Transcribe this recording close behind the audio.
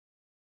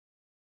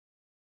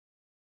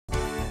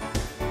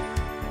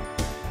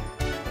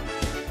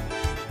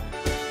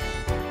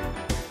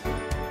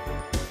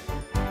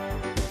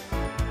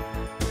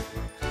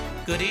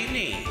Good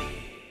evening.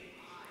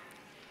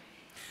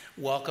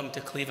 Welcome to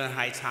Cleveland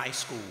Heights High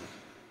School,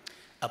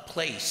 a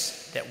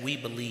place that we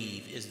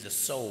believe is the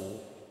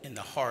soul and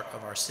the heart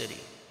of our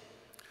city,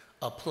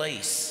 a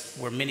place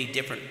where many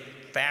different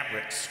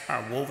fabrics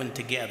are woven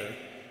together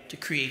to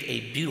create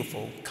a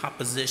beautiful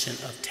composition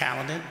of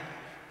talented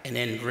and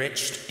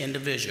enriched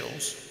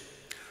individuals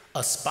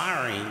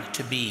aspiring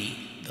to be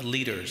the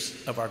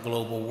leaders of our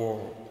global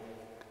world,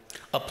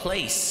 a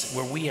place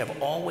where we have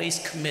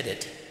always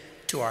committed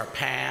to our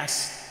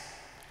past,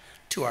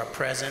 to our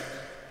present,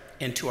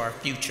 and to our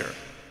future.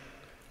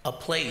 A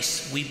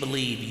place we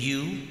believe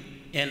you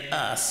and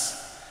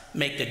us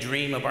make the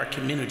dream of our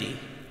community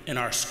and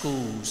our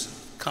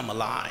schools come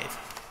alive.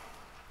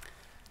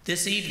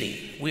 This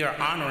evening, we are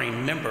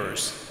honoring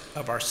members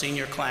of our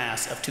senior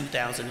class of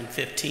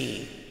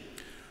 2015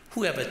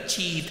 who have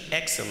achieved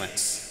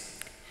excellence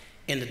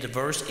in the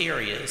diverse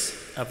areas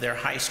of their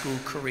high school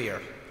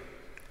career.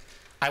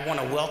 I want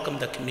to welcome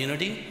the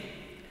community,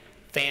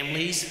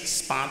 families,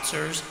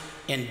 sponsors,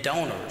 and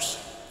donors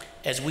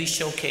as we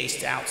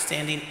showcase the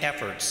outstanding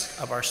efforts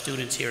of our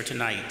students here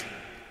tonight.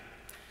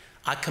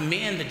 I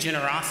commend the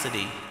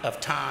generosity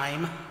of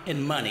time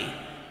and money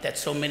that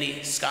so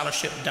many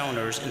scholarship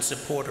donors and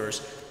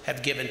supporters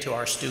have given to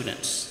our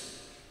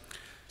students.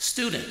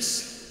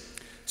 Students,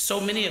 so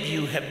many of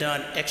you have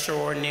done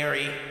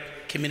extraordinary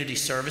community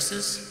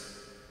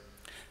services.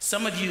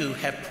 Some of you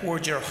have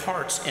poured your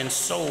hearts and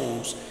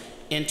souls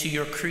into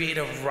your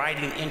creative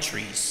writing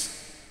entries.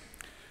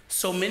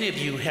 So many of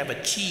you have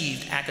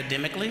achieved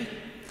academically,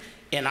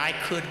 and I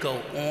could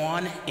go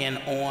on and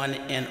on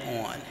and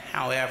on.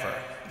 However,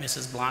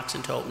 Mrs.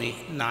 Blockson told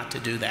me not to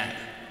do that.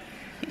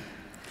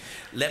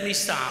 Let me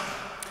stop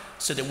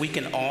so that we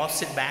can all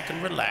sit back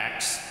and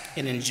relax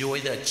and enjoy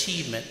the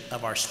achievement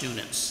of our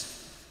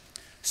students.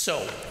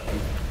 So,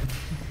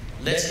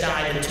 let's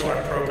dive into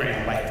our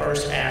program by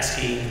first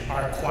asking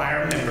our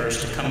choir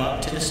members to come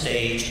up to the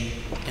stage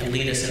and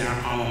lead us in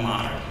our alma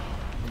mater.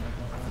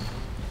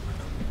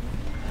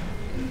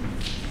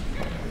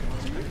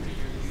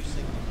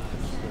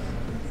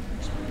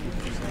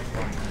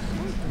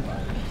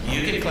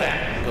 You can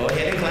clap. Go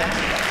ahead and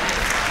clap.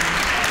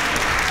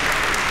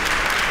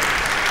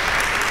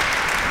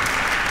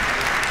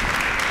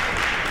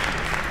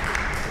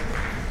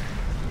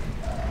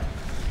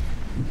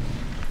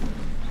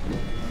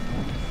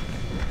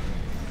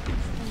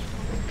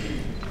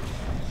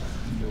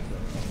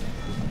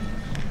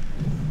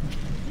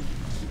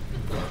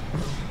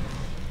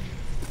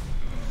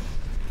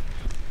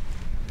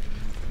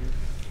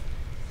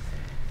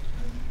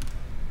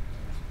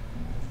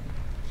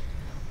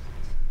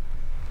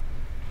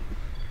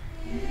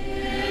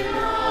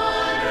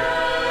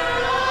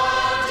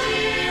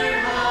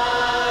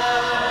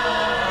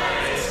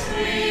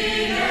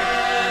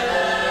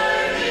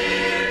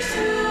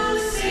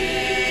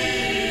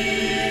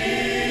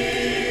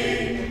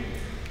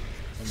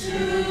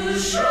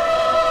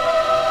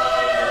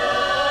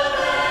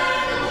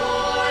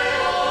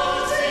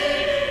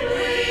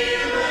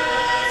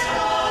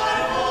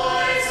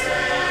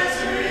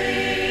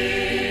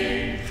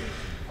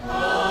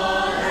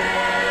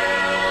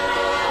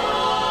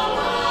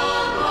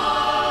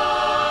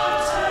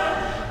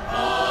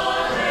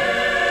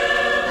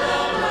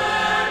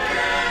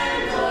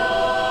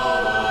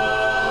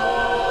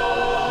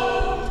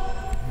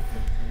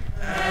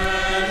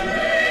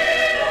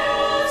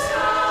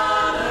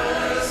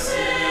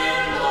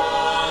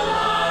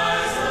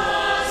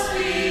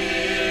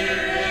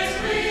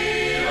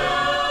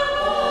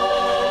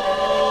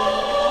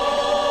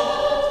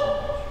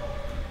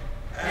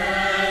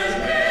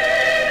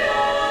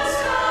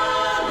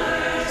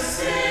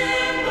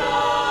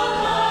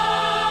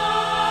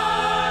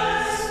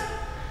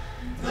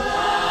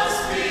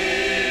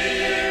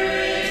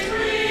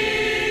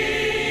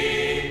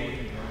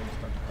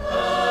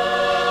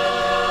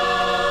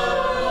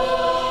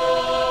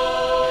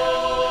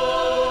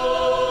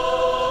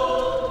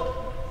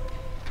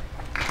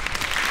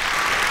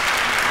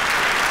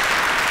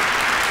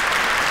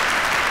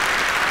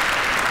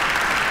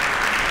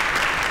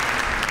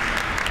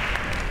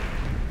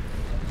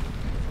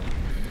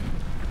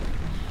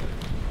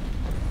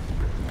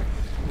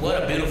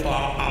 What a beautiful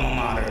alma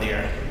mater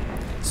there.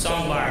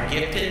 Sung by our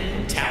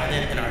gifted,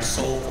 talented, and our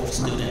soulful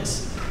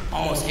students.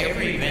 Almost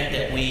every event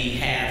that we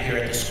have here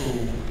at the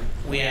school,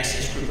 we ask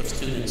this group of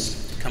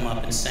students to come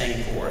up and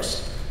sing for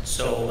us.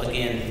 So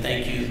again,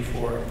 thank you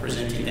for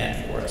presenting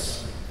that for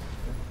us.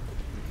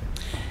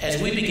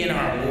 As we begin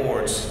our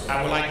awards,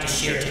 I would like to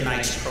share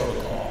tonight's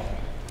protocol.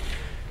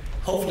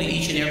 Hopefully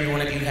each and every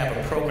one of you have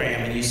a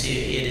program, and you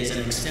see it is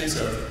an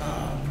extensive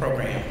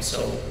program,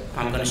 so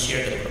I'm going to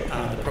share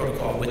the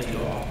protocol with you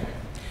all.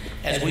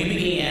 As we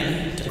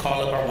begin to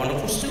call up our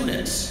wonderful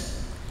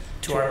students,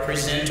 to our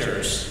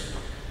presenters,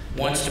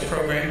 once the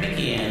program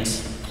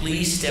begins,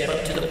 please step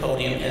up to the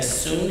podium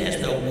as soon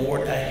as the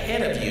award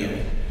ahead of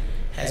you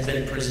has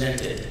been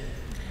presented.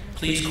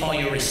 Please call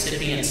your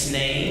recipient's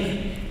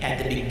name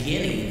at the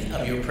beginning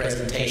of your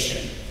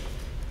presentation.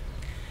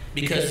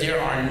 Because there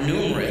are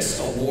numerous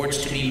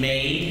awards to be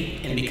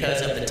made, and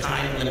because of the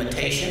time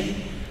limitation,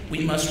 we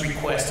must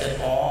request that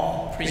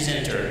all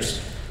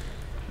presenters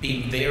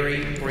be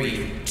very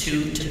brief,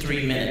 2 to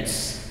 3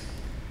 minutes.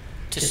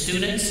 To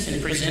students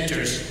and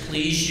presenters,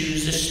 please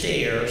use the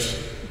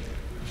stairs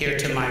here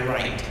to my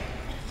right.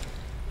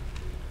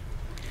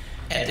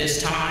 At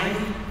this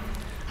time,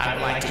 I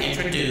would like to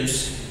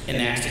introduce and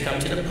ask to come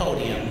to the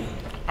podium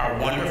our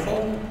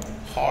wonderful,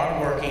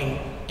 hardworking,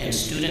 and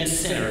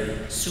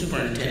student-centered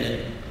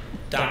Superintendent,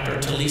 Dr.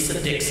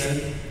 Talisa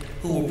Dixon,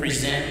 who will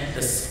present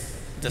the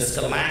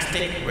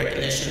Scholastic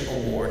Recognition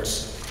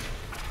Awards.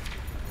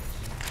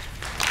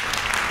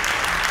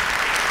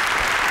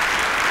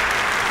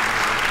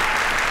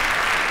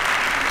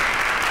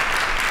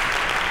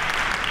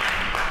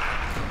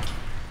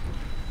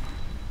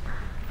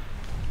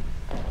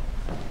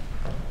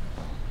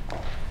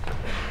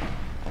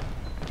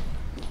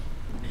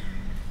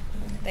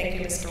 Thank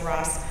you, Mr.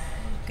 Ross.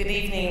 Good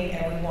evening,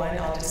 everyone,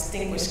 all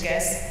distinguished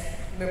guests,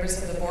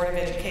 members of the Board of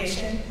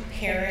Education,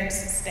 parents,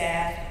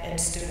 staff, and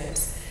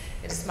students.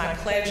 It is my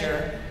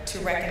pleasure to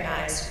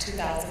recognize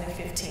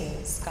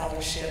 2015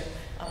 scholarship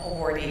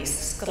awardees,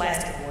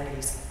 scholastic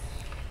awardees.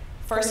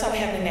 First, I'll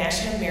have the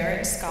National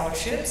Merit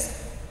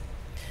Scholarships.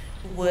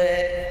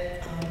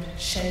 Would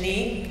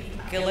Shanique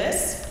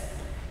Gillis,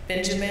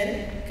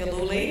 Benjamin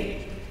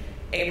Galuli,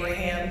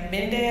 Abraham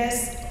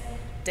Mendez,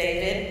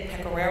 David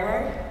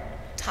Pecoraro,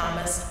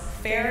 Thomas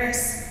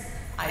Ferris,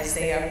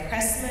 Isaiah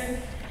Pressman,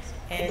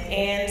 and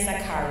Ann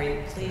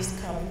Zakari please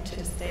come to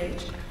the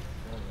stage?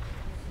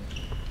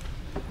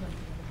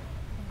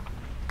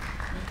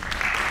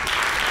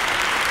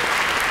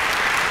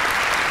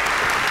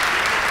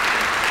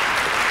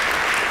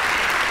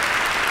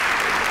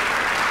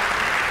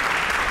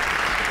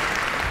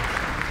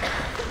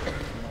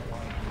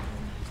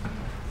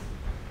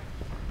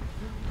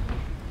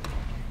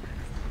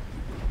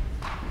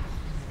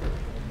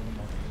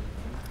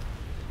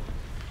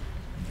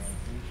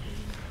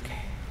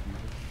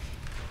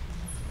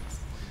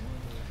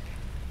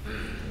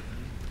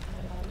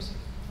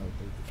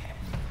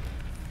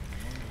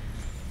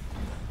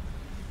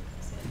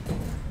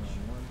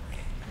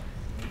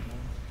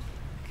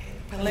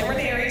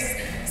 Preliminary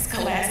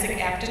Scholastic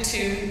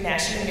Aptitude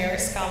National Merit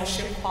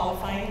Scholarship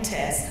Qualifying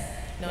Test,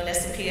 known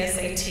as the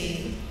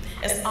PSAT,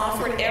 is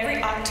offered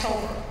every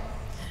October.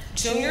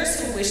 Juniors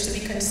who wish to be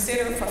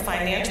considered for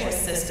financial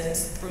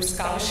assistance through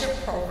scholarship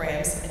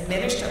programs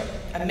administered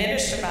by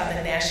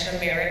the National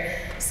Merit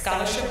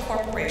Scholarship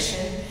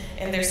Corporation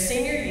in their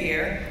senior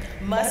year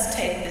must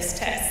take this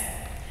test.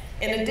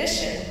 In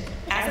addition,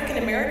 African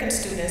American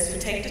students who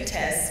take the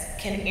test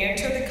can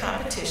enter the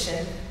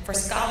competition for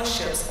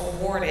scholarships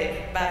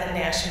awarded by the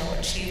National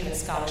Achievement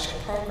Scholarship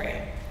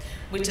Program,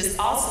 which is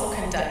also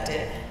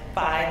conducted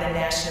by the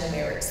National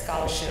Merit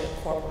Scholarship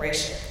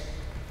Corporation.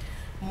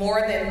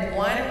 More than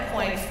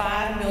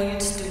 1.5 million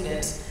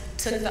students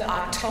took the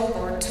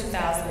October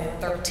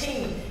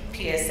 2013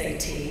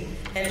 PSAT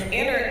and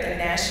entered the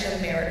National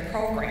Merit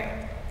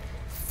Program.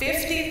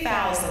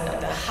 50,000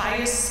 of the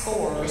highest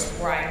scores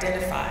were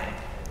identified.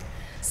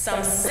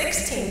 Some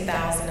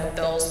 16,000 of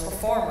those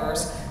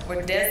performers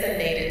were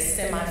designated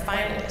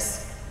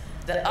semifinalists.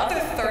 The other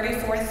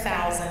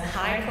 34,000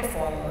 high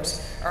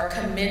performers are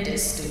commended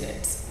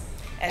students.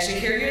 As you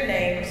hear your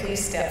name,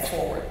 please step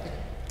forward.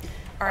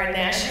 Our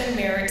National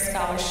Merit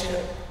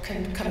Scholarship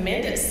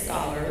commended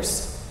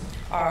scholars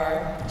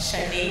are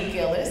Shanique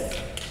Gillis,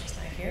 she's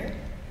not here,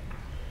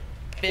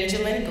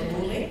 Benjamin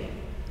Galuli,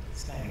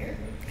 he's not here,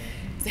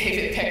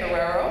 David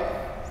Pecoraro,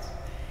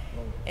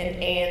 and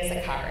Ann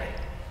Zakari.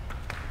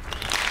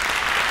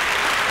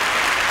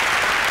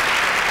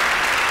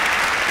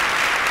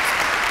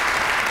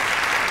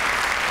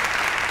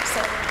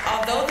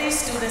 Although these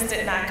students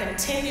did not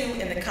continue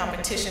in the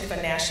competition for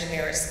National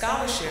Merit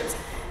Scholarships,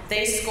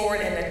 they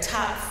scored in the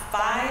top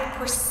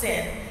 5%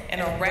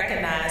 and are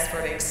recognized for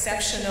their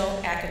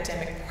exceptional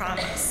academic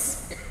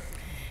promise.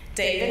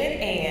 David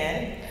and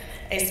Ann,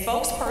 a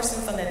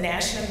spokesperson from the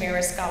National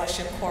Merit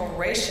Scholarship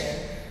Corporation,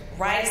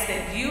 writes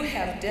that you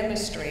have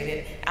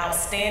demonstrated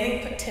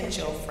outstanding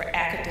potential for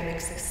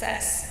academic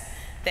success,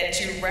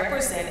 that you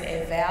represent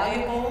a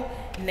valuable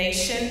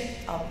nation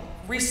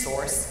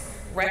resource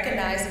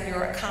recognizing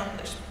your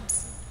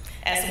accomplishments,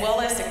 as well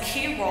as the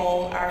key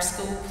role our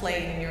school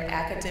played in your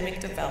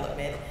academic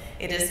development.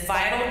 It is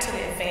vital to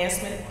the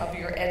advancement of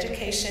your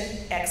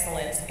education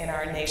excellence in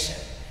our nation.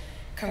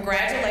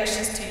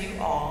 Congratulations to you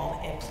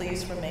all, and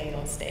please remain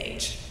on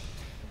stage.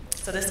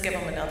 So let's give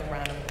them another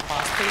round of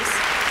applause, please.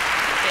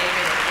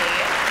 David and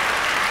Ed.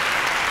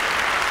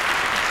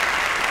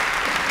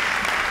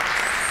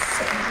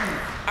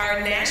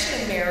 Our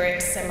National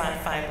Merit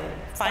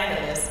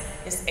semi-finalist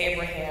is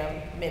Abraham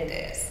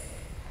Mendez.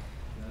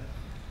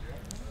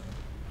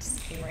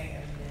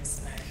 Abraham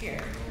is not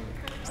here.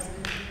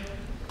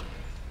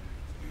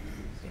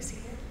 Is he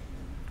here?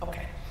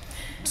 Okay.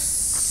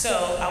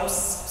 So I was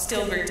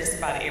still very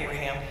disappointed about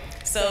Abraham.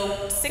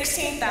 So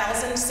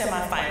 16,000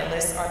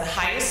 semifinalists are the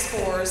highest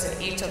scores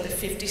in each of the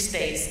 50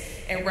 states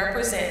and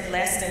represent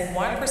less than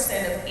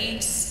 1% of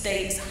each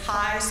state's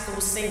high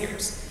school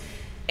seniors.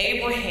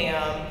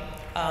 Abraham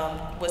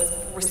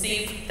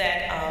received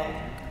that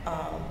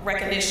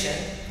recognition,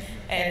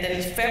 and then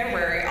in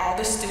February, all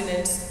the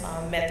students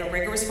met the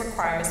rigorous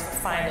requirements for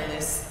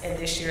finalists in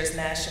this year's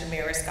National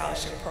Merit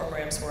Scholarship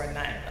programs were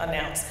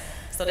announced.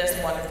 So that's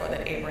wonderful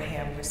that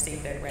Abraham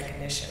received that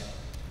recognition.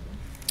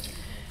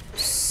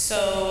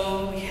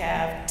 So we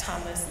have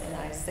Thomas and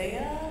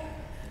Isaiah.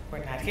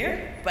 We're not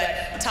here,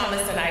 but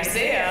Thomas and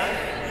Isaiah.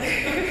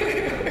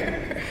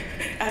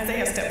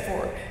 Isaiah, step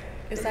forward.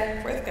 Is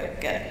that worth good?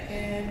 Good.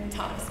 And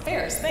Thomas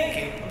Ferris, thank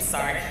you. I'm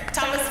sorry.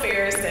 Thomas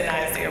Ferris and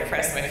Isaiah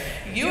Pressman.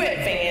 You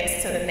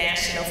advanced to the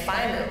national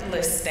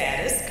finalist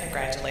status.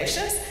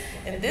 Congratulations.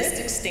 And this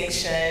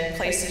distinction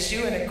places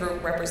you in a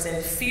group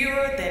representing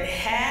fewer than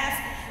half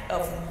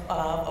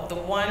of the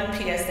one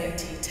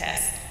PSAT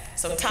test.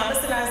 So Thomas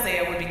and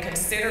Isaiah would be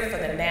considered for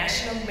the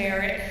National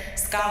Merit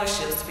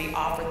Scholarships to be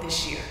offered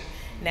this year.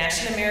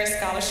 National Merit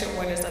Scholarship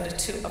winners of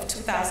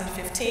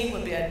 2015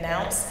 will be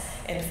announced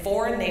in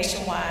 4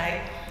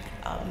 nationwide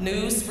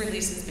news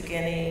releases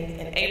beginning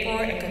in April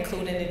and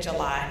concluding in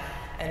July.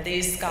 And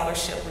these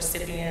scholarship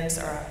recipients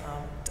are,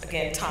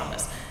 again,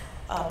 Thomas.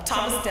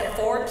 Thomas, step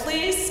forward,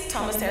 please.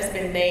 Thomas has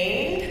been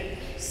named,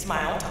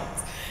 smile, Thomas.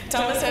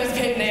 Thomas has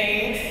been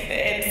named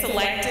and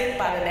selected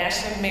by the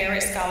National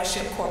Merit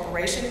Scholarship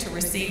Corporation to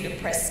receive the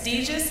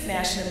prestigious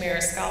National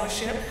Merit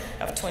Scholarship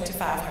of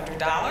 $2,500.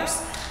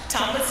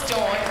 Thomas joined,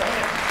 go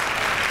ahead.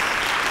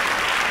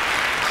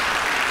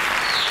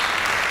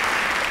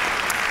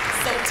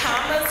 So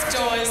Thomas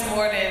joins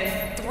more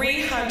than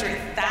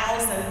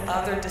 300,000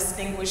 other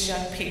distinguished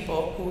young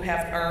people who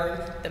have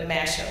earned the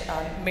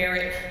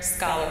Merit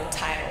Scholar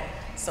title.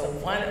 So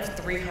one of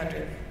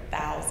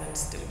 300,000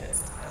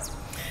 students.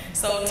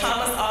 So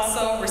Thomas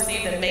also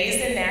received the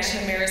amazing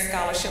National Merit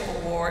Scholarship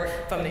Award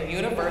from the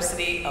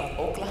University of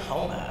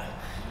Oklahoma.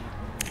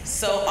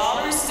 So all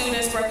of our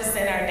students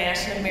represent our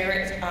National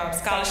Merit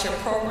Scholarship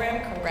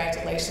Program.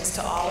 Congratulations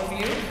to all of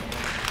you.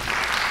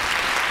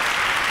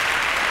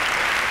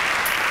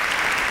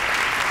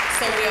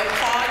 So we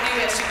applaud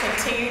you as you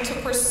continue to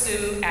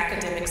pursue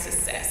academic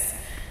success.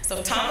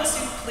 So Thomas,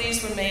 you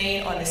please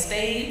remain on the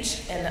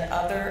stage, and the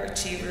other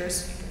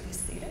achievers, you can be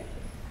seated.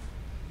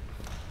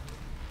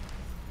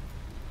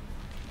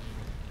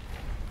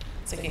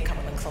 So you can come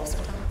a little closer,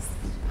 Thomas.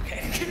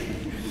 Okay.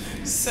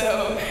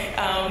 So,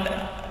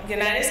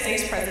 United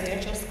States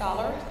Presidential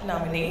Scholar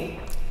nominee,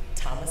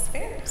 Thomas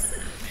Ferris.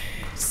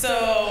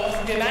 So,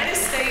 the United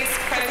States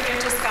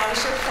Presidential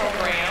Scholarship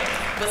Program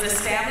was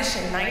established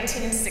in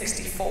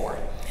 1964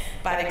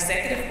 by the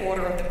executive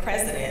order of the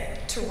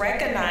President to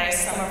recognize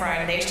some of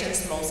our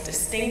nation's most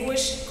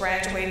distinguished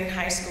graduating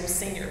high school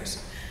seniors.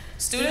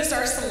 Students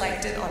are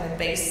selected on the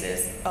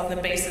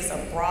basis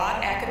of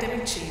broad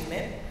academic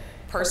achievement,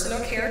 personal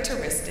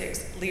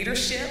characteristics,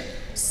 leadership,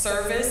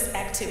 service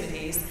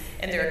activities,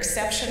 and their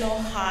exceptional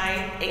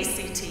high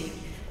ACT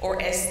or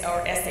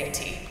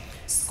SAT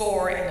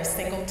score in a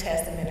single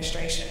test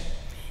administration.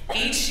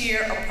 Each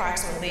year,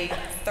 approximately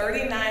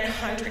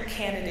 3,900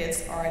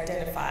 candidates are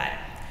identified.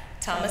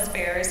 Thomas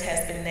Ferris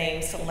has been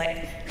named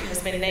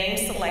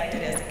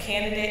selected as a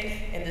candidate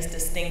in this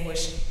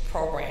distinguished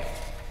program.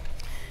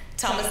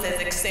 Thomas has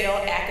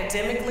excelled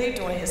academically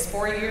during his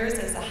 4 years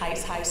as a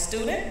Heights High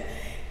student.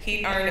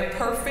 He earned a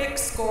perfect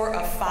score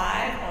of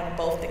 5 on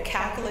both the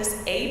Calculus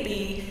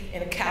AB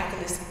and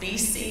Calculus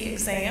BC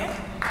exam.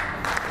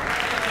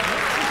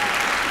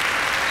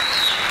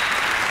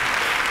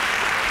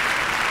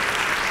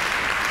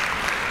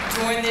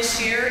 During this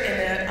year in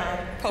the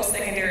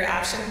post-secondary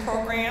option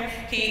program,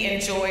 he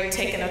enjoyed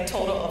taking a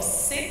total of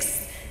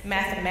 6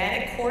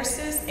 mathematics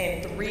courses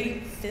and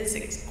 3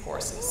 physics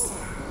courses.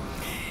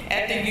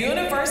 At the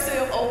University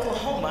of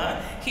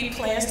Oklahoma, he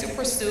plans to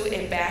pursue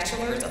a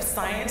Bachelor's of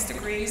Science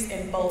degrees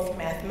in both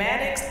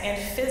mathematics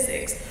and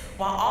physics,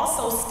 while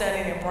also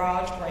studying a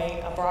broad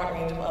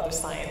range of other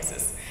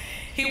sciences.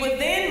 He would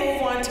then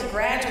move on to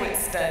graduate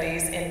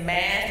studies in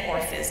math or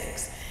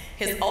physics.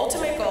 His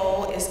ultimate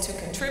goal is to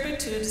contribute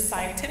to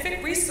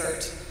scientific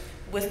research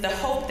with the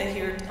hope that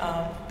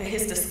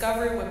his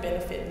discovery would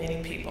benefit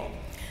many people.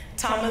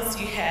 Thomas,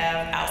 you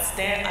have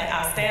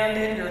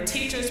outstanded your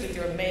teachers with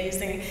your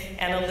amazing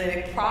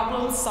analytic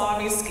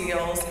problem-solving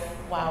skills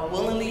while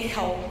willingly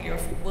helping your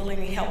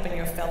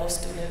fellow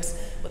students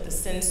with a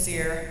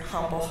sincere,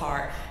 humble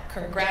heart.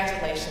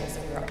 Congratulations,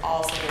 and we're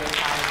also very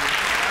proud of you.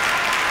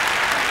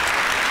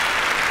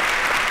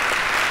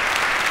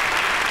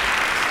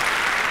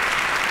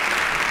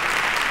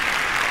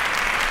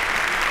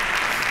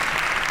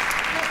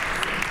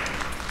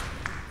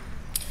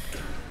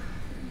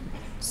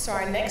 So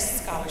our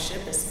next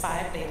scholarship is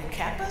Phi Beta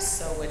Kappa.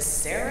 So it's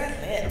Sarah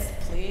Lentz.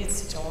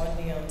 Please join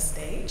me on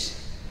stage.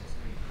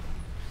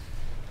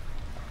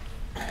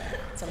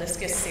 So let's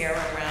give Sarah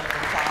a round of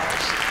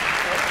applause.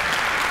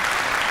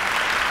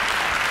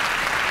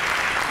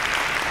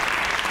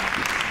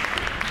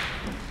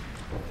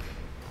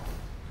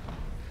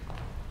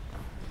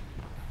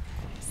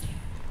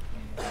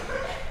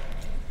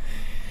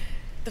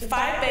 The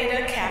Phi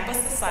Beta Kappa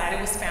Society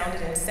was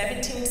founded in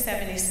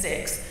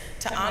 1776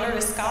 to honor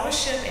the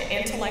scholarship and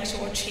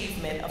intellectual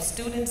achievement of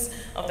students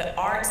of the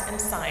arts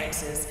and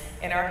sciences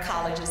in our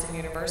colleges and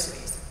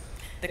universities.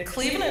 The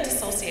Cleveland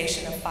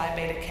Association of Phi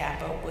Beta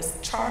Kappa was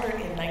chartered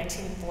in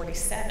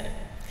 1947.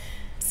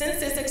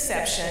 Since its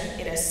inception,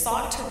 it has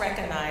sought to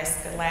recognize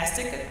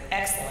scholastic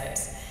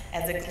excellence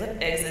as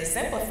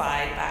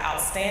exemplified by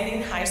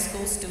outstanding high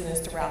school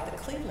students throughout the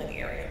Cleveland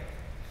area.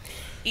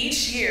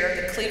 Each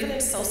year, the Cleveland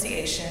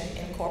Association,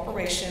 in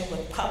cooperation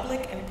with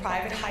public and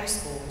private high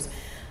schools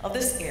of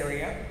this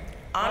area,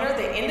 honor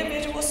the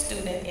individual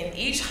student in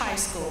each high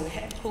school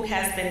who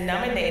has been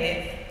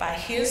nominated by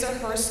his or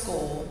her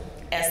school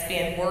as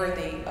being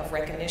worthy of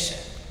recognition.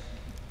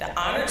 The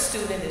honored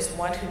student is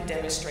one who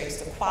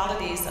demonstrates the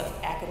qualities of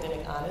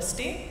academic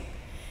honesty,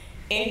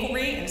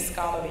 inquiry and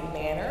scholarly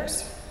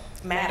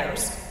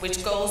matters,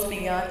 which goes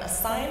beyond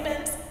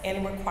assignments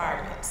and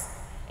requirements,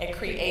 and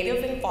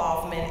creative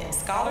involvement in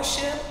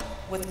scholarship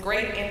with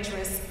great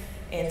interest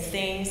in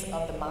things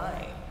of the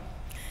mind.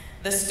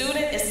 The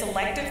student is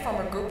selected from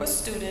a group of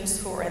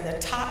students who are in the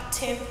top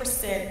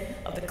 10%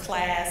 of the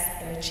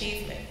class in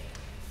achievement.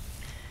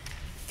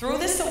 Through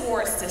this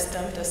award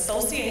system, the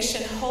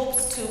association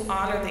hopes to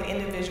honor the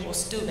individual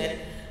student,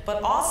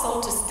 but also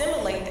to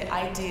stimulate the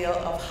idea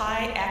of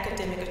high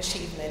academic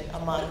achievement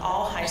among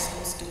all high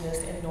school students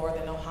in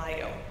Northern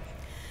Ohio.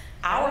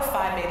 Our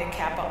Phi Beta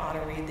Kappa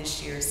honoree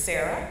this year is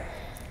Sarah,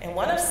 and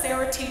one of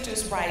Sarah's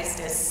teachers writes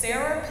that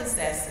Sarah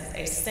possesses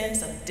a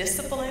sense of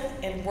discipline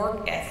and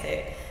work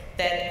ethic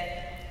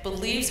that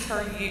believes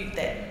her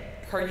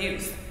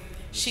youth.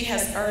 She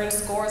has earned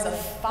scores of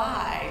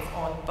 5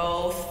 on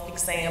both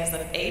exams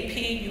of AP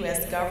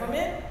US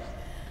Government,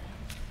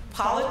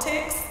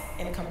 Politics,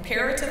 and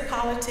Comparative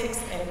Politics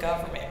and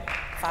Government.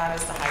 5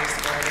 is the highest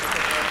score.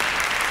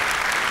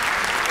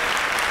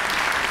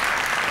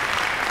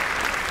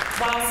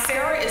 While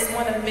Sarah is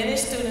one of many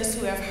students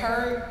who have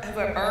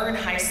earned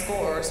high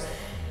scores,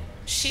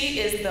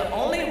 she is the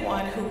only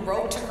one who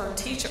wrote to her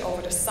teacher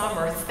over the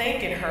summer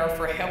thanking her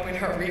for helping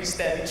her reach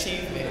that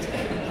achievement.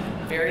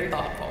 Very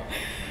thoughtful.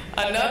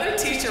 Another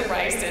teacher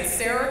writes that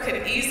Sarah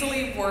could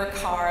easily work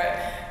hard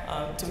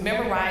to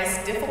memorize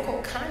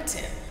difficult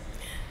content,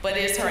 but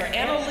it's her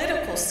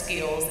analytical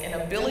skills and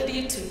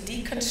ability to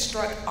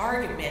deconstruct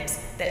arguments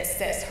that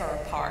sets her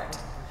apart.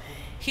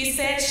 He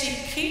said she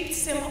kept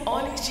him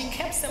on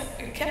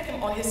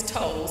his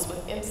toes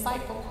with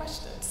insightful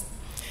questions.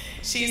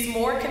 She's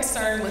more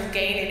concerned with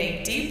gaining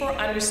a deeper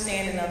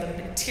understanding of the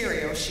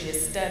material she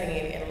is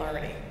studying and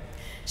learning.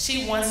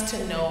 She wants to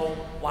know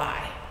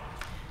why.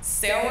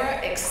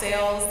 Sarah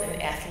excels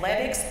in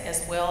athletics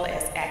as well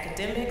as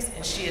academics,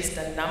 and she is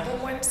the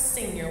 #1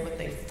 senior with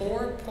a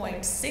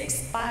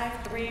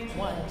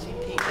 4.6531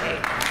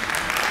 GPA.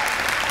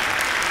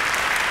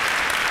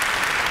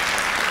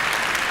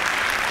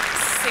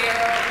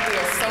 Sarah, we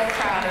are so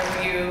proud of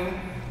you.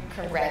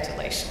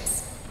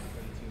 Congratulations.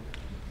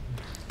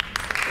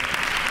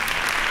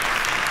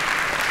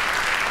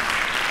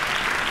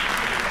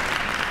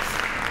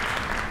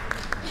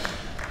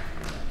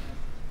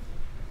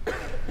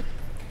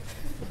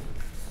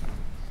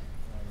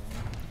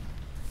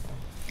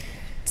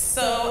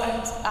 So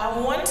I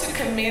want to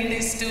commend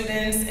these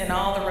students and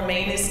all the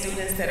remaining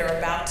students that are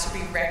about to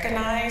be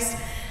recognized.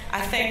 I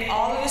thank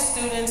all of the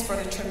students for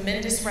the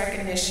tremendous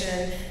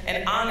recognition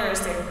and honors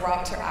they've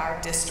brought to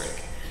our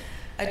district.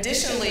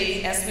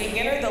 Additionally, as we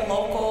enter the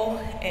local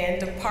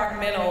and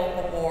departmental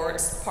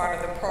awards part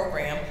of the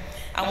program,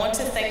 I want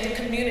to thank the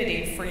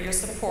community for your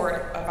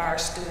support of our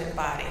student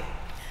body.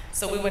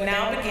 So we will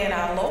now begin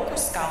our local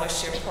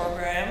scholarship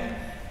program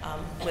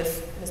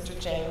with Mr.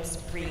 James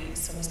Reed.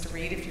 So Mr.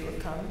 Reed, if you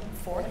would come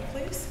forward,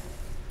 please.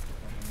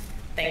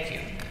 Thank you.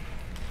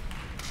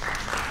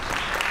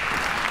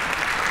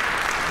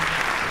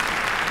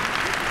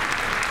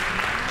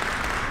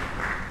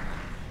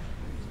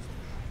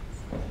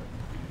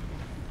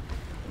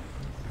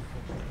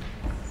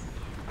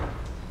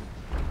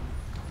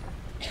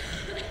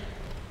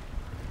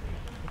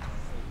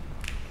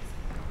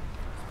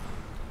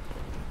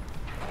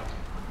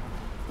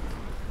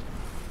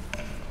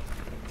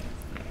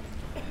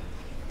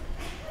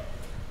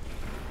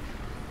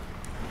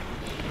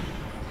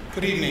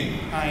 Good evening.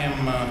 I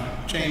am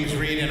James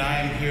Reed, and I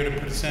am here to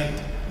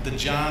present the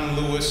John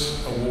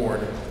Lewis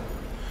Award.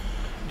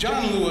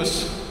 John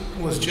Lewis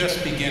was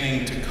just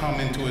beginning to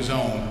come into his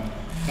own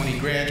when he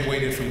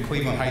graduated from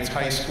Cleveland Heights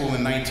High School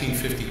in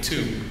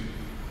 1952.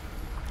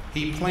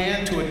 He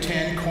planned to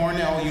attend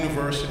Cornell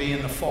University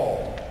in the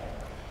fall,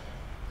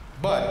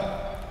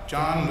 but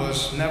John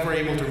was never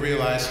able to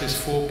realize his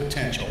full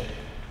potential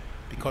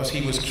because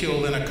he was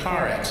killed in a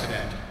car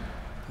accident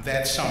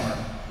that summer,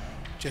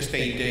 just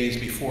 8 days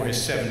before his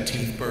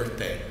 17th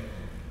birthday.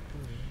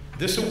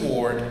 This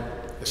award,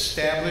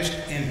 established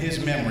in his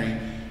memory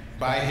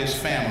by his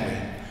family,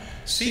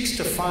 seeks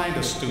to find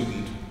a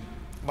student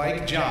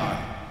like John,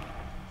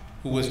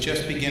 who was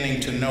just beginning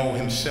to know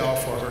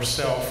himself or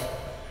herself,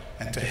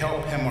 and to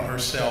help him or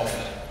herself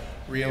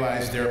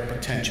realize their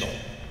potential.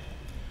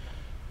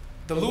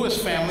 The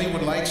Lewis family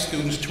would like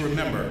students to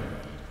remember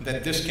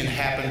that this can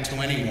happen to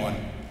anyone,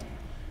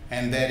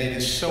 and that it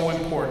is so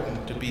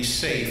important to be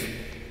safe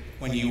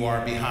when you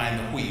are behind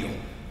the wheel.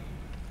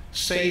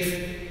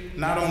 Safe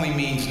not only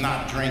means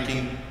not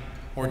drinking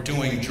or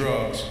doing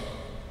drugs,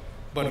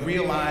 but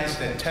realize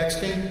that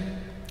texting,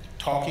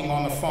 talking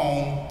on the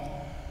phone,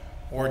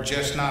 or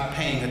just not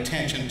paying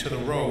attention to the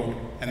road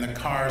and the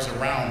cars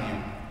around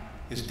you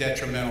is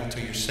detrimental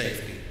to your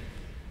safety.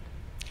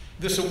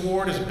 This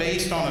award is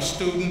based on a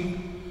student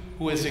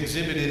who has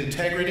exhibited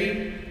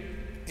integrity,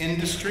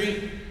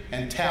 industry,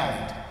 and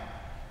talent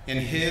in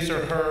his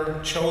or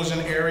her chosen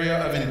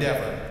area of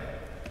endeavor,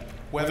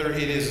 whether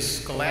it is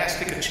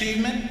scholastic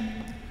achievement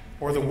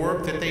or the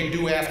work that they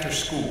do after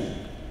school,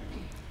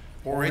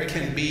 or it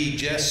can be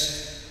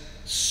just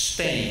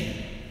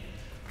staying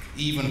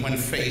even when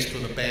faced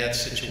with a bad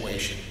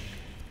situation.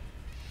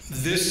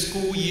 This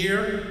school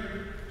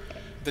year,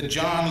 the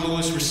John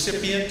Lewis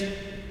recipient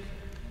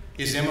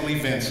is Emily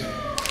Vincent.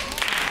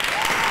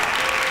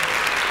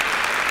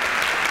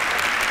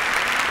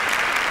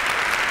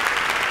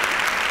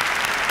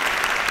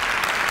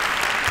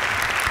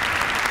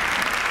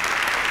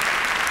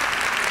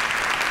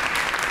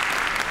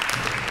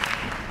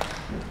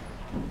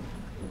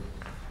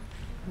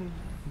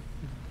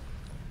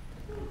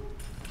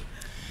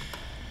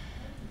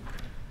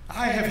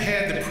 I have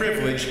had the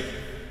privilege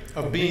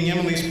of being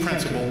Emily's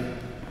principal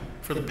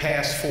for the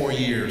past 4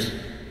 years.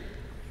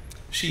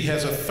 She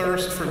has a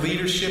thirst for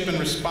leadership and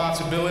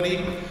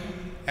responsibility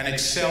and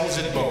excels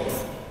at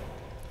both.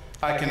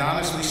 I can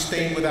honestly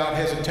state without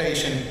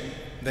hesitation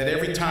that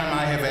every time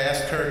I have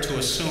asked her to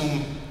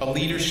assume a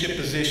leadership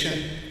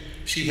position,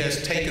 she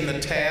has taken the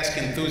task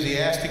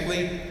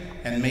enthusiastically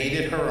and made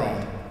it her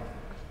own.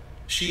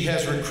 She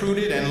has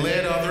recruited and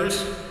led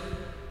others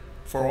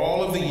for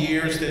all of the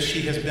years that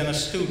she has been a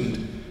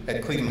student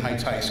at Cleveland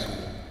Heights High School.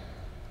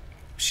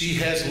 She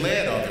has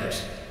led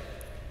others,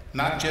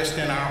 not just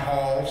in our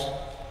halls,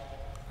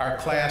 our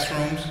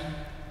classrooms,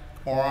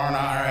 or on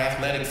our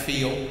athletic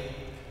field,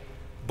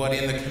 but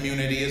in the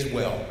community as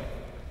well.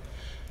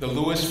 The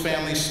Lewis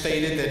family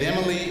stated that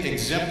Emily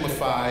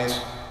exemplifies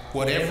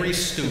what every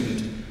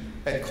student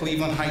at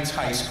Cleveland Heights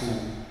High School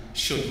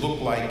should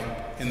look like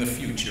in the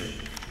future.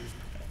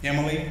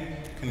 Emily,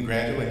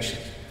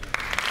 congratulations.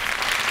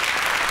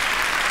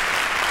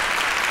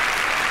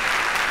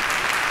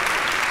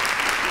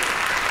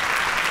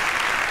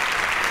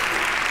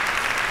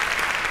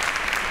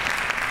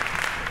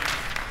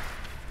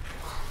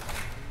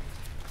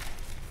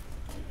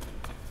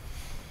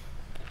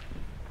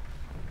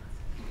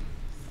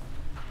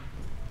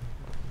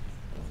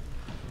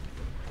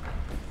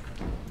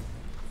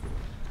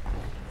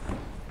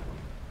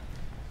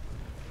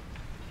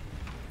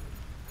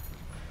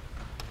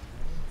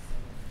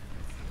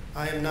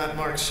 I am not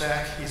Mark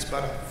Sack. He's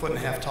about 1.5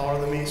 feet taller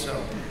than me, so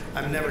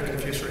I'm never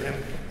confused for him.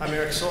 I'm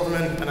Eric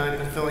Silverman, and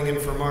I'm filling in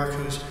for Mark,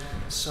 whose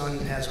son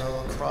has a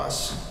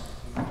lacrosse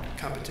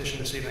competition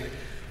this evening.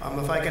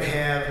 If I could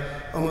have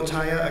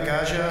Omotaya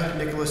Agaja,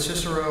 Nicholas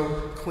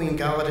Cicero, Queen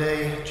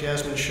Galladay,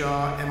 Jasmine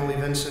Shaw, Emily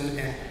Vincent,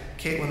 and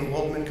Caitlin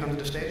Waldman come to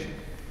the stage.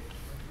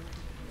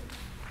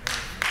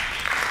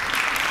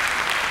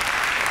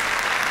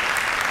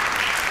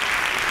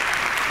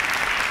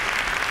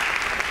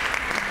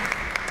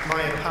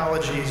 My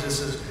apologies,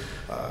 this is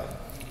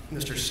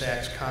Mr.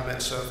 Sack's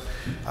comment, so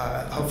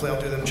hopefully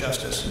I'll do them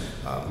justice.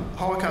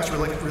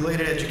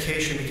 Holocaust-related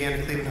education began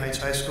at Cleveland Heights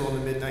High School in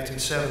the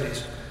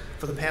mid-1970s.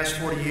 For the past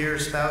 40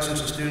 years,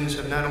 thousands of students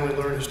have not only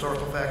learned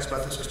historical facts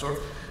about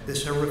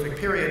this horrific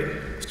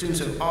period, students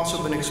have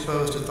also been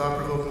exposed to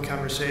thought-provoking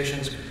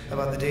conversations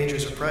about the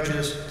dangers of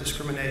prejudice,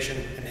 discrimination,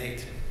 and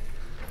hate.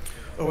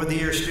 Over the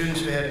years,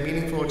 students have had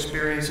meaningful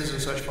experiences in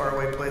such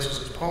faraway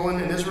places as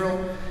Poland and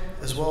Israel,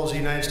 as well as the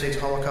United States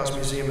Holocaust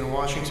Museum in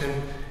Washington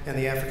and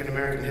the African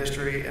American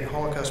History and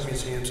Holocaust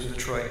Museums in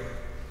Detroit.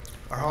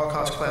 Our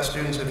Holocaust class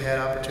students have had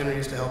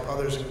opportunities to help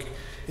others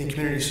in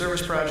community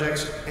service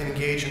projects and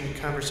engage in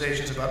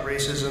conversations about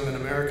racism in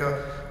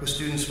America with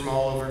students from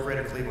all over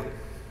Greater Cleveland.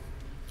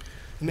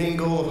 The main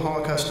goal of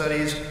Holocaust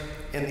studies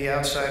in the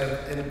outside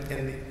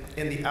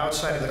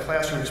of the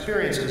classroom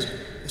experiences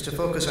is to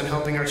focus on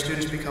helping our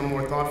students become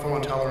more thoughtful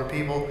and tolerant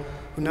people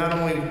who not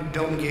only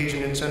don't engage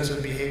in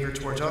insensitive behavior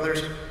towards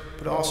others,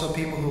 but also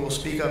people who will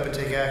speak up and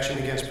take action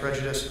against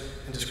prejudice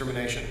and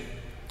discrimination.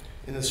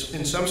 In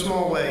some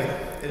small way,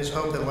 it is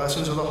hoped that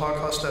lessons of the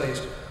Holocaust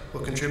studies will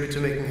contribute to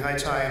making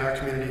Heights High and our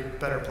community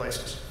better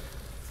places.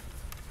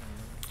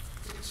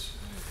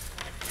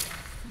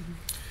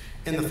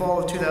 In the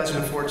fall of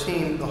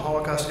 2014, the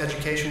Holocaust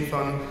Education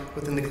Fund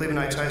within the Cleveland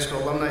Heights High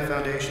School Alumni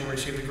Foundation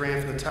received a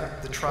grant from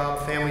the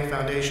Traub Family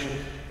Foundation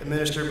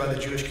administered by the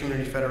Jewish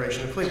Community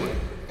Federation of Cleveland.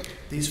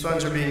 These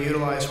funds are being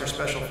utilized for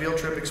special field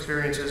trip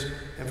experiences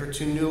and for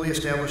 2 newly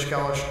established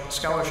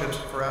scholarships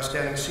for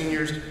outstanding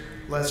senior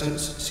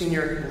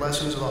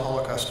lessons of the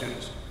Holocaust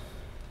students.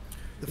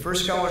 The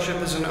first scholarship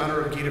is in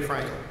honor of Gita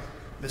Frankel.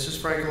 Mrs.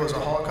 Frankel is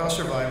a Holocaust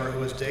survivor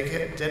who has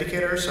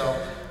dedicated herself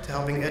to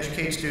helping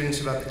educate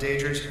students about the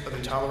dangers of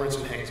intolerance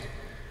and hate.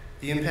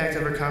 The impact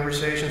of her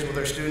conversations with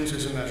our students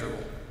is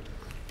immeasurable.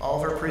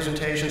 All of her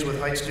presentations with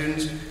Heights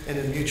students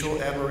ended in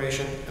mutual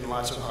admiration and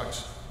lots of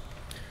hugs.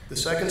 The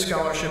second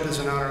scholarship is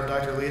in honor of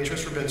Dr.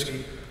 Leatrice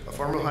Rubinski, a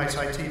former Heights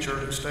High teacher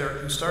who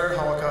started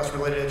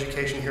Holocaust-related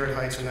education here at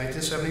Heights in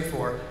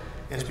 1974 and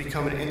has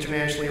become an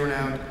internationally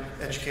renowned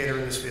educator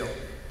in this field.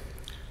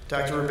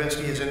 Dr.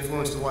 Rubinski has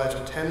influenced the lives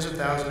of tens of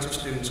thousands of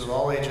students of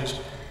all ages,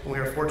 and we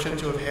are fortunate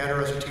to have had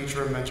her as a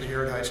teacher and mentor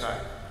here at Heights High.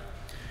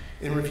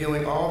 In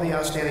reviewing all the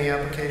outstanding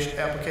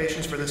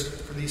applications for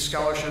these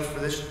scholarships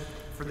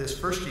for this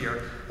first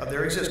year of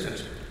their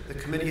existence, the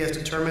committee has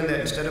determined that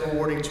instead of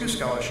awarding 2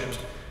 scholarships,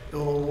 it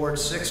will award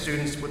 6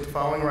 students with the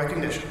following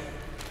recognition: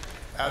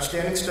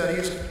 outstanding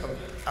students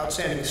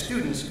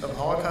of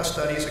Holocaust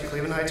Studies at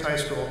Cleveland Heights High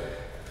School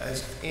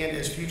as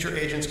future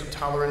agents of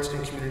tolerance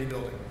and community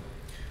building.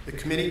 The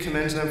committee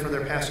commends them for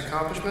their past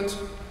accomplishments,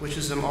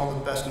 wishes them all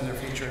the best in their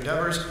future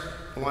endeavors,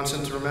 and wants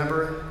them to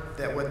remember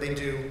that what they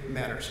do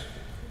matters.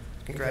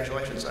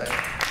 Congratulations, Ida.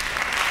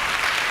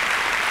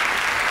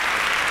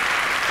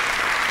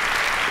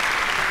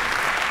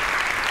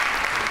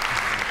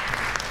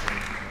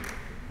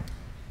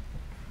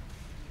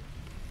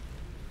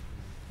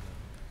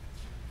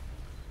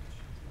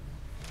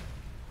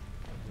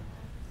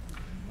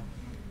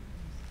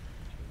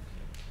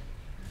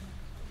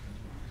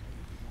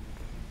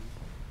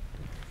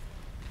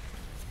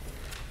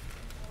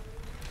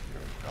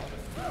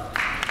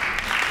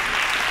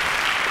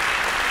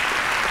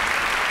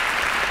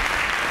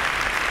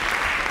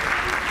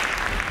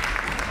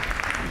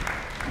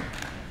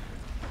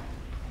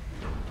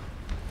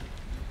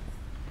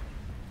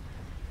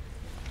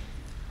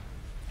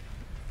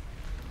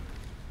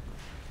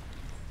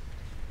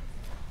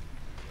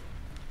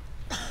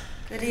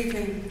 Good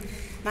evening.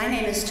 My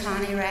name is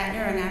Tawny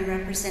Ratner, and I'm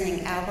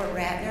representing Albert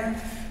Ratner,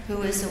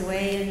 who is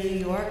away in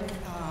New York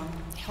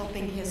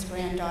helping his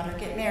granddaughter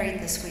get married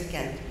this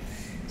weekend.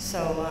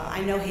 So I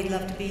know he'd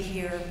love to be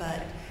here,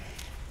 but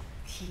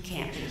he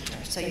can't be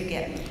here, so you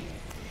get me.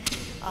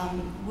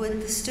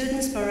 Would the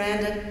students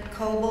Miranda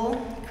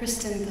Coble,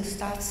 Kristen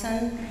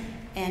Gustafson,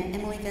 and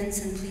Emily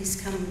Vinson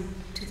please come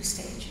to the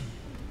stage?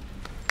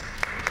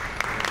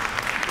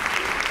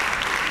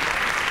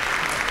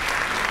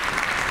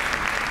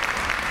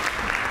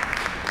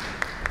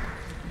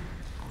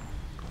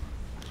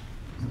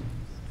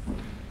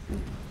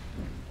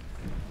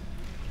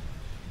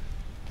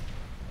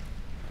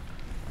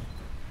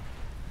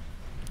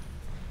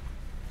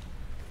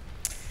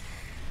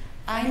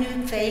 I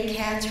knew Faye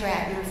Katz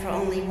Ratner for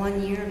only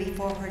 1 year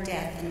before her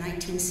death in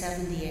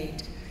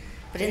 1978.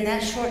 But in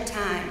that short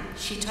time,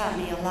 she taught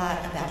me a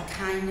lot about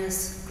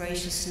kindness,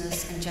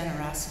 graciousness, and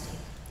generosity.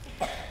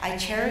 I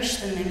cherish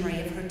the memory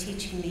of her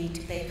teaching me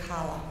to bake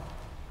challah.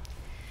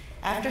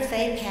 After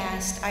Faye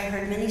passed, I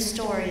heard many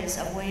stories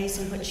of ways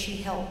in which she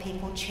helped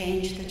people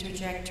change the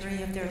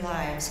trajectory of their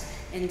lives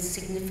in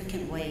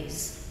significant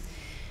ways.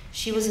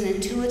 She was an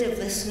intuitive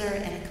listener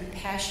and a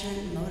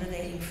compassionate,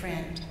 motivating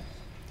friend.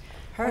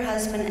 Her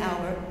husband,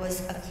 Albert,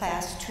 was a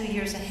class 2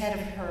 years ahead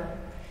of her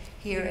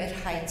here at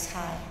Heights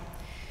High.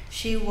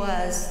 She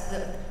was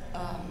the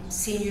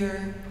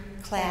senior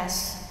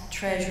class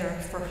treasurer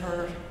for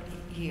her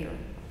year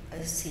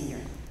as senior.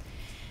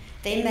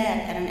 They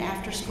met at an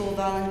after-school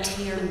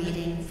volunteer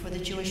meeting for the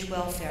Jewish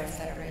Welfare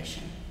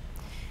Federation.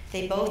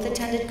 They both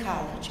attended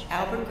college.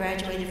 Albert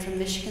graduated from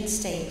Michigan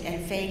State,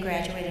 and Faye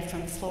graduated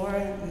from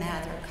Flora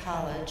Mather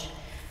College,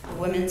 a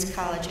women's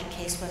college at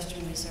Case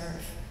Western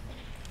Reserve.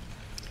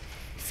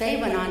 Faye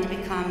went on to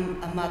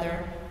become a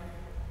mother,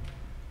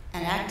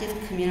 an active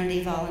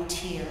community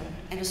volunteer,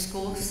 and a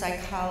school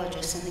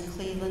psychologist in the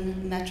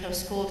Cleveland Metro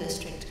School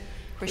District,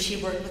 where she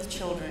worked with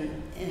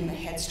children in the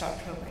Head Start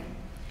program.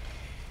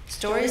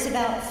 Stories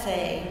about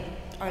Faye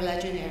are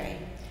legendary.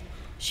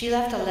 She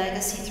left a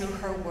legacy through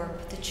her work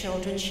with the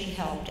children she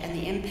helped and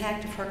the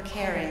impact of her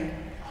caring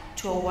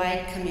to a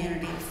wide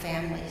community of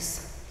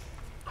families.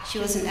 She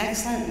was an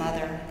excellent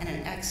mother and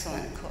an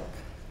excellent cook.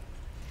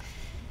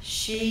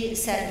 She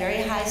set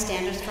very high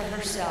standards for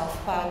herself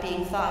while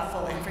being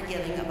thoughtful and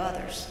forgiving of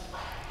others.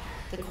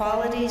 The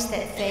qualities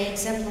that Faye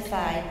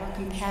exemplified were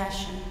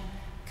compassion,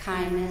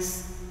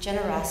 kindness,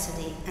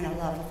 generosity, and a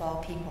love of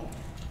all people.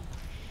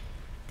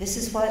 This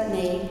is what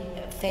made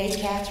Faye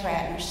Katz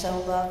Ratner so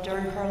loved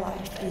during her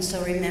life and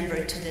so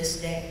remembered to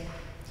this day.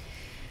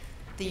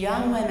 The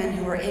young women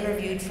who were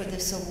interviewed for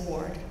this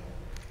award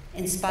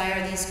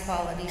inspire these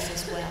qualities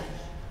as well.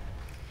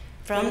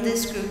 From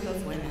this group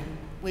of women,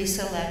 we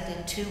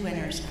selected 2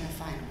 winners and a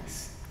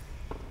finalist.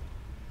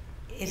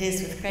 It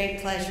is with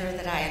great pleasure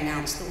that I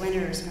announce the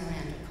winners: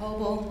 Miranda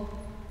Coble,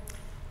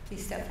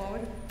 please step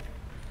forward,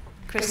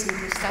 Kristen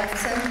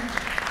Gustafson,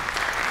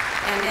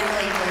 and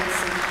Emily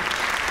Vinson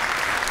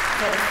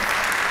for the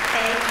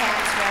Faye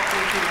Katz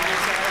Ratner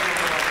Humanitarian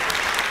Award.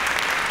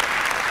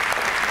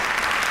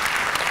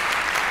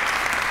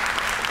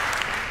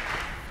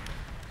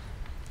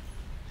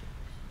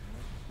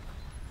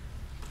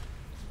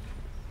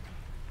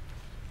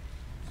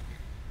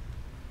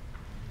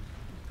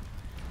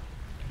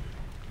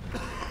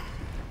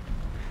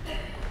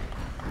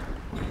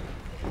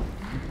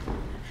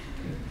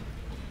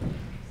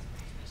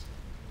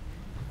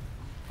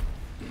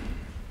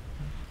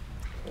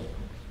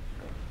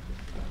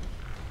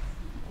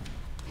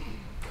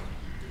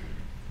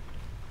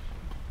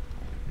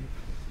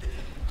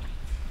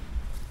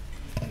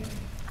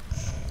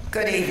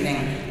 Good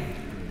evening.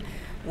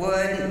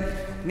 Would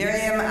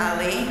Miriam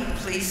Ali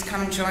please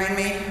come join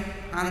me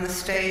on the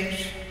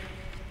stage?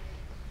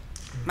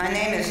 My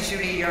name is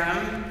Judy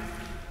Urim,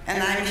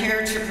 and I'm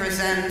here to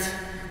present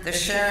the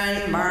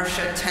Sharon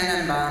Marcia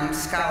Tenenbaum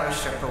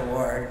Scholarship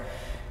Award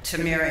to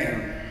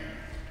Miriam.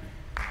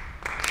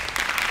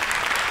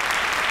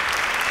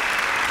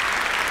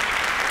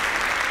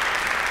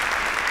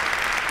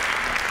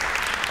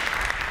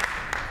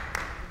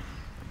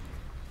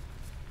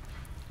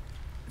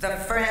 The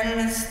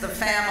friends, the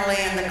family,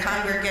 and the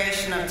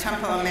congregation of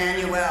Temple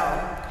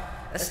Emmanuel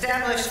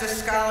established the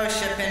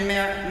scholarship in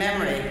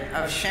memory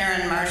of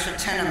Sharon Marcia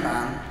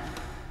Tenenbaum,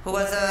 who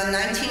was a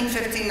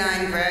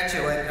 1959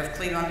 graduate of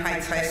Cleveland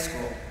Heights High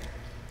School.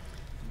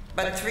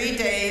 But 3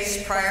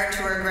 days prior to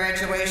her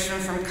graduation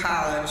from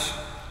college,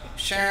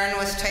 Sharon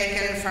was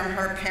taken from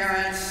her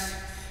parents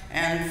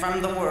and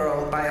from the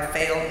world by a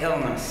fatal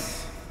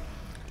illness.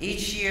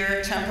 Each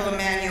year, Temple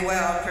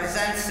Emmanuel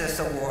presents this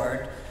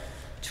award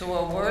to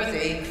a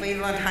worthy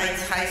Cleveland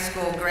Heights High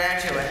School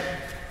graduate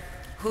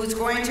who's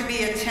going to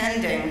be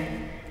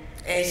attending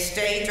a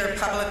state or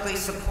publicly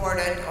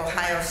supported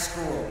Ohio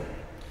school,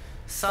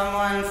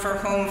 someone for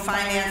whom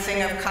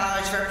financing of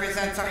college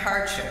represents a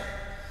hardship,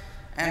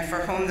 and for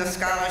whom the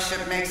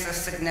scholarship makes a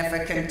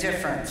significant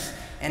difference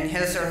in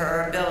his or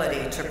her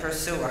ability to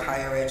pursue a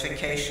higher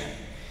education.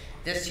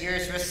 This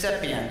year's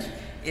recipient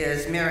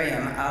is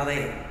Miriam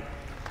Ali.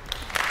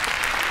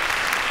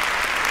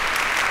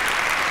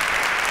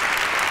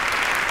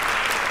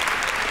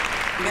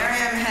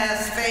 Miriam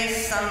has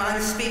faced some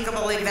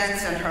unspeakable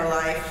events in her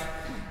life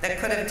that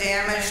could have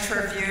damaged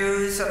her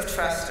views of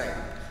trusting.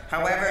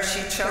 However,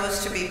 she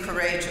chose to be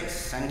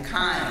courageous and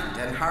kind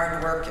and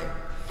hardworking.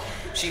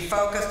 She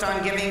focused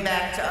on giving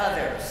back to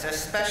others,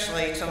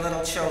 especially to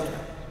little children.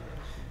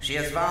 She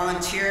has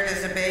volunteered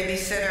as a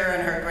babysitter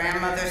in her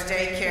grandmother's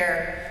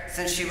daycare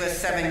since she was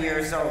 7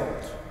 years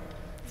old.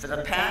 For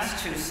the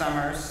past 2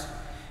 summers,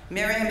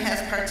 Miriam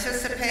has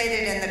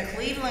participated in the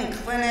Cleveland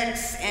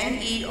Clinic's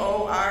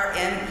NEORMEA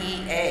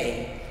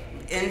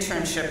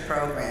internship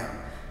program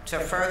to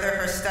further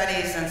her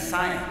studies in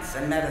science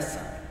and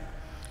medicine.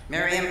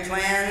 Miriam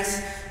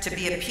plans to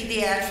be a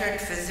pediatric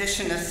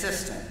physician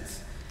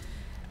assistant,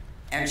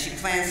 and she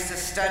plans to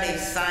study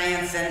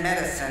science and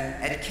medicine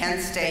at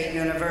Kent State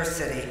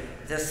University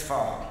this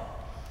fall.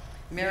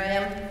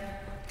 Miriam,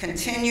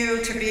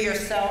 continue to be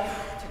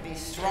yourself, to be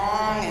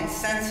strong and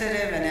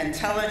sensitive and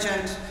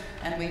intelligent,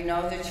 and we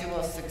know that you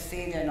will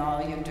succeed in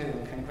all you do.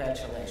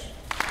 Congratulations.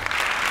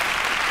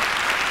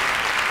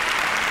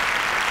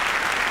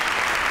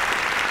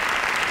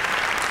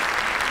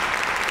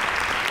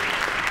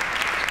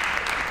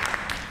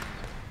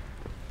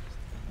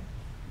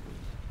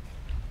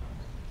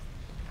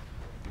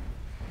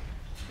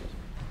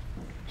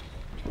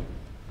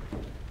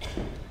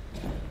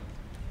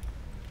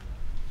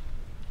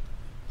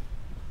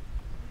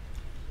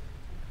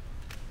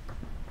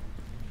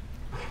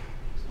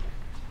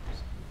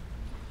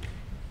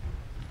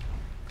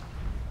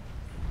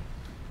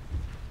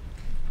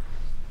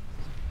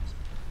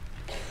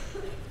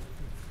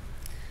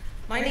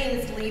 My name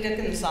is Lita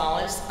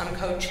Gonzalez. I'm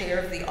co-chair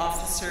of the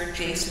Officer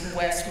Jason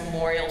West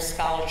Memorial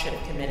Scholarship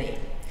Committee.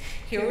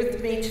 Here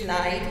with me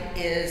tonight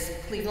is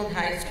Cleveland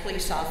Heights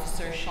Police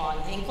Officer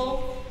Sean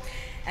Hinkle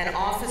and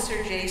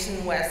Officer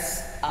Jason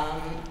West's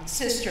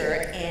sister,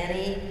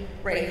 Annie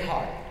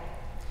Rayhart.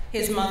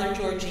 His mother,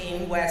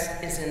 Georgine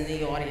West, is in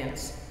the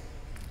audience.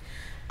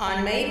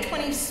 On May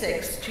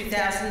 26,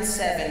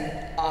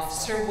 2007,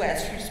 Officer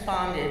West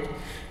responded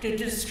to a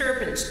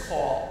disturbance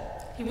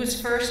call. He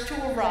was first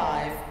to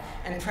arrive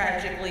and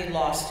tragically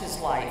lost his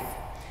life.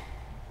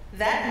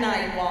 That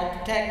night, while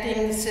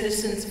protecting the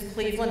citizens of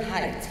Cleveland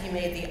Heights, he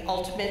made the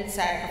ultimate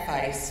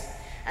sacrifice,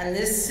 and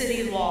this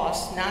city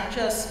lost not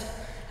just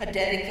a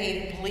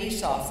dedicated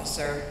police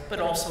officer,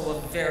 but also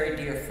a very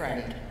dear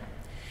friend.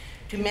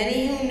 To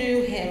many who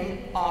knew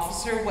him,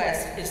 Officer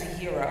West is a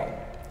hero,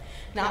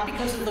 not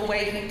because of the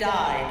way he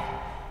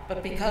died,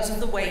 but because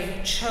of the way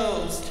he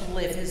chose to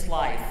live his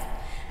life,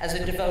 as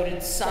a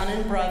devoted son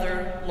and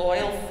brother,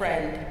 loyal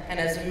friend, and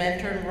as a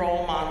mentor and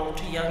role model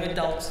to young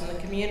adults in the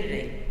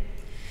community.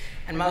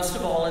 And most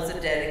of all, as a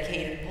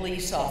dedicated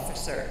police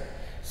officer,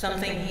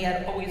 something he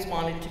had always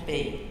wanted to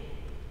be.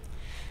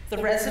 The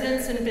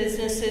residents and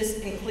businesses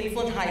in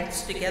Cleveland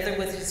Heights, together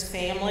with his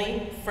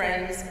family,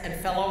 friends, and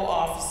fellow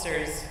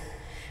officers,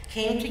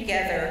 came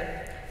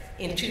together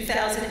in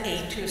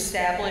 2008 to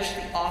establish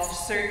the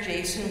Officer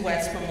Jason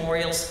West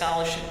Memorial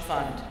Scholarship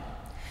Fund.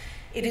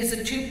 It is a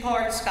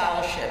 2-part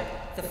scholarship.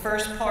 The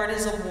first part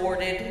is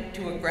awarded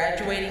to a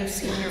graduating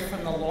senior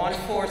from the law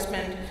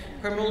enforcement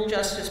criminal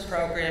justice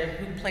program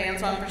who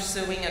plans on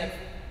pursuing a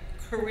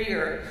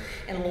career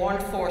in law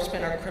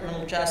enforcement or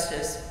criminal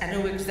justice and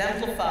who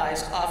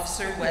exemplifies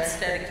Officer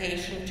West's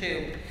dedication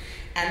to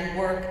and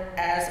work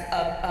as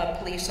a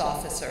police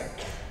officer.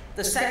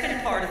 The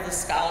second part of the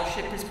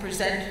scholarship is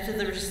presented to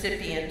the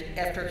recipient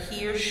after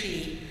he or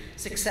she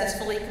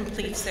successfully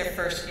completes their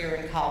first year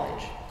in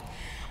college.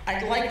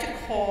 I'd like to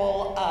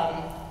call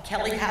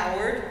Kelly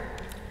Howard,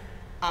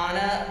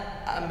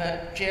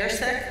 Anna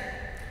Jersek,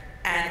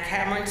 and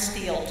Cameron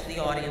Steele to the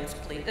audience,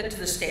 please, to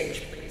the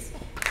stage, please.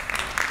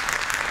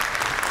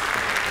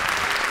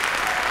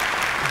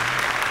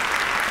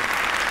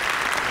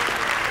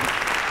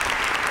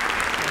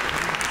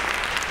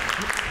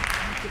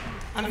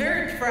 I'm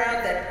very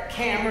proud that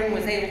Cameron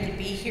was able to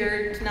be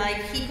here tonight.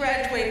 He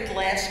graduated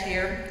last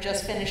year,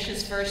 just finished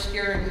his first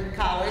year in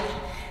college,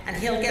 and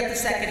he'll get the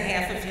second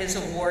half of his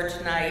award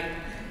tonight.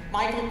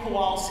 Michael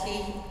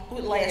Kowalski, who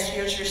last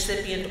year's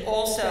recipient,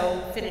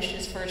 also finished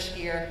his first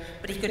year,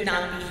 but he could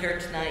not be here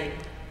tonight.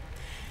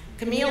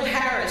 Camille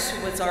Harris,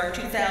 who was our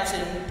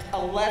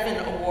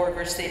 2011 award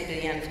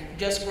recipient,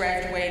 just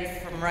graduated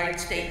from Wright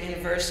State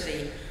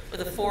University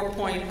with a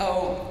 4.0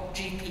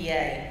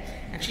 GPA.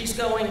 And she's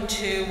going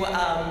to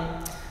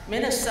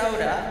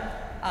Minnesota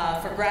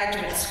for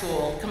graduate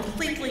school,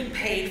 completely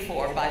paid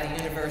for by the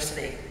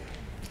university.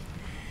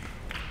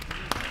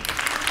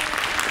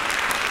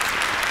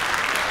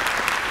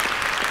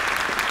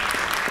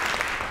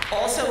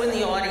 Also in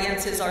the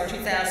audience is our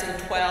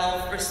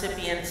 2012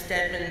 recipient,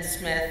 Stedman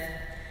Smith,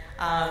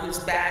 who's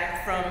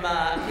back from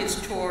his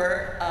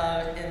tour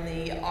in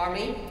the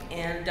Army,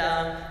 and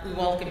we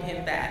welcome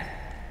him back.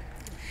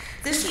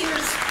 This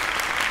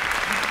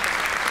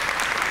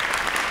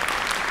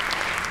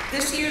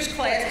year's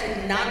class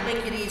did not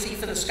make it easy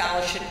for the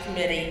scholarship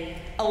committee.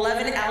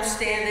 11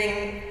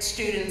 outstanding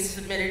students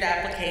submitted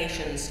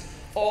applications.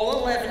 All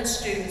 11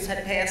 students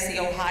had passed the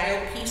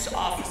Ohio Peace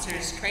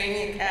Officers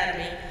Training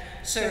Academy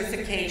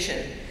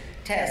certification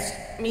test,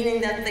 meaning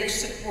that they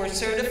were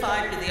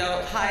certified by the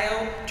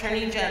Ohio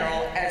Attorney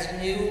General as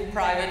new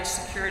private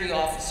security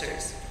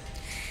officers.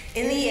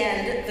 In the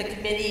end, the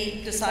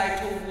committee decided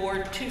to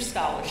award 2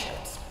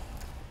 scholarships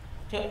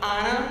to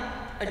Anna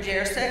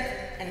Jersek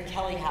and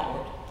Kelly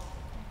Howard.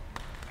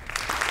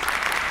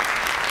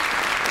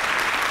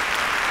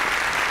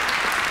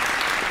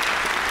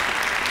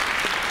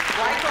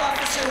 Like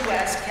Officer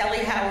West, Kelly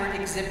Howard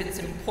exhibits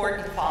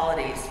important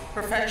qualities: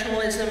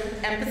 professionalism,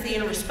 empathy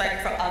and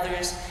respect for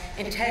others,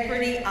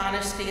 integrity,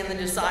 honesty, and the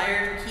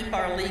desire to keep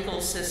our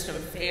legal system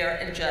fair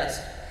and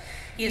just.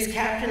 He is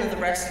captain of the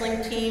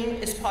wrestling team,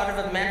 is part of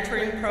a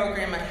mentoring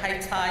program at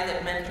Heights High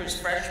that mentors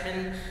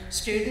freshman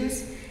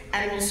students,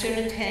 and will soon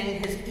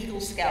attain his Eagle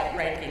Scout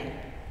ranking.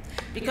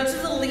 Because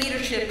of the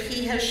leadership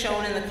he has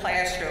shown in the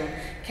classroom,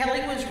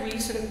 Kelly was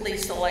recently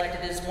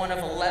selected as one of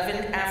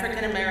 11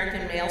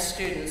 African-American male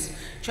students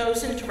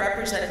chosen to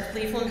represent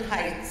Cleveland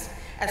Heights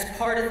as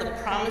part of the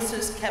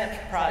Promises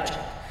Kept project,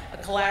 a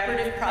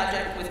collaborative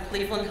project with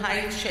Cleveland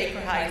Heights,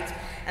 Shaker Heights,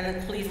 and the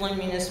Cleveland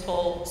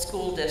Municipal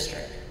School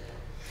District.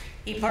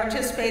 He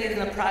participated in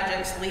the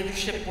project's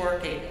leadership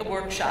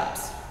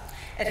workshops.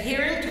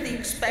 Adhering to the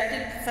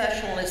expected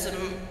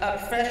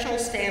professional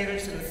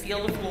standards in the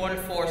field of law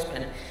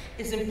enforcement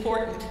is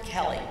important to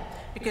Kelly,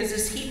 because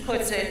as he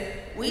puts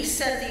it, we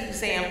set the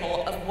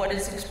example of what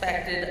is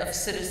expected of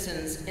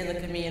citizens in the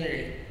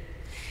community.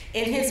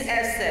 In his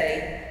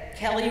essay,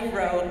 Kelly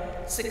wrote,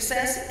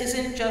 "Success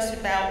isn't just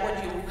about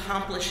what you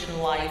accomplish in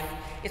life,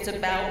 it's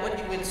about what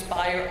you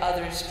inspire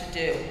others to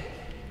do."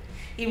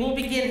 He will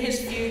begin his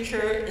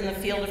future in the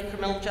field of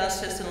criminal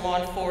justice and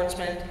law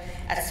enforcement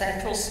at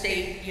Central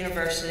State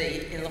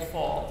University in the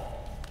fall.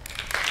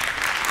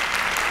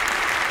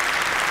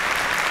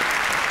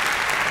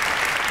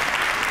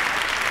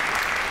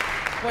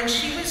 When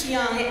she was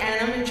young,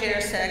 Anna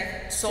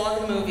Jersek saw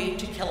the movie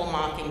To Kill a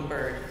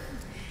Mockingbird.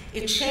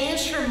 It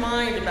changed her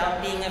mind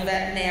about being a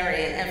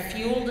veterinarian and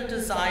fueled a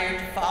desire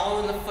to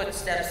follow in the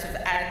footsteps of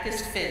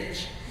Atticus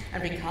Finch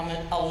and become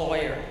a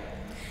lawyer.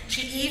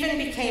 She even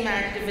became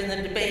active in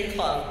the debate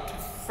club to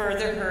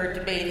further her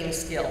debating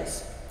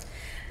skills.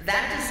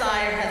 That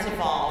desire has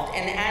evolved,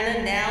 and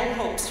Anna now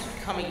hopes to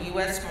become a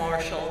U.S.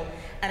 Marshal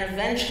and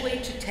eventually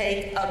to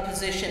take a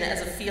position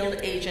as a field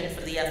agent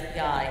for the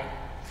FBI.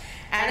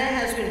 Anna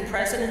has been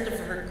president of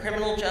her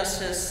criminal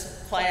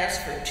justice class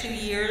for 2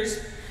 years.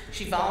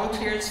 She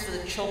volunteers for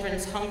the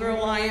Children's Hunger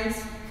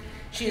Alliance.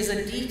 She is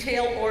a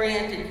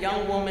detail-oriented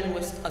young woman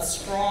with a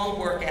strong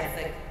work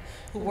ethic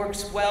who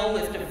works well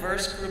with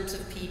diverse groups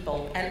of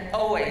people and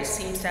always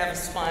seems to have a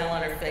smile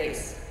on her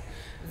face.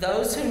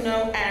 Those who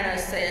know Anna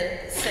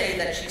say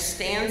that she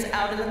stands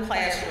out in the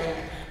classroom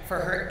for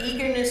her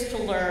eagerness to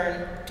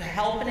learn, to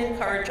help and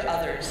encourage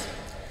others.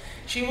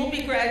 She will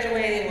be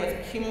graduating with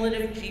a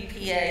cumulative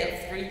GPA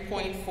of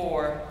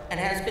 3.4 and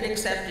has been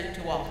accepted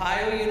to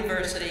Ohio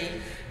University,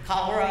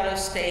 Colorado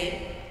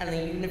State, and the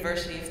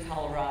University of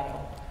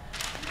Colorado.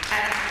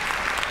 And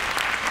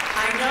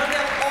I know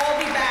they'll all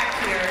be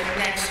back here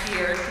next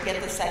year to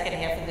get the second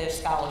half of their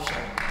scholarship.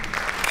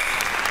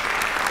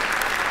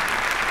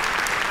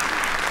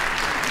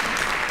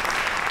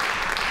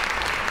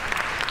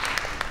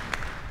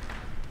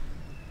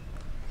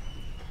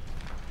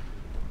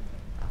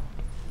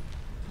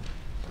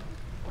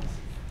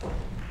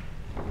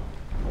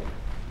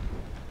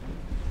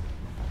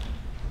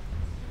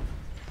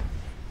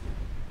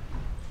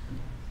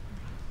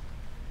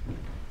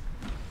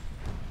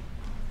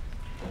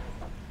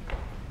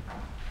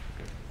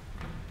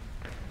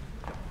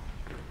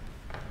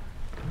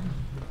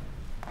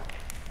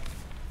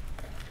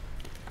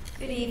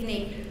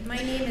 evening. My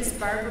name is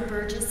Barbara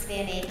Burgess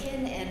Van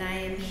Aken, and I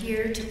am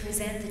here to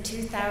present the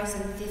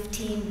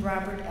 2015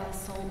 Robert L.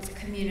 Soltz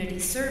Community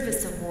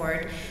Service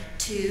Award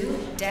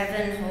to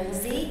Devin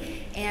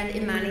Holsey and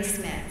Imani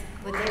Smith.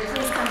 Would they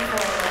please come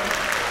forward?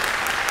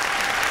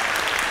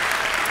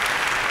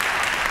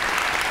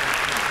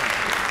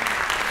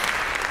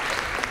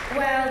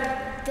 While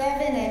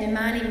Devin and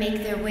Imani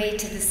make their way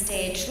to the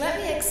stage,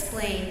 let me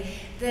explain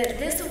that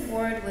this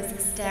award was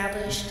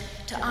established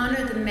to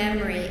honor the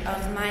memory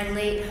of my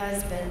late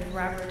husband,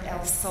 Robert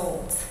L.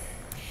 Soltz.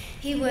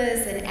 He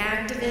was an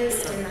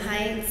activist in the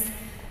Heights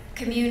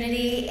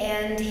community,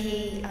 and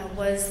he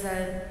was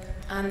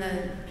on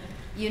the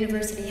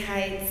University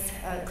Heights,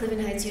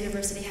 Cleveland Heights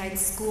University Heights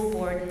School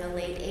Board in the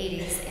late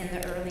 80s and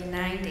the early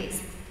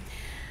 90s.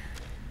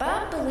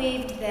 Bob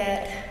believed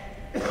that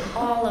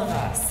all of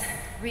us,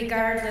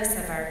 regardless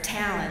of our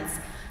talents,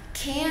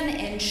 can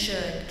and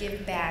should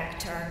give back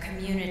to our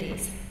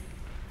communities.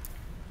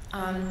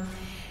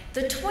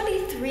 The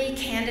 23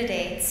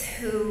 candidates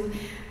who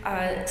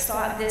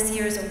sought this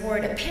year's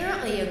award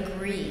apparently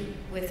agree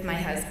with my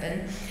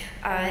husband,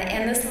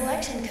 and the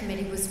selection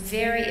committee was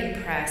very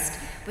impressed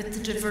with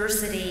the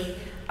diversity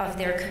of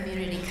their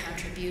community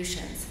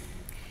contributions.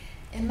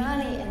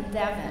 Imani and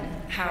Devin,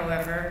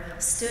 however,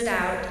 stood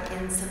out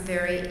in some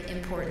very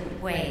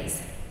important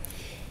ways.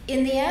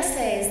 In the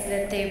essays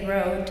that they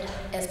wrote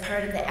as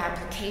part of the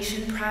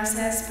application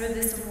process for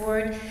this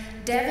award,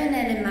 Devin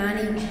and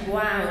Imani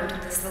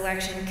wowed the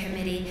selection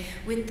committee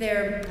with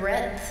their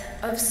breadth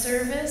of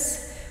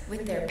service,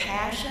 with their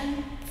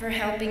passion for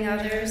helping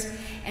others,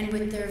 and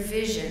with their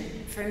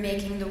vision for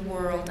making the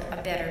world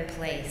a better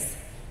place.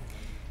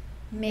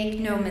 Make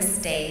no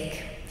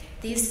mistake,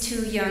 these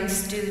two young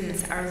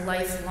students are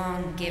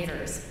lifelong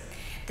givers.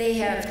 They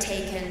have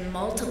taken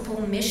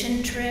multiple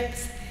mission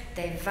trips.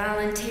 They've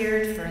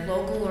volunteered for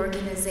local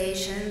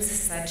organizations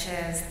such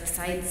as the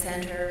Sight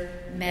Center,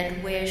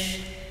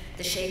 MedWish,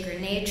 the Shaker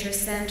Nature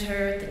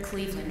Center, the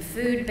Cleveland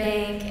Food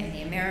Bank, and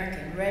the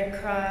American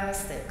Red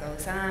Cross. That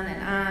goes on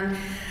and on.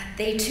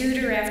 They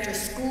tutor after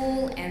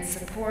school and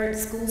support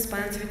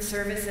school-sponsored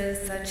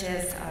services such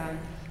as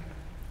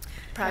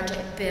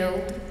Project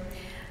Build.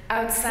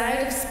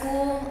 Outside of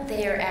school,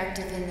 they are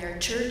active in their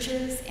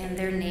churches and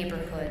their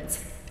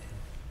neighborhoods.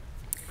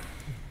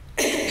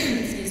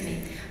 Excuse me.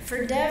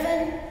 For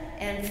Devin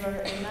and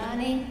for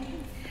Imani,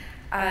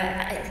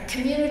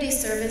 community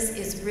service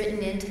is written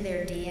into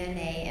their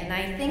DNA, and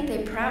I think they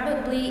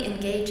probably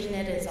engage in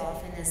it as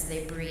often as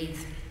they breathe.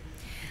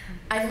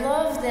 I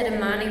love that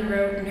Imani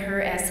wrote in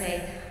her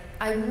essay,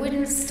 "I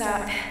wouldn't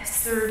stop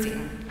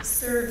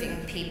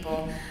serving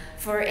people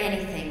for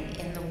anything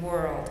in the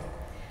world."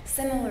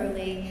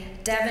 Similarly,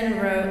 Devin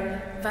wrote,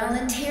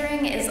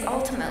 "Volunteering is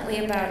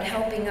ultimately about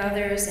helping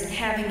others and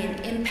having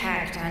an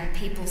impact on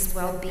people's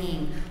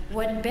well-being.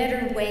 What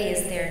better way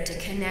is there to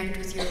connect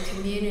with your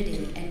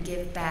community and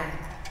give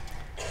back?"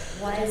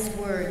 Wise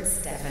words,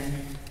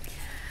 Devin.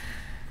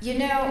 You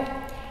know,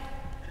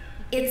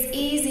 it's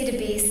easy to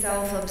be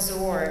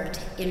self-absorbed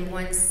in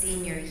one's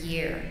senior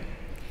year,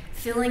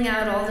 filling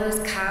out all those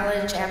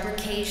college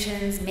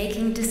applications,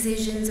 making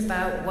decisions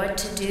about what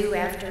to do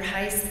after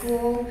high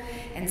school,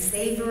 and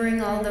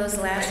savoring all those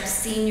last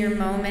senior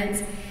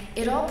moments.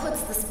 It all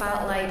puts the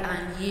spotlight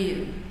on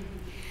you.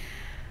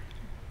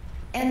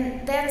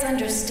 And that's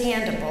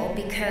understandable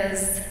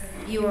because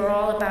you are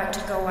all about to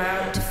go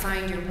out to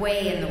find your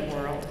way in the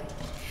world.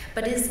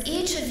 But as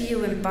each of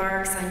you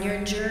embarks on your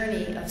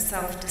journey of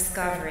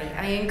self-discovery,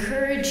 I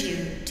encourage you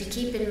to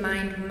keep in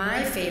mind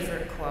my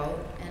favorite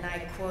quote, and I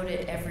quote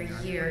it every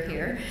year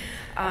here,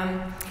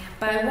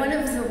 by one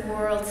of the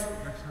world's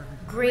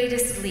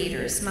greatest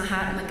leaders,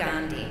 Mahatma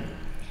Gandhi.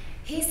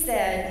 He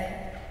said,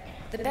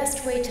 "The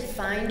best way to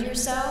find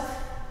yourself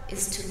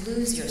is to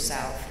lose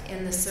yourself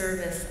in the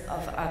service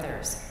of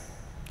others."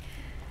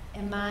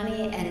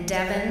 Imani and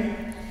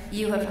Devin,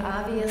 you have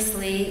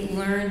obviously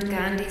learned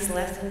Gandhi's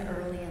lesson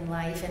early in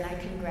life, and I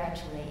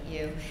congratulate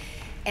you.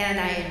 And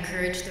I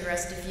encourage the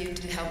rest of you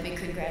to help me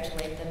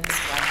congratulate them as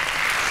well.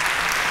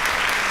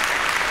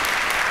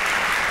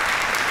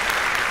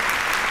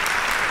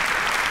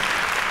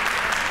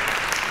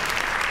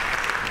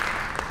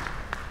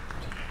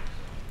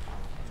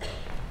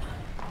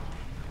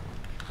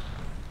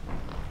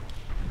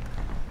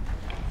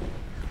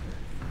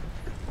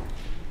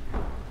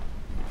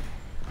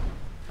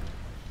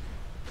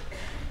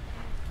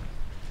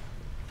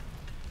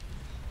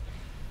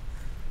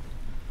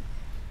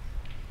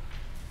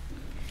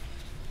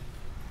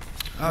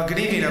 Good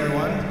evening,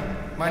 everyone.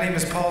 My name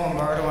is Paul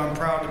Lombardo. I'm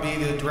proud to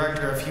be the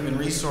Director of Human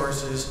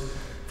Resources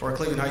for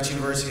Cleveland Heights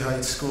University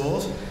Heights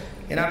Schools.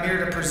 And I'm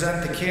here to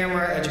present the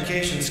Camera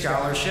Education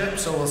Scholarship.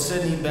 So will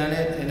Sydney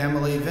Bennett and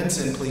Emily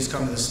Vincent please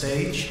come to the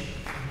stage?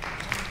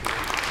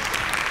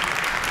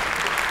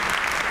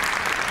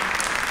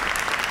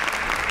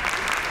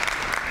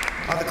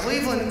 The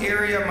Cleveland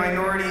Area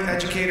Minority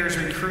Educators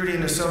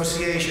Recruiting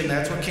Association,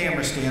 that's what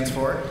CAMRA stands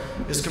for,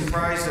 is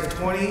comprised of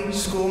 20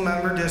 school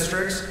member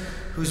districts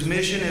whose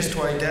mission is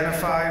to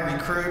identify,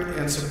 recruit,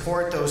 and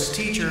support those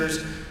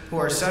teachers who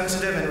are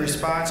sensitive and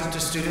responsive to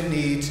student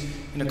needs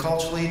in a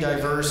culturally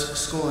diverse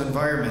school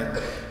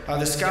environment.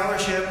 The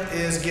scholarship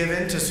is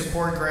given to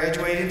support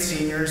graduating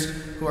seniors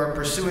who are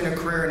pursuing a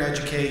career in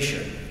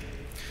education.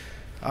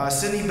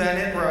 Sydney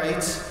Bennett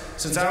writes,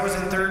 "Since I was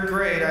in 3rd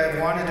grade, I have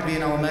wanted to be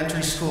an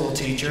elementary school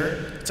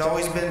teacher. It's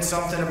always been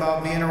something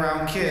about being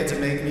around kids that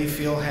make me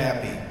feel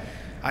happy.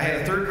 I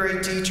had a 3rd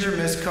grade teacher,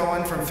 Miss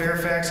Cohen from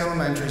Fairfax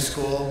Elementary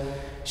School.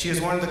 She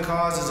is one of the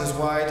causes as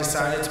why I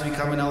decided to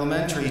become an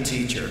elementary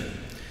teacher."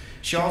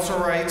 She also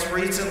writes,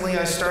 "Recently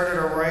I started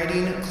a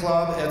writing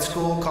club at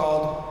school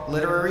called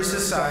Literary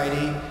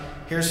Society.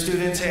 Here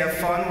students have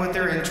fun with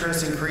their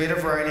interest in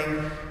creative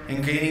writing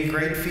and gaining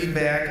great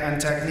feedback on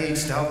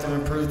techniques to help them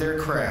improve their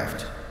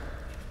craft."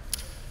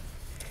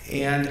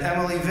 And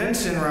Emily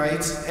Vinson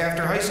writes,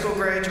 "After high school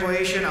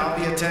graduation, I'll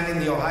be attending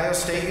The Ohio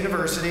State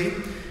University,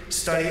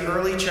 study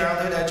early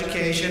childhood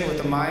education with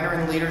a minor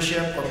in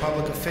leadership or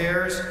public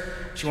affairs.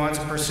 She wants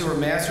to pursue her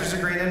master's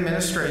degree in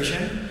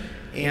administration,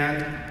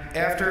 and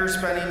after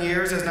spending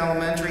years as an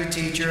elementary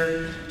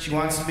teacher, she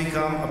wants to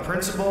become a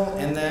principal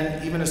and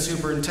then even a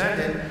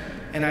superintendent."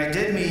 And I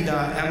did meet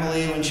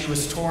Emily when she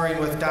was touring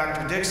with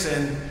Dr.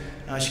 Dixon.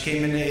 She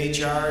came into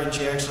HR and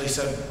she actually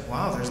said,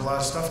 "Wow, there's a lot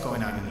of stuff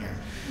going on in here."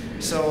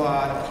 So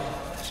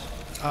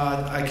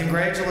I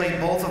congratulate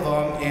both of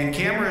them, and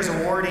Camera is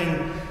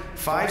awarding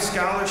 5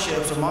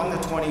 scholarships among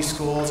the 20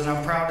 schools, and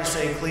I'm proud to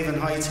say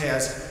Cleveland Heights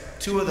has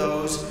 2 of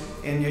those,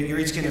 and you're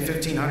each getting a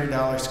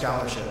 $1,500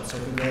 scholarship, so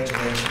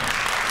congratulations.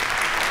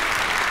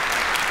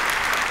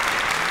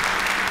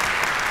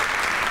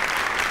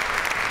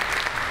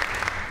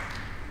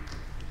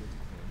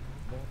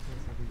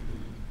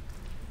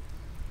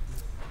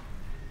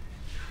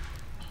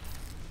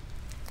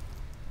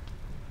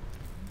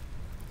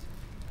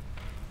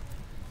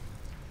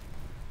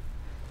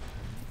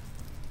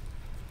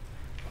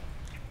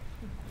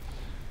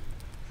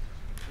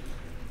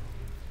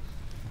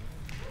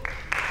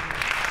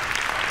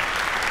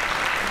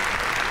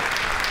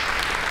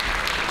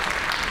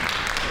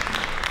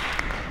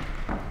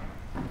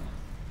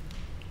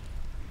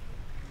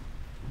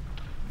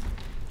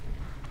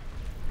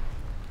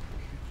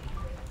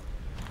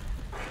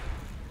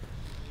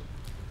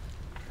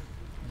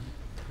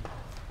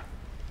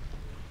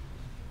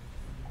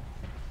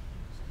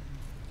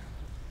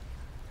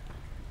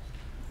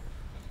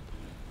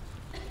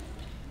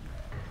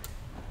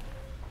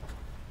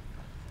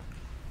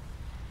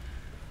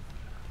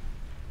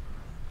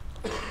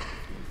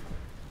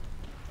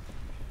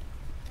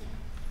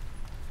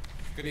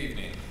 Good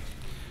evening.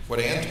 Would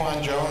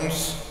Antoine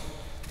Jones,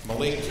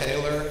 Malik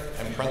Taylor,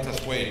 and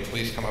Prentice Wade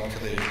please come up to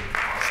the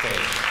stage?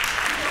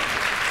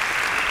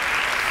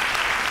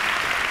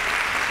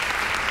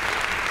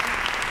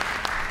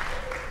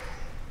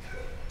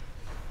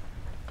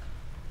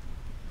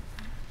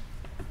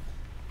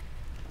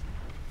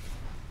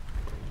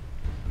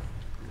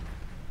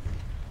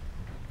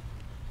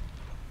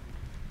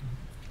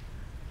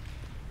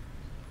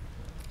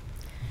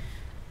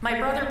 My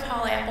brother,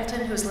 Paul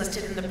Appleton, who's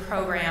listed in the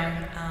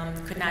program,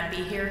 could not be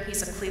here.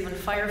 He's a Cleveland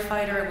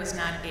firefighter and was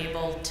not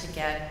able to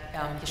get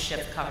his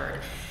shift covered.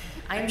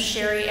 I'm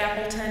Sherry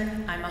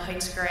Appleton. I'm a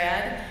Heights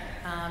grad,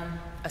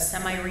 a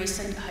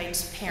semi-recent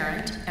Heights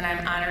parent, and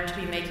I'm honored to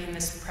be making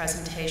this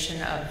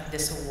presentation of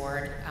this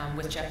award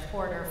with Jeff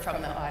Porter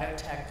from the Auto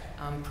Tech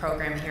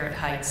program here at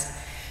Heights.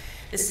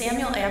 The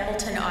Samuel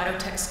Appleton Auto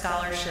Tech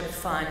Scholarship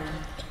Fund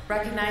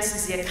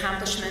recognizes the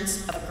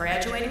accomplishments of a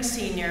graduating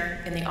senior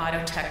in the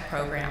Auto Tech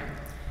program.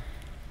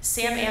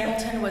 Sam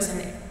Appleton was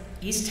an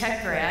East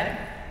Tech grad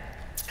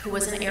who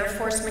was an Air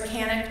Force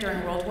mechanic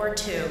during World War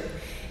II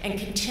and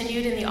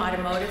continued in the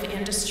automotive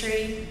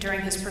industry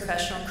during his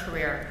professional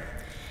career.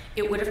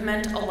 It would have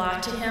meant a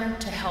lot to him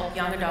to help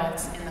young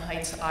adults in the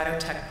Heights Auto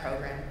Tech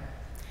program.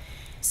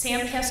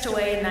 Sam passed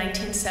away in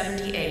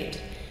 1978.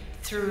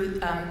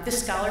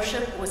 This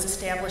scholarship was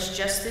established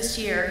just this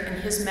year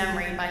in his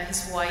memory by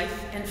his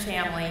wife and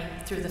family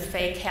through the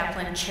Faye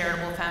Kaplan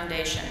Charitable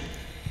Foundation.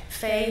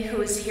 Faye,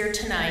 who is here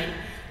tonight,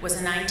 was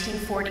a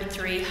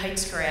 1943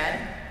 Heights grad.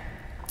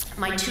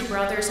 My 2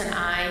 brothers and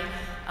I,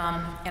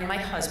 and my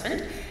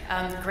husband,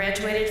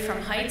 graduated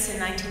from Heights in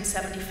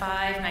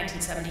 1975,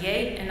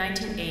 1978, and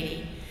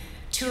 1980.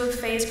 2 of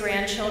Faye's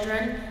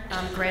grandchildren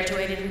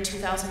graduated in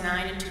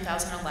 2009 and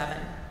 2011.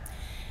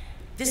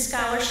 This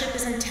scholarship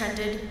is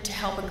intended to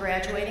help a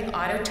graduating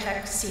auto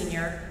tech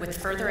senior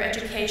with further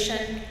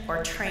education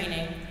or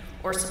training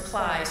or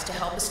supplies to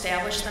help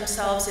establish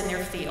themselves in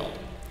their field.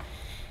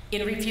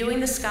 In reviewing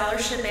the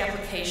scholarship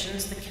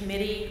applications, the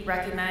committee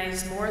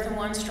recognized more than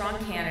one strong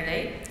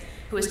candidate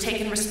who has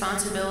taken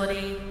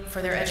responsibility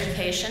for their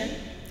education,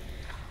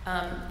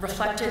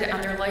 reflected on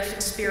their life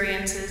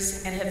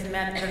experiences, and have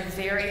met the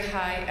very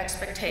high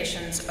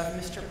expectations of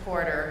Mr.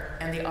 Porter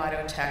and the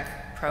Auto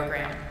Tech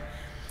program.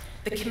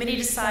 The committee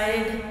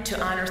decided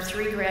to honor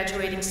 3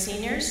 graduating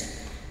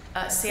seniors.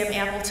 Sam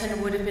Appleton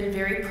would have been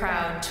very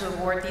proud to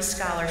award these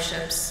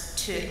scholarships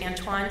to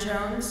Antoine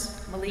Jones,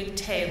 Malik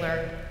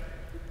Taylor,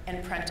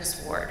 and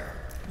Prentice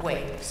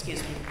Wade,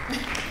 excuse me.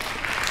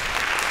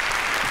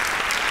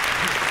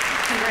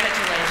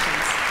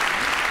 Congratulations.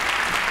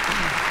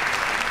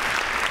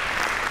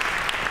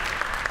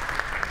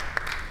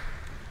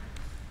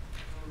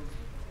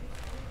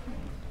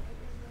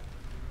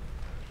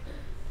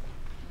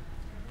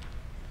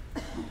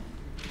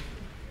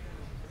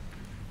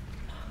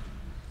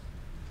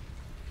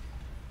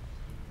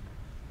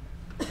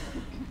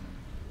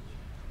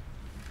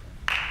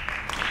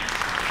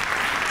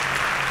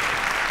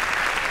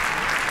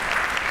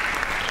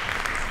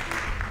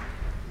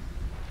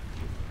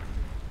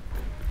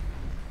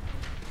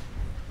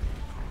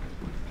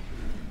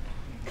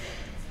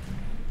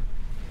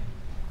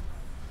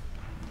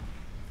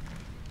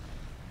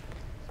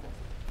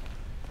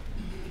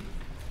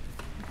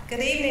 Good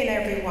evening,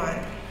 everyone.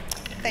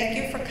 Thank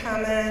you for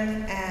coming,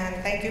 and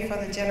thank you for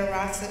the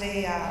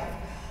generosity of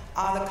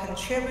all the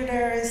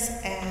contributors,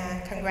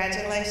 and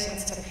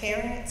congratulations to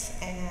parents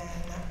and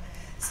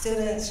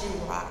students. You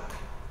rock,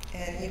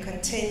 and you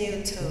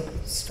continue to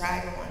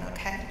strive on,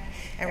 okay,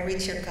 and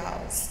reach your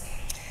goals.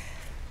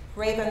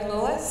 Raven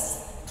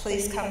Lewis,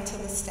 please come to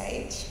the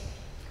stage.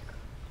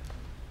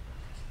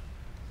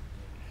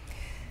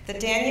 The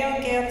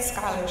Danielle Gibbs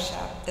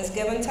Scholarship is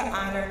given to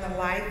honor the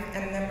life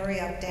and memory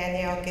of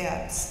Danielle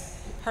Gibbs.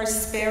 Her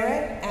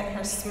spirit and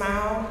her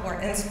smile were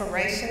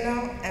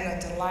inspirational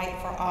and a delight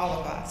for all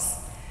of us.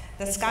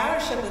 The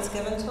scholarship is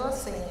given to a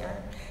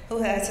senior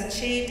who has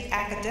achieved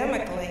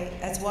academically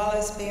as well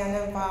as being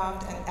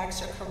involved in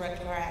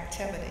extracurricular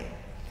activity.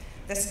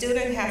 The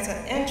student has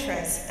an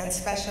interest in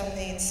special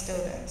needs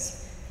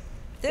students.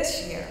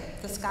 This year,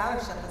 the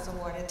scholarship is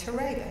awarded to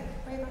Raven.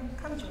 Raven,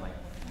 come join me.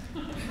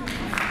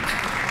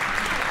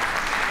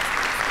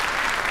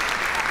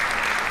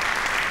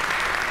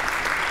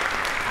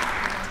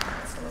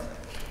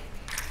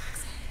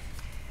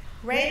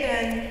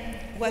 Raven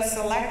was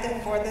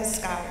selected for this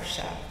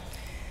scholarship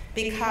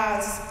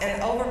because in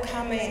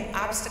overcoming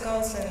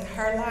obstacles in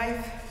her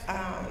life,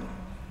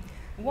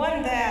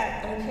 one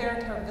that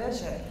impaired her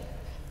vision.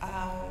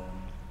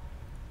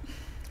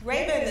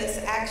 Raven is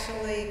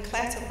actually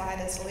classified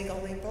as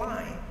legally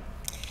blind.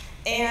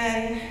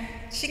 And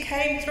she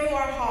came through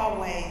our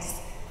hallways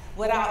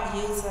without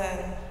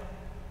using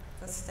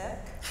the stick.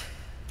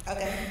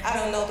 Okay, I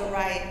don't know the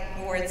right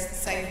words to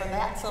say for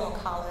that, so we'll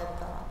call it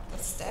the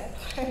stick.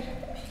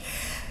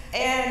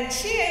 And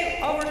she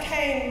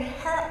overcame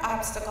her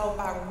obstacle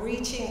by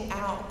reaching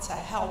out to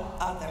help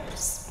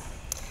others.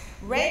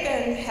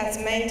 Raven has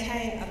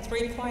maintained a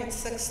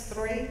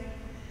 3.63,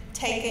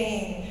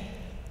 taking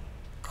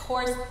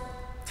course,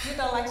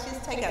 like she's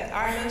taken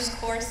honors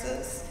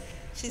courses,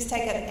 she's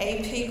taken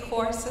AP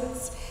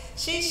courses.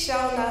 She's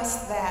shown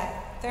us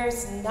that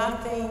there's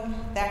nothing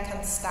that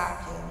can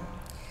stop you.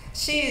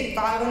 She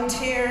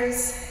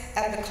volunteers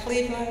at the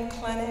Cleveland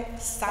Clinic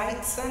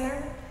Sight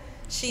Center.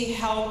 She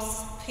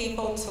helps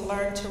people to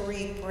learn to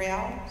read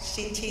Braille.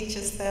 She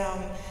teaches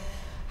them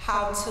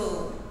how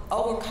to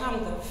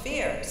overcome the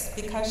fears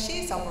because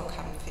she's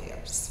overcome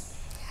fears.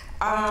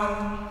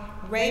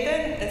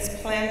 Raven is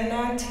planning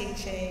on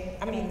teaching,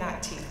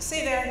 not teaching.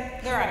 See there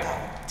I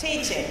go,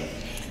 teaching.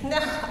 No,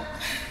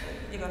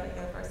 you're going to the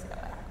University of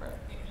Akron.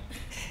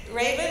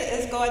 Raven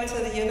is going to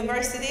the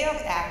University of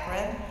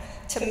Akron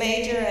to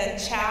major in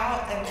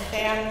child and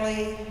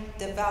family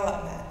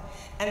development.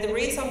 And the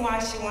reason why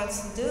she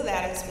wants to do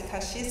that is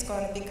because she's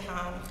going to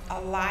become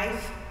a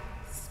life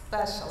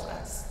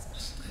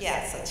specialist.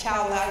 Yes, a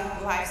child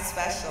life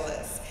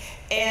specialist.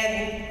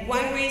 And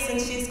one reason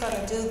she's going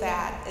to do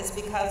that is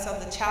because of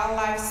the child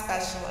life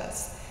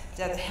specialist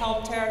that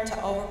helped her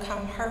to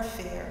overcome her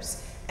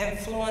fears,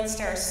 influenced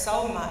her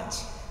so much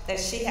that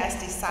she has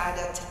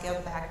decided to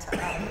give back to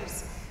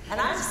others. And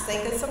I just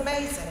think it's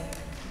amazing.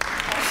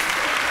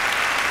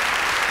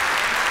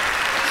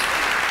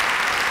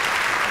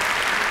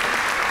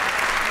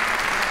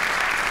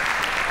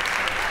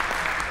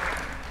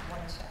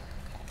 One check,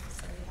 okay,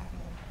 so you have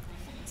more.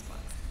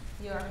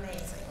 You're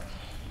amazing.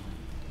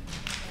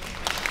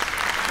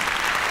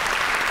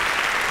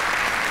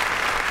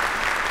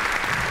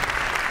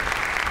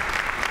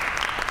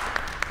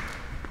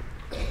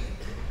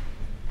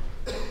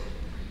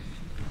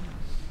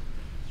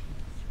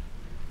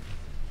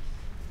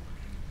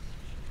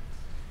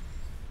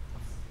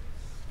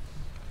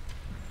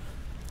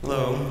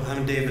 Hello,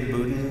 I'm David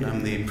Booten.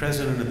 I'm the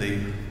president of the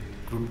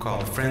group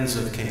called Friends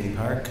of King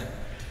Park.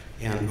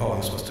 And,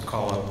 I'm supposed to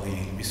call up the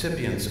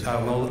recipients.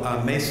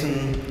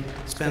 Mason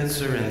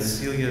Spencer and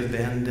Celia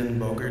Vanden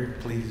Bogert,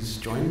 please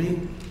join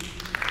me.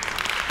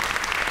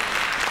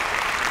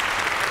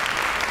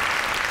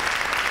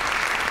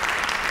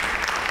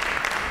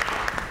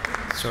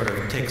 Sort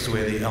of takes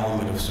away the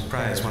element of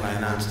surprise when I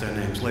announce their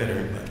names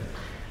later.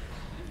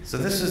 So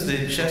this is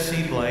the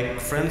Chessie Blake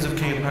Friends of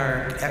King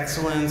Park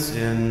Excellence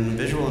in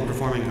Visual and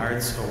Performing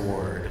Arts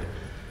Award.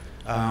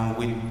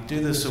 We do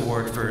this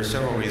award for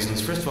several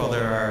reasons. First of all,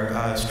 there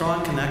are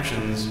strong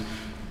connections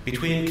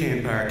between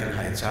King Park and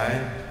Heights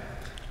High.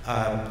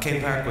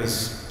 Kane Park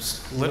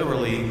was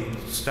literally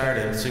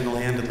started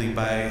single-handedly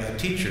by a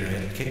teacher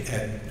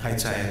at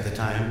Heights High at the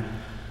time,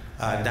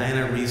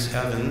 Dinah Reese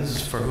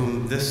Evans, for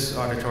whom this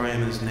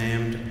auditorium is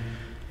named,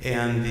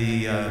 and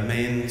the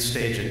main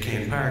stage at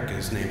Kane Park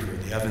is named for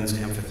the Evans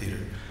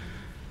Amphitheater.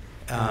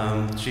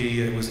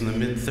 She was in the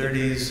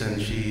mid-30s,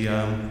 and she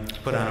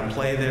put on a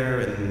play there,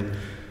 and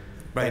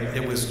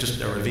it was just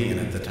a ravine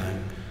at the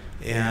time.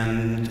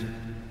 And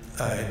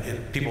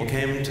people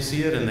came to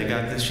see it,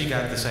 and she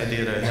got this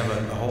idea to have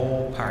a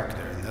whole park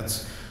there, and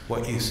that's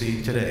what you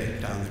see today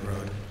down the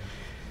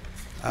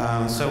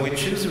road. So we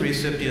choose the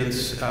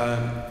recipients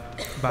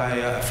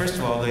by, first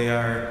of all, they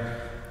are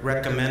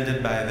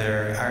recommended by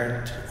their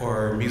art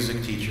or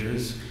music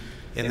teachers,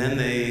 and then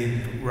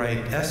they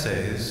write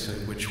essays,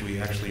 which we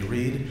actually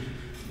read,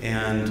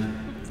 and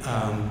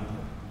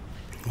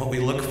what we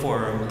look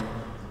for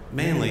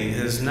mainly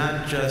is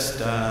not just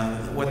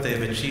what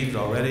they've achieved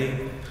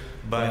already,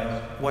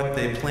 but what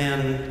they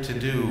plan to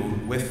do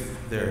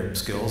with their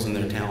skills and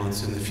their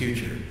talents in the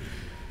future.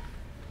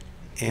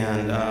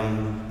 And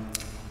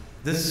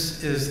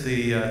this is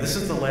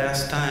the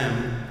last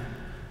time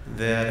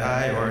that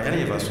I or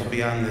any of us will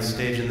be on this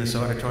stage in this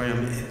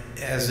auditorium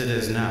as it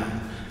is now,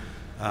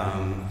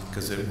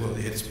 because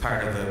it's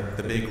part of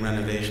the big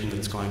renovation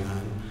that's going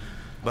on.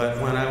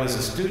 But when I was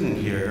a student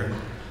here,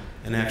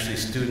 and actually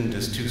student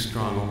is too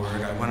strong a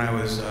word,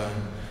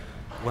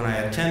 when I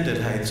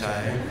attended Heights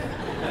High,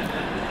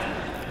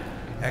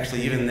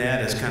 actually even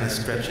that is kind of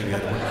stretching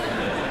it.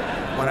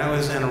 When I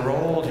was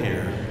enrolled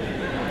here,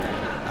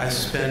 I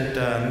spent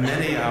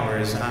many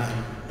hours,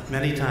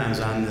 many times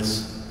on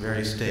this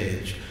very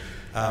stage,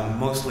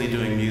 mostly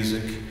doing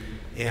music,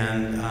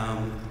 and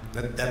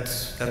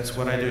that's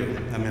what I do.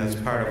 I mean, that's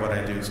part of what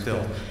I do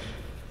still.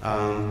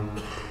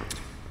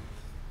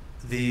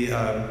 The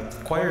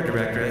choir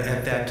director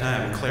at that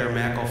time, Claire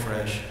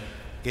McElfresh,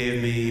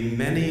 gave me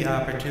many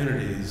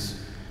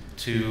opportunities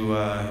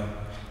to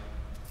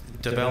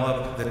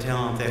develop the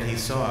talent that he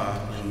saw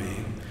in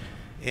me.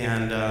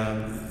 And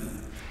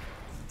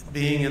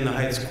being in the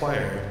Heights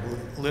Choir,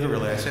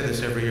 literally, I say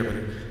this every year, but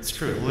it's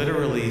true,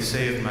 literally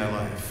saved my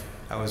life.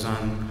 I was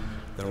on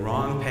the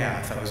wrong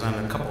path. I was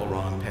on a couple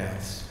wrong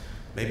paths,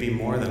 maybe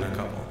more than a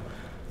couple.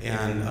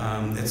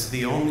 And it's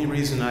the only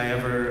reason I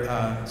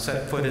ever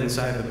set foot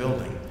inside the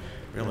building,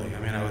 really. I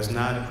mean, I was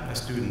not a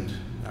student.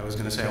 I was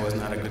going to say I was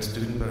not a good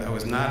student, but I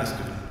was not a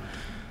student.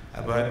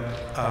 But,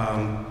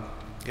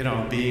 you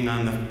know, being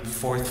on the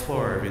fourth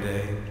floor every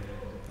day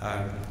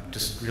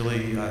just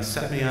really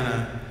set me on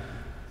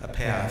a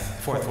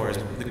path. Fourth floor is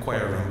the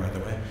choir room, by the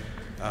way.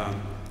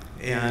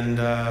 And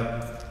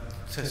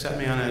set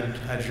me on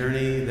a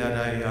journey that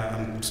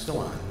I'm still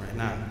on right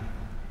now.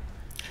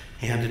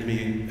 Handed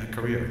me a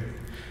career.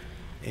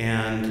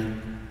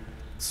 And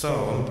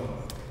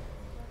so,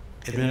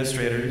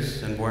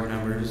 administrators and board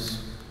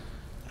members,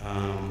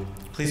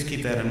 please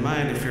keep that in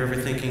mind if you're ever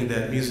thinking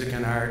that music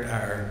and art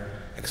are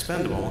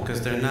expendable, because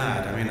they're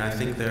not. I mean, I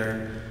think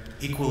they're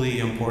equally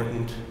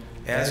important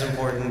as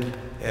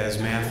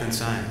math and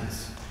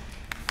science.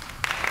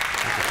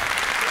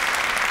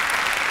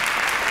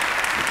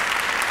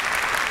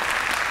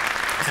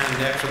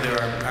 And actually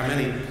there are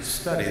many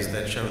studies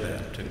that show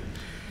that too.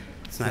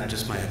 It's not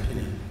just my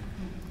opinion.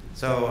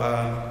 So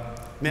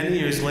many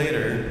years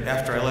later,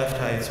 after I left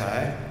Heights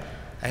High,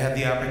 I had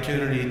the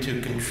opportunity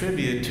to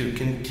contribute to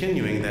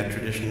continuing that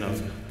tradition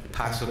of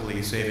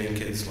possibly saving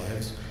kids'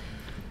 lives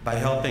by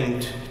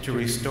helping to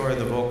restore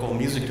the vocal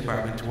music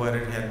department to what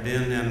it had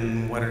been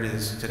and what it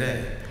is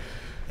today.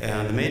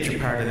 And the major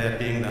part of that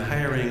being the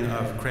hiring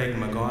of Craig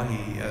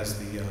McGaughey as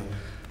the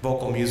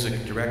vocal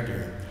music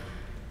director.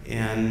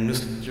 And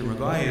Mr.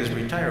 McGaughey is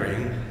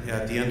retiring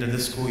at the end of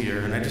this school year,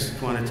 and I just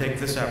want to take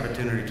this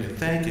opportunity to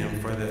thank him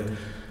for the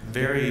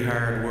very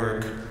hard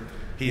work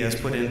he has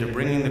put into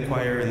bringing the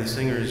choir and the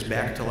singers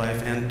back to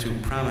life and to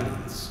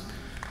prominence.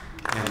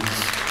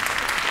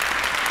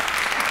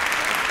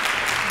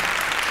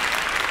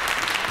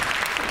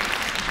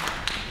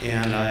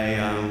 And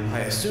I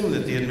assume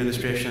that the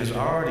administration has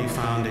already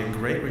found a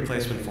great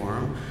replacement for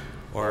him,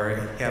 or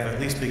have at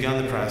least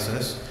begun the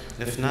process.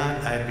 If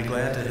not, I'd be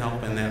glad to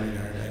help in that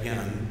regard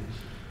again.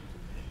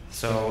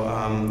 So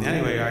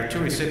anyway, our two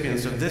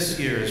recipients of this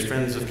year's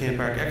Friends of Kane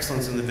Park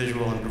Excellence in the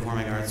Visual and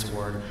Performing Arts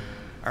Award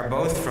are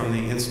both from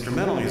the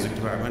Instrumental Music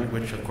Department,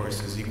 which of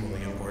course is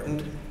equally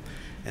important.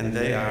 And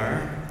they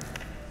are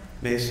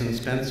Mason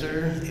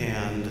Spencer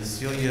and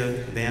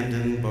Celia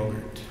Vanden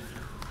Bogert.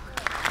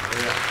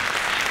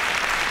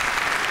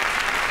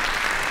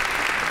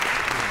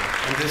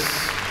 And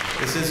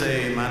this is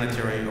a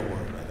monetary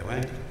award, by the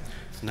way.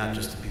 It's not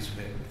just a piece of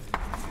paper.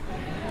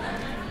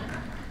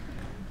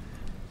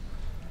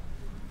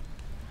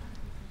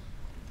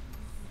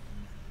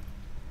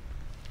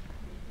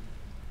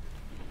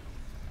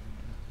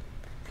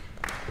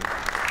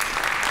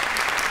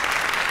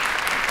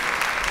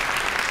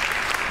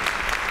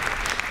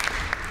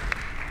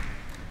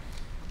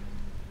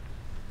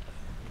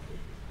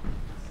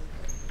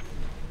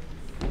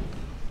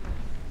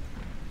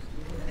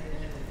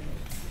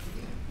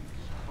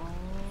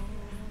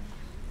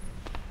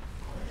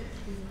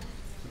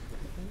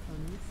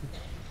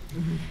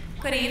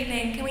 Good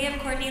evening. Can we have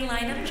Courtney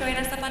Lynham join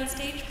us up on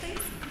stage, please?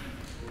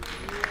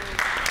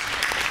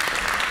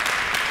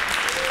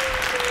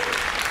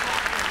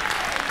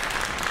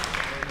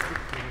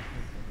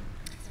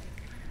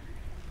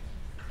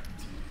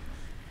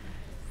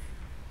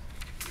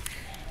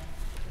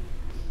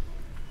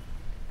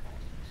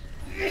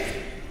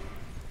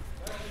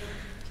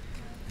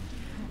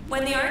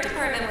 When the art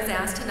department was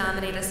asked to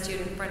nominate a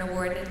student for an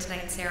award at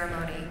tonight's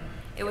ceremony,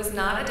 it was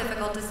not a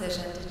difficult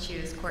decision to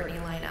choose Courtney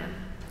Lynham.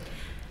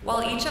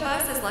 While each of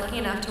us is lucky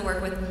enough to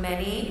work with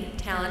many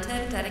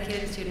talented,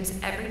 dedicated students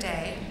every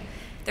day,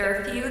 there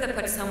are few that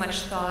put so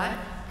much thought,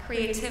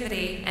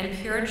 creativity, and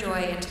pure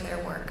joy into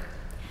their work.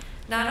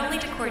 Not only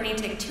did Courtney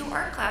take 2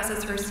 art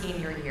classes her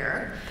senior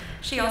year,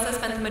 she also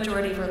spent the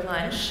majority of her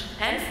lunch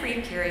and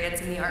free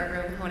periods in the art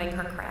room honing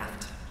her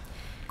craft.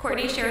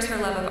 Courtney shares her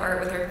love of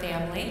art with her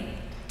family,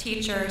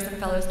 teachers, and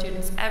fellow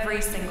students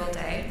every single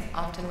day,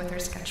 often with her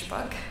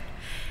sketchbook,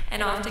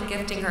 and often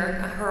gifting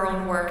her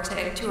own work to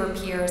her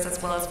peers,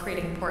 as well as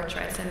creating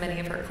portraits in many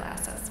of her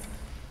classes.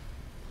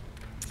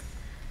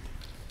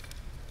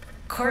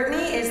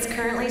 Courtney is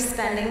currently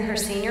spending her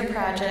senior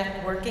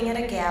project working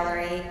at a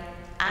gallery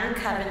on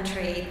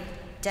Coventry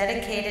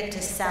dedicated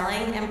to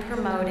selling and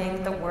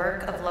promoting the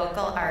work of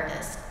local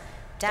artists.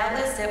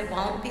 Doubtless it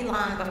won't be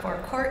long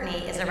before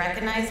Courtney is a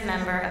recognized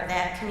member of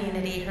that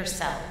community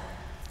herself.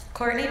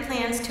 Courtney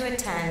plans to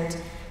attend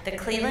the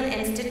Cleveland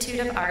Institute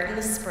of Art in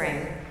the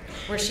spring,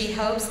 where she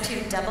hopes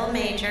to double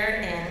major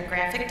in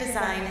graphic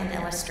design and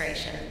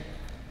illustration.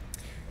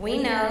 We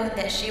know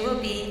that she will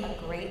be a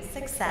great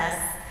success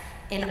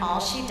in all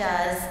she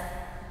does,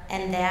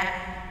 and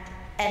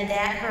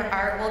that her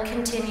art will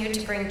continue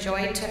to bring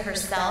joy to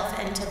herself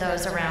and to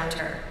those around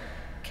her.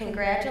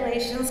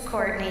 Congratulations,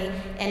 Courtney,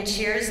 and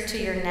cheers to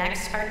your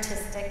next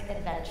artistic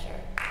adventure.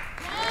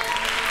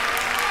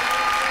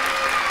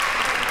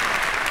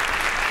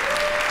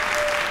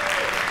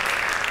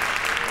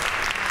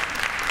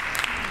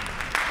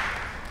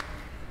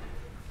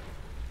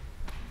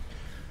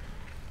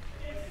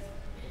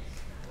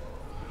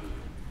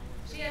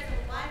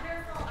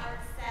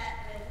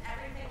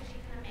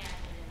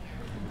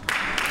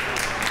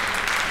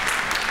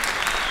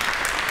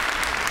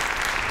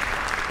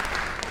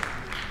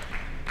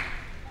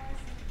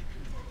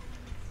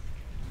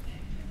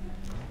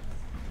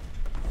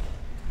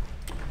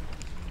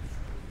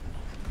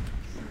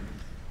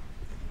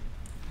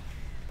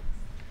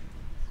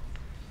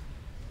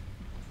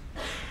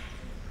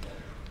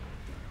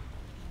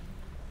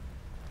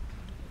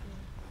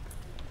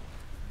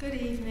 Good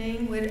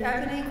evening. Would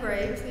Ebony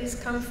Gray please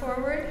come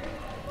forward?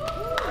 The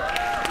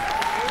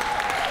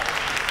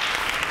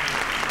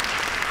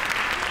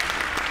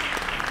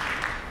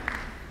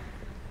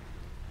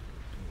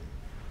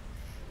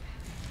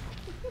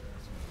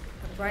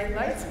bright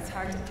lights, it's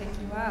hard to pick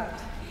you out.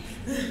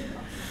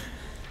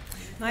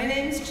 My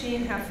name's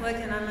Jean Hefflick,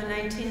 and I'm a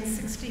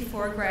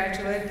 1964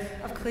 graduate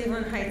of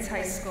Cleveland Heights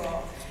High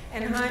School,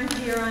 and I'm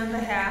here on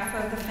behalf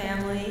of the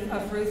family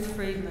of Ruth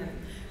Friedman.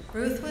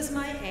 Ruth was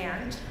my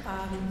aunt.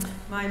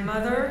 My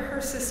mother,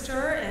 her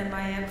sister, and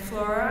my Aunt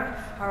Flora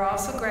are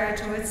also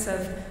graduates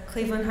of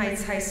Cleveland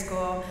Heights High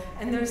School,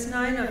 and there's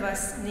 9 of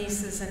us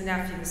nieces and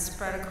nephews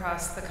spread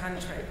across the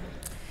country.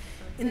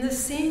 In the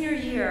senior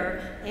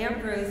year,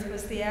 Aunt Ruth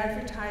was the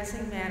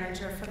advertising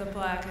manager for the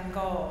Black and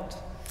Gold.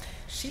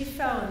 She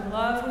fell in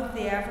love with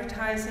the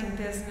advertising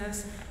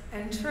business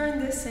and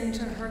turned this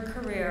into her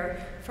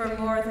career for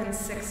more than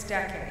 6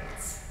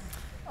 decades.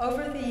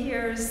 Over the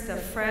years, the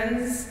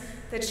friends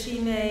that she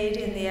made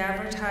in the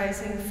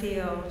advertising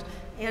field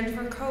and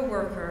her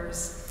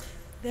co-workers,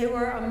 they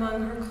were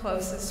among her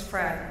closest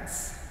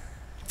friends.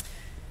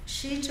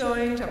 She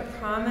joined a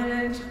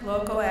prominent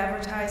local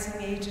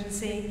advertising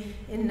agency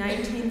in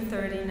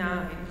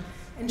 1939,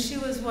 and she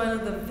was one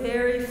of the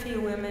very few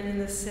women in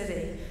the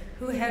city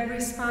who had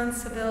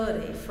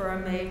responsibility for a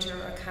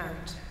major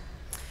account.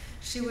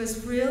 She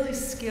was really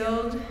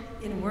skilled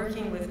in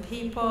working with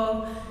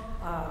people,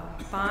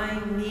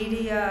 buying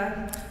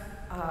media,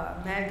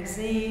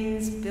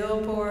 magazines,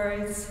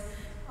 billboards,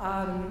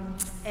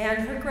 and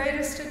her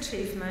greatest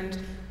achievement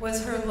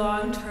was her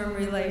long-term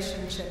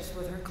relationships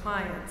with her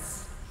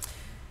clients.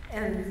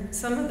 And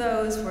some of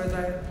those were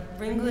the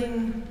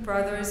Ringling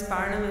Brothers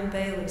Barnum and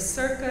Bailey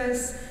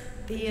Circus,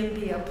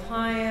 B&B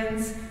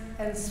Appliance,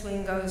 and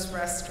Swingo's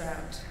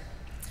Restaurant.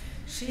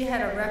 She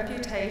had a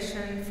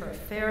reputation for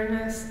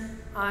fairness,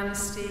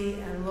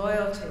 honesty, and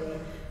loyalty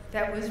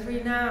that was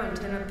renowned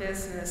in a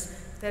business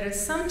that is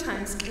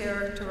sometimes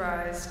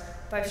characterized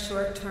by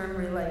short-term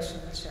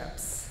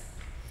relationships.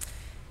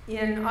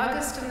 In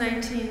August of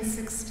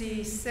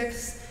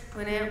 1966,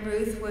 when Aunt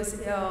Ruth was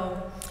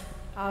ill,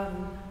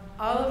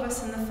 all of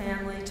us in the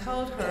family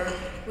told her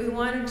we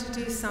wanted to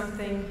do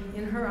something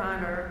in her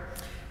honor,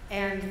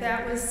 and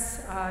that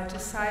was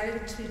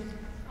decided to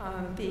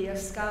be a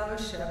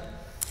scholarship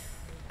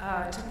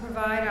to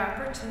provide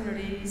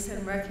opportunities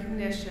and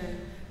recognition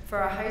for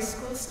a high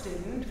school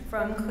student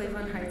from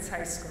Cleveland Heights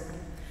High School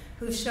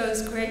who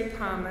shows great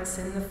promise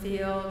in the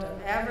field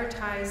of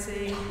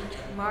advertising,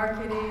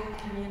 marketing,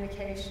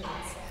 communications.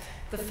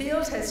 The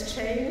field has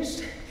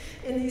changed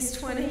in these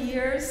 20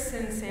 years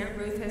since Aunt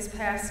Ruth has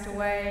passed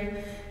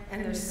away,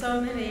 and there's so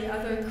many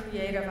other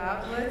creative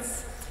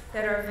outlets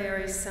that are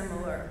very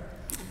similar.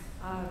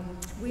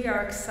 We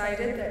are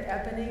excited that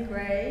Ebony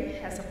Gray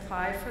has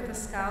applied for the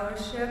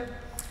scholarship.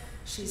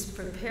 She's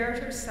prepared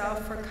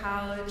herself for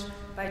college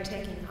by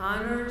taking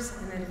honors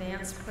and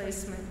advanced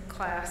placement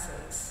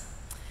classes.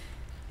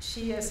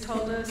 She has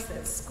told us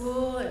that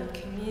school and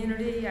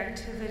community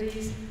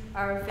activities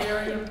are a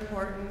very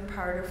important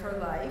part of her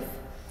life,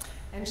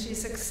 and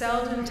she's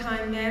excelled in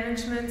time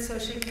management so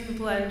she can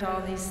blend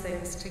all these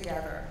things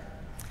together.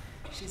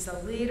 She's a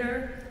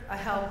leader, a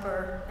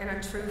helper, and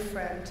a true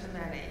friend to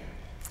many.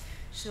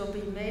 She'll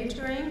be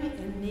majoring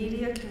in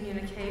media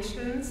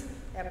communications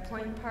at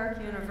Point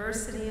Park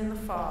University in the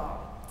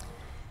fall,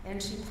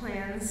 and she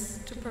plans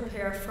to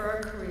prepare for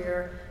a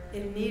career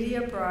in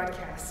media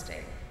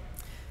broadcasting.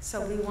 So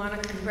we want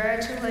to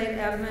congratulate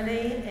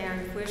Ebony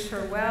and wish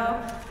her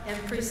well and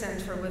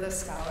present her with a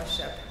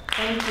scholarship.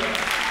 Thank you.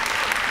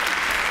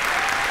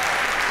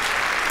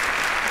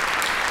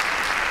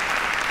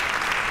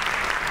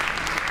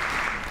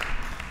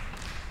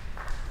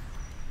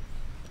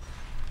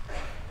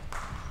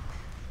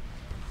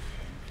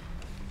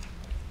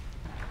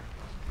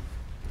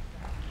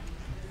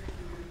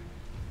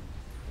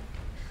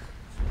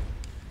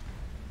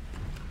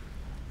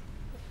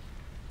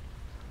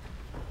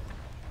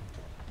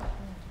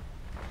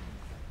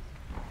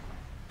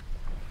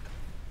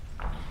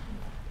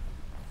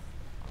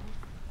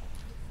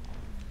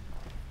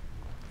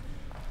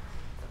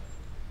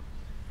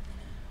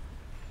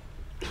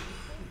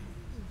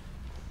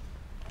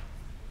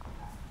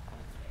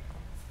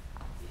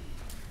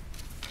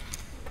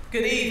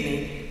 Good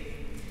evening.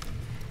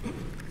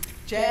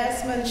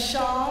 Jasmine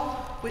Shaw,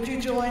 would you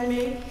join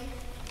me?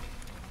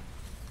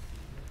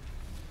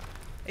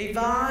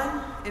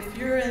 Yvonne, if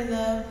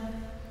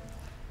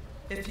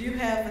you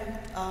haven't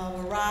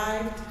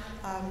arrived,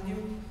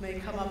 you may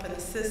come up and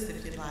assist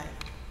if you'd like.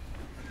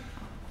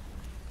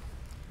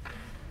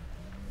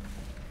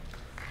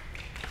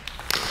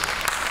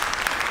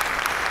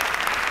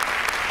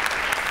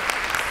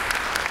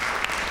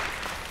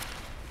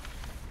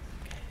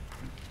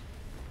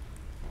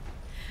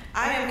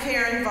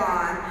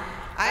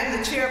 I'm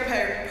the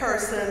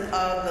chairperson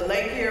of the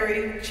Lake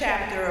Erie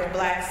chapter of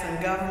Blacks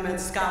in Government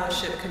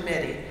Scholarship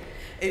Committee.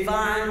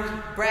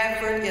 Yvonne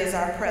Bradford is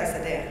our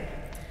president.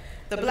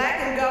 The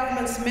Black in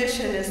Government's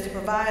mission is to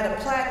provide a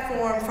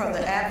platform for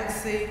the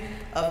advocacy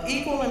of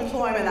equal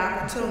employment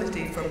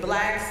opportunity for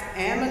Blacks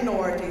and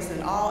minorities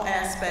in all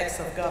aspects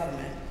of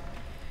government.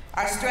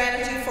 Our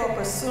strategy for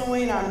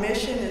pursuing our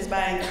mission is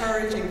by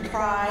encouraging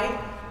pride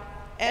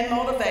and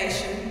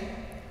motivation,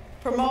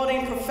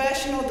 promoting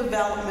professional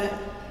development,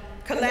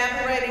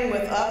 collaborating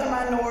with other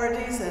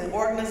minorities and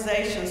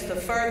organizations to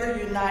further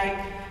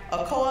unite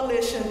a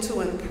coalition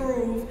to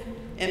improve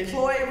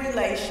employee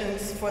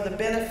relations for the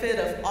benefit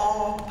of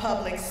all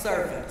public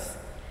servants.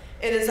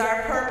 It is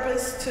our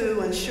purpose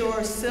to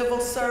ensure civil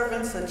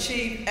servants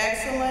achieve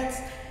excellence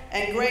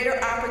and greater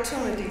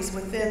opportunities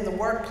within the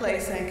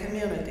workplace and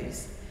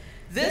communities.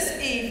 This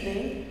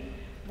evening,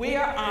 we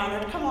are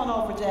honored, come on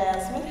over,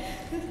 Jasmine.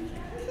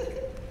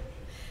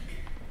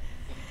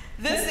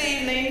 This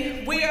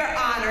evening, we are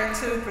honored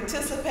to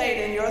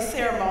participate in your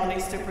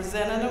ceremonies to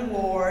present an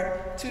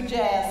award to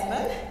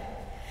Jasmine,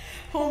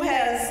 whom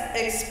has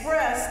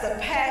expressed a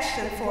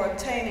passion for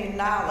obtaining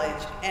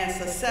knowledge and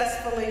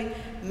successfully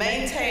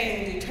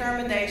maintaining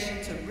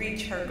determination to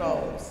reach her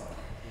goals.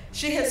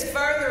 She has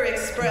further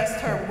expressed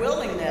her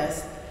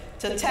willingness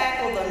to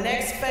tackle the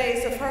next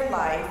phase of her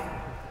life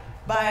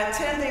by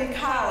attending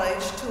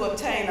college to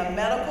obtain a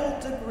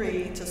medical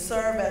degree to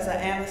serve as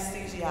an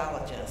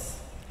anesthesiologist.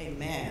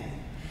 Amen.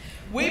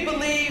 We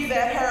believe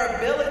that her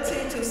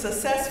ability to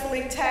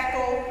successfully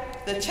tackle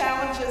the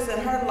challenges in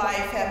her life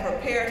have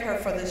prepared her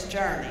for this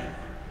journey.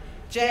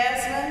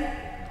 Jasmine,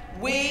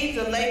 we,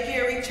 the Lake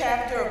Erie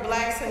chapter of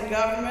Blacks in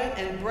Government,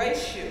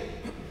 embrace you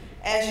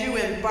as you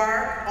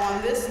embark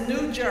on this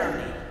new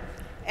journey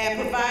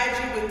and provide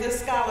you with this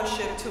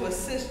scholarship to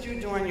assist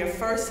you during your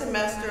first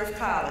semester of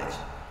college.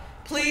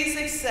 Please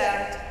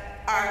accept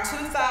our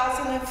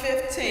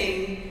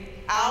 2015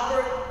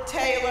 Albert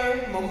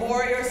Taylor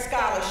Memorial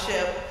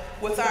Scholarship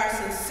with our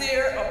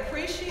sincere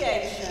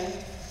appreciation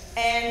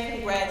and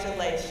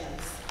congratulations.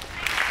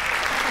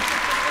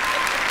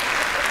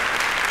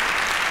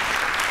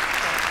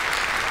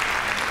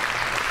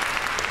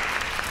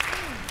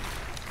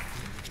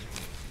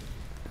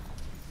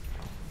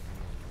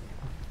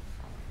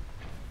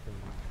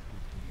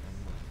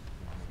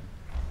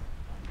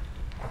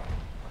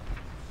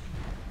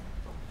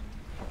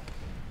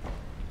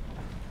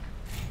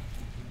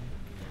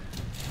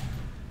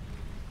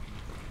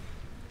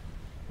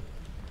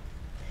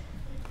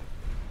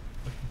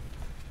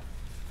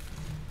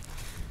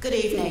 Good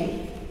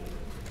evening.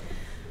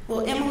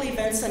 Will Emily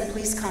Vincent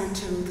please come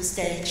to the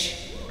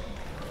stage?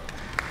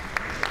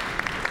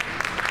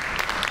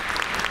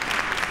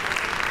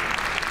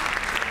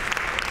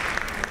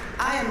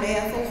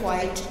 am Ethel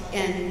White,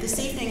 and this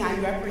evening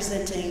I'm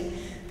representing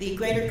the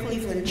Greater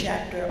Cleveland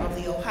chapter of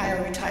the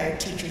Ohio Retired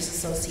Teachers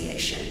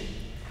Association.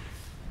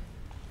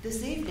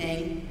 This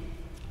evening,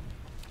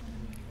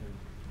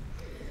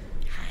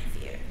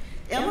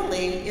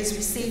 Emily is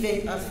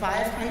receiving a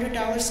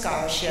 $500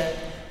 scholarship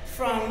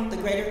from the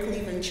Greater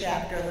Cleveland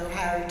chapter of the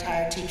Ohio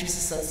Retired Teachers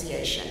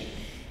Association.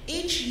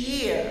 Each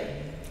year,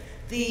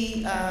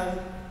 the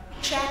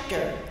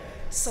chapter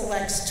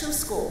selects 2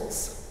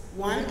 schools.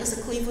 One is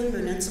a Cleveland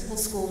Municipal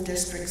School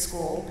District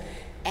school,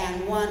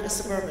 and one a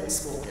suburban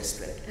school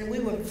district. And we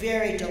were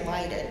very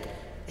delighted,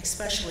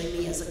 especially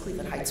me as a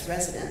Cleveland Heights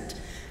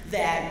resident,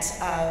 that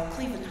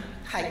Cleveland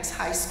Heights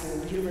High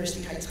School,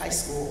 University Heights High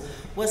School,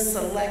 was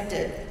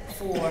selected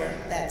for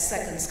that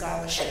second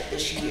scholarship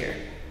this year.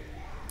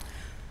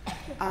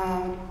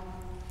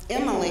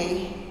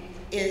 Emily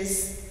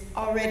is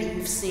already,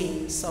 you've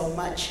seen so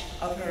much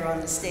of her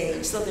on the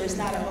stage, so there's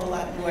not a whole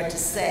lot more to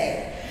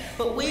say.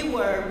 But we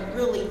were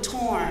really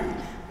torn.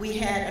 We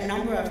had a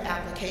number of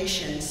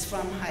applications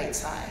from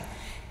Heights High,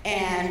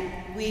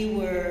 and we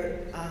were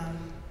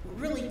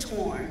really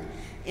torn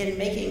in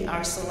making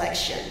our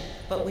selection.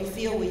 But we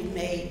feel we've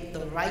made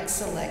the right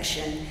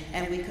selection,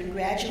 and we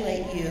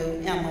congratulate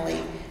you,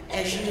 Emily,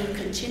 as you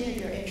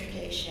continue your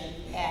education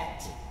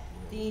at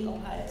the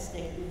Ohio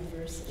State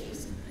University.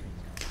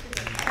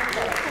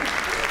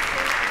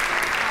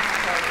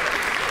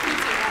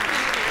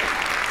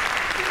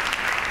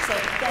 So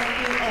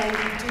thank you, and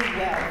you do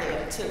well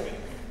there too,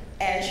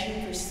 as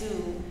you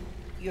pursue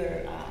your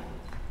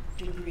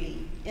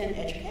degree in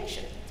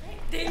education.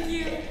 Thank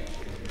you.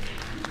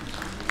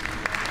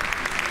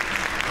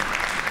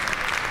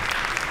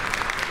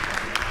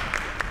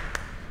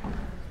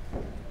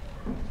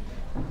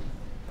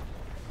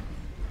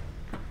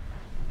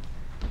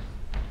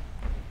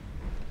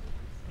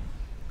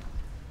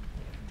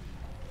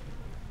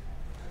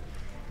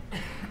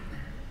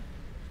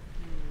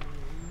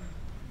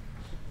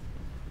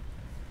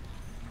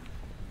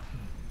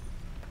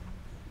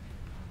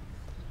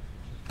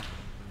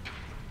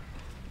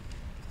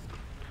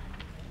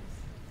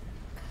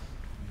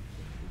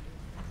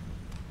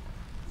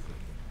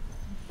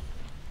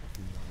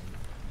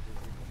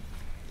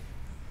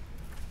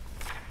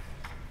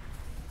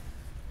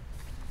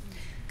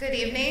 Good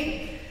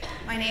evening.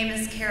 My name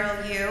is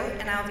Carol Yu,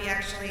 and I'll be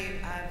actually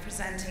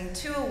presenting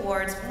 2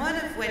 awards, one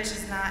of which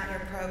is not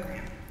your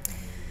program.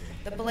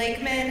 The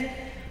Blakeman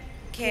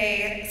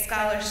K.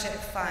 Scholarship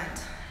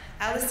Fund.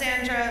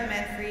 Alessandra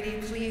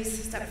Manfredi,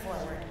 please step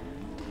forward.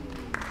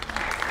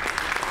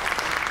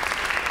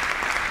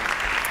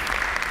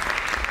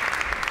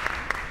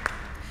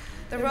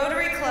 The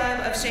Rotary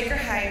Club of Shaker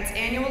Heights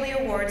annually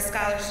awards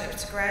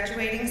scholarships to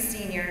graduating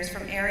seniors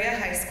from area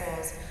high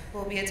schools who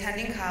will be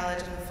attending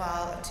college in the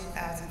fall of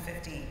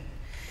 2015.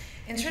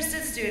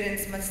 Interested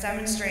students must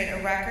demonstrate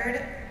a record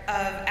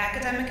of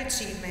academic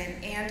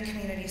achievement and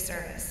community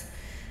service.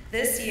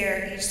 This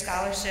year, each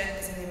scholarship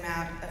is in the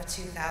amount of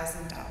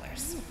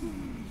 $2,000.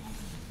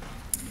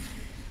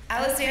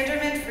 Alessandra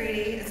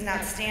Manfredi is an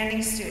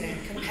outstanding student,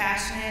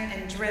 compassionate,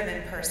 and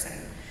driven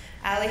person.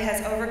 Allie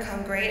has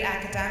overcome great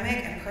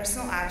academic and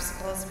personal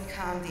obstacles to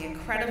become the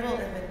incredible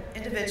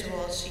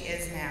individual she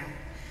is now.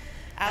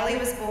 Allie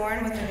was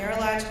born with a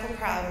neurological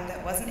problem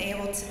that wasn't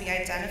able to be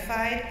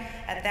identified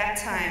at that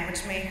time,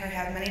 which made her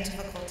have many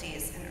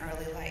difficulties in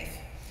early life.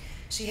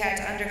 She had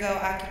to undergo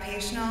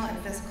occupational and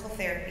physical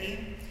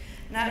therapy.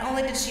 Not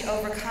only did she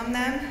overcome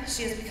them,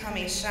 she has become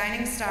a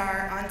shining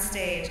star on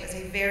stage as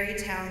a very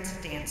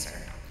talented dancer.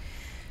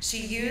 She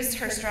used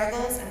her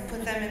struggles and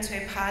put them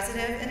into a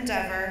positive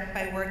endeavor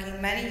by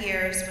working many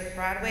years with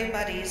Broadway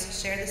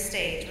Buddies Share the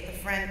Stage with a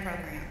Friend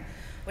program,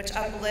 which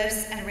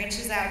uplifts and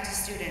reaches out to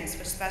students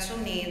with special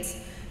needs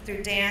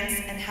through dance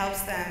and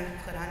helps them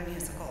put on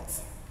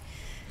musicals.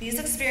 These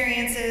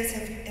experiences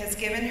has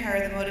given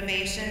her the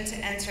motivation to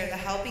enter the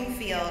helping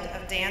field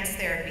of dance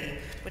therapy,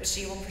 which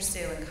she will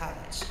pursue in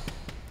college.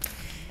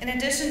 In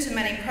addition to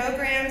many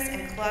programs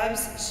and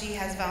clubs she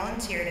has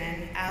volunteered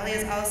in, Allie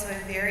is also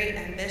a very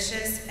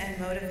ambitious and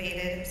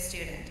motivated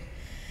student.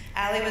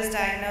 Allie was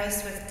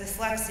diagnosed with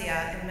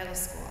dyslexia in middle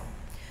school.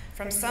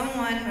 From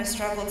someone who has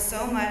struggled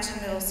so much in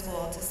middle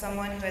school to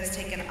someone who has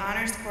taken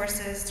honors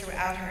courses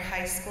throughout her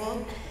high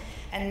school,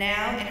 and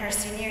now in her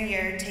senior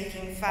year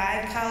taking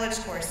 5 college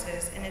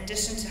courses in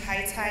addition to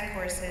Heights High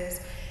courses,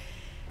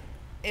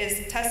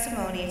 is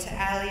testimony to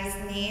Allie's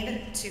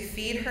need to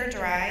feed her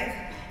drive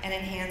and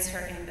enhance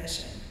her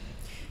ambition.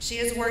 She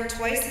has worked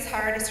twice as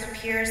hard as her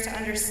peers to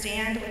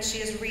understand what she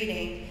is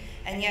reading,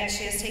 and yet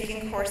she has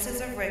taken courses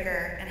of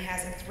rigor and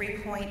has a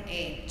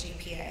 3.8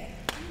 GPA.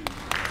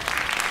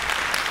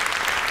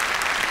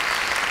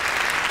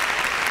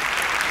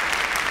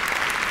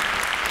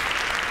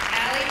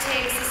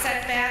 Takes a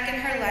setback in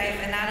her life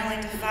and not only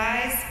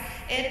defies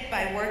it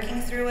by working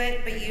through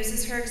it, but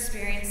uses her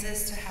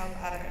experiences to help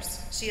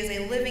others. She is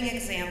a living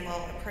example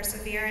of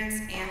perseverance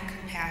and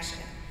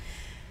compassion.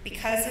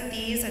 Because of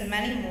these and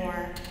many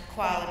more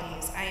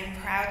qualities, I am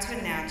proud to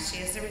announce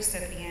she is the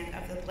recipient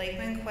of the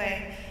Blakeman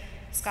Quay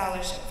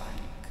Scholarship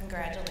Fund.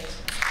 Congratulations.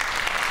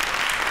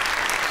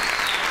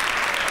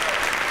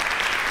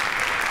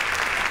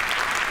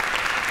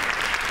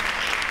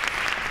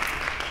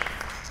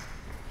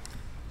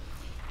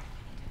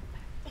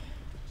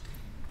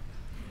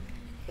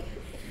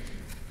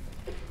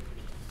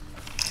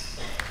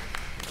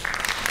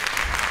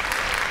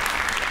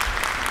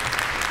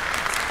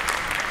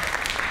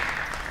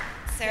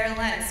 Sarah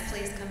Lentz,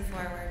 please come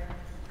forward.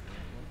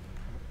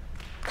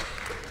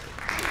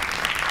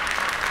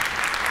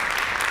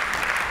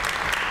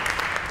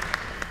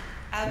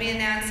 I'll be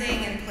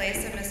announcing in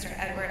place of Mr.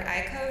 Edward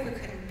Icove, who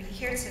couldn't be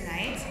here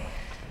tonight,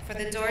 for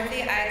the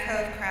Dorothy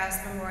Icove Krause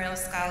Memorial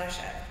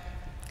Scholarship.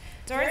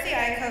 Dorothy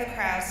Icove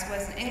Krause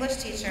was an English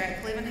teacher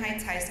at Cleveland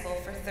Heights High School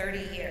for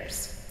 30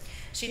 years.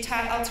 She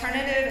taught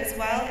alternative as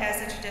well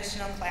as the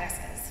traditional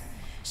classes.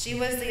 She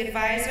was the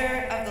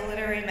advisor of the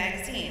literary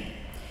magazine.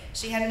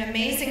 She had an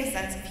amazing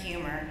sense of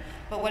humor,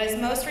 but what is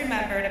most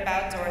remembered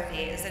about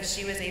Dorothy is that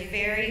she was a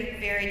very,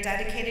 very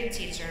dedicated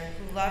teacher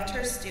who loved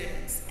her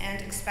students and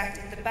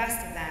expected the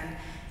best of them,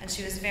 and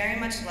she was very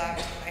much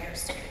loved by her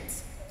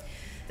students.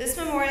 This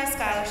memorial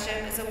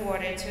scholarship is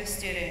awarded to a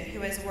student who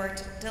has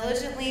worked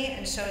diligently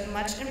and showed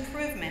much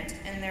improvement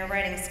in their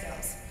writing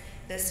skills.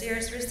 This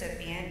year's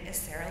recipient is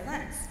Sarah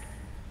Lentz.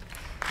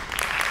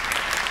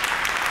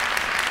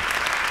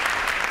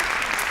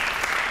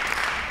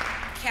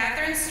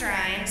 Catherine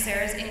Strine,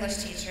 Sarah's English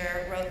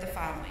teacher, wrote the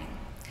following.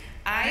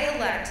 I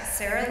elect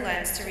Sarah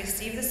Lentz to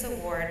receive this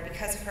award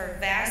because of her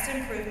vast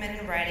improvement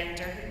in writing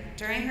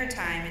during her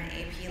time in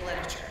AP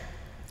Literature.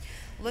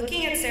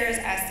 Looking at Sarah's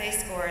essay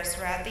scores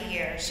throughout the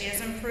year, she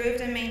has improved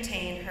and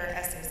maintained her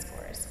essay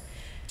scores.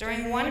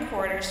 During one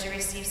quarter, she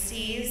received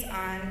C's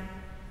on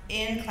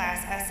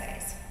in-class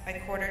essays. By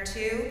quarter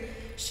two,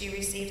 she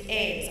received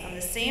A's on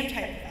the same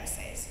type of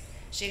essays.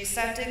 She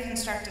accepted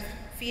constructive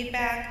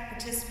feedback,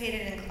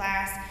 participated in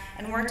class,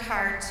 and worked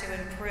hard to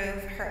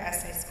improve her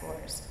essay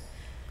scores.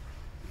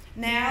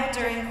 Now,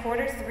 during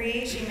quarter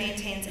three, she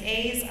maintains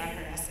A's on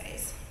her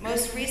essays.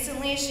 Most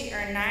recently, she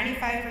earned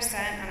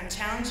 95% on a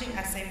challenging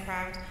essay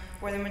prompt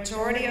where the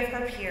majority of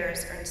her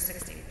peers earned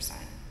 60%.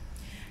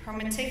 Her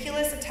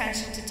meticulous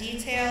attention to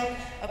detail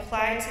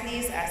applied to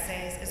these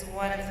essays is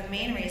one of the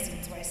main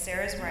reasons why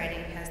Sarah's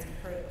writing has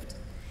improved.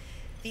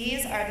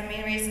 These are the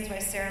main reasons why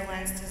Sarah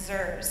Lentz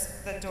deserves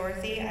the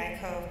Dorothy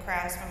Icove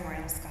Krause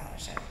Memorial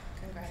Scholarship.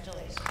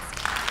 Congratulations.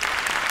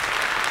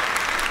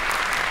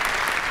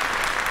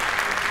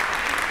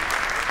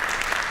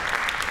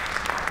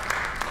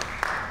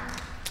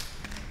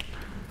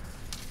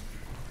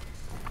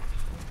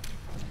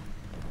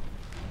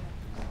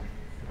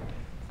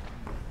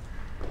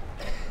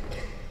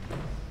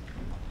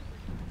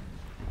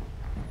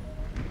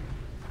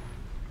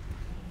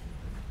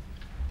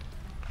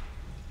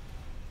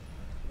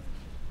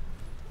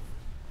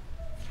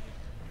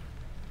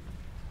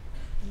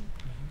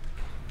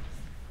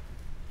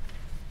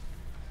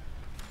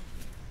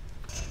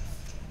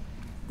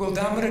 Will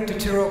Dominic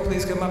Totiro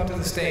please come up to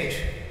the stage?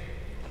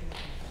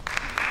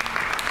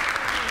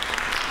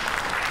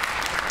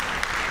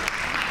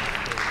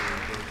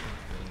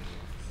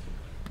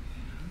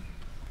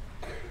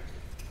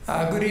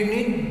 Good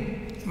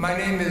evening. My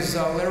name is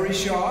Larry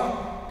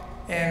Shaw,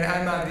 and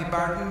I'm on the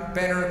Barton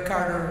Benner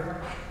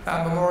Carter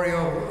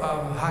Memorial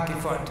Hockey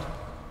Fund.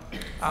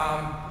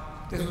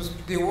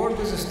 The award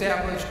was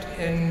established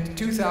in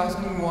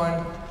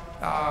 2001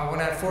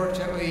 when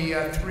unfortunately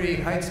 3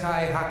 Heights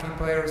High hockey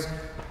players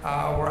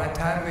were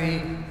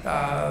untimely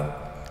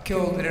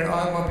killed in an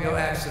automobile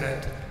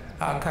accident.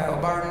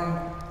 Kyle Barton,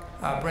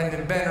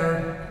 Brendan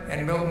Benner,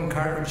 and Milton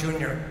Carter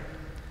Jr.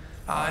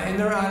 In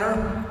their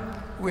honor,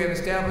 we have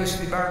established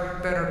the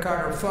Barton Benner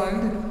Carter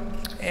Fund,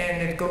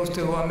 and it goes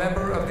to a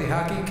member of the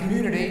hockey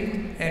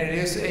community, and it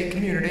is a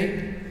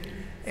community,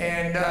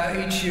 and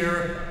each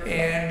year,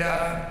 and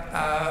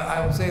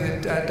I will say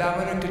that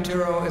Dominic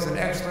Totiro is an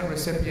excellent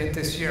recipient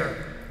this year.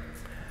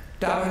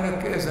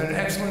 Dominic is an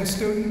excellent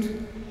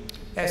student,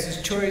 has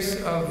his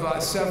choice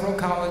of several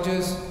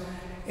colleges,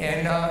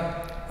 and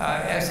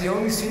as the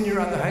only senior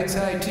on the Heights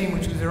High team,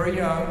 which was very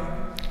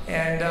young,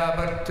 and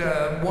but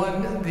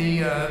won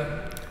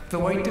the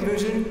white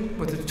division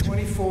with a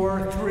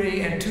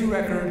 24-3-2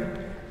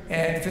 record,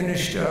 and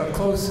finished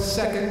close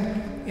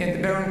second in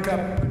the Barron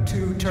Cup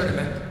 2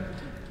 tournament.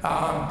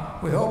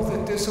 We hope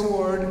that this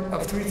award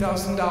of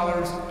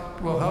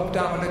 $3,000 will help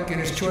Dominic in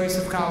his choice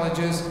of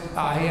colleges.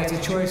 He has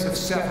a choice of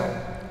several.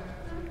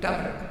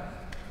 Dominic.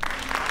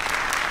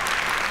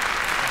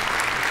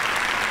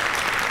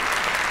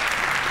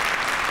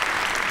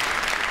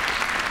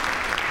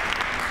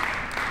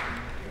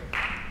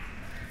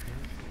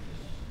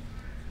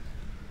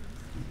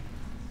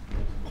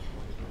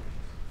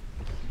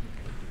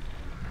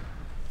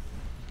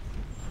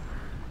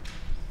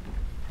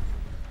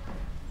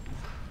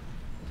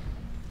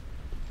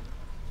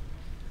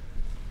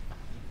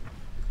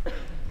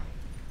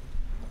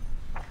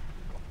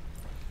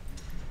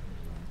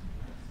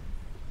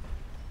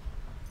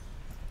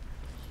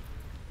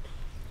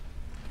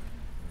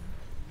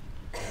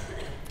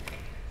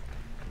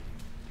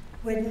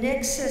 Would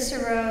Nick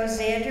Cicero,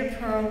 Xander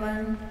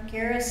Perlman,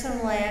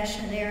 Garrison Lash,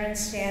 and Aaron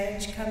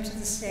Stanage come to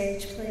the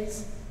stage,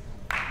 please?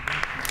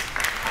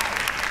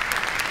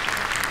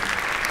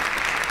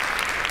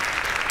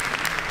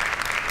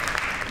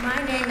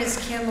 My name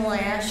is Kim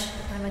Lash.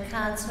 I'm a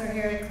counselor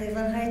here at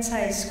Cleveland Heights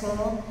High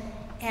School,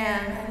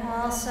 and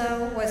I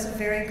also was a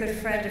very good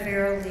friend of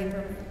Errol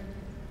Lieberman.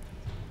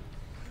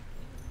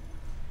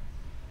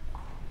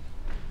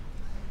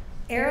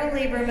 Errol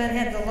Lieberman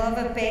had the love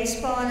of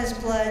baseball in his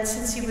blood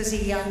since he was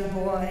a young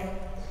boy.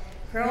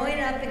 Growing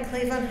up in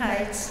Cleveland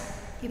Heights,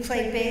 he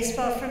played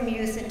baseball from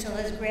youth until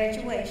his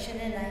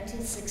graduation in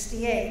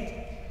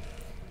 1968,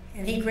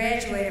 and he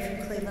graduated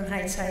from Cleveland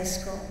Heights High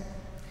School.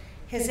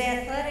 His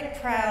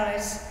athletic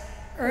prowess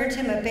earned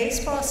him a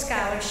baseball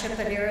scholarship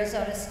at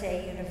Arizona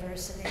State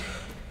University.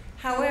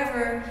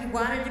 However, he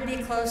wanted to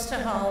be close to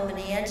home, and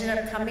he ended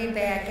up coming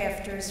back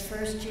after his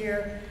first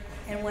year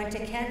and went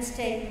to Kent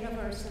State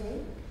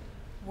University,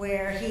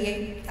 where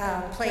he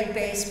played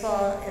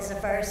baseball as a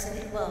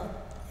varsity, well,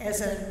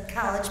 as a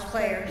college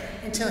player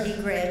until he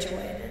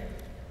graduated.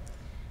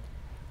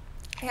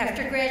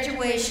 After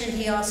graduation,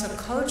 he also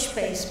coached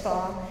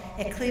baseball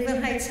at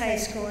Cleveland Heights High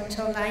School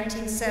until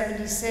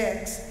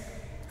 1976,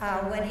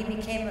 when he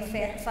became a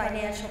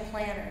financial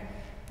planner.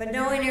 But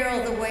knowing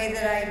Errol the way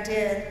that I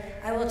did,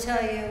 I will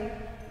tell you,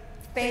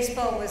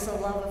 baseball was the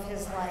love of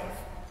his life.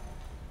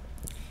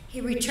 He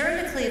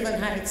returned to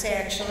Cleveland Heights,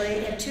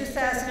 actually, in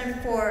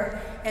 2004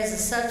 as a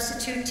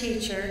substitute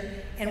teacher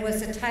and was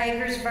the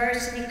Tigers'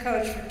 varsity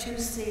coach for 2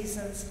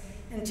 seasons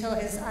until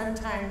his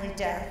untimely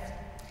death.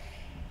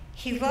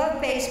 He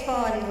loved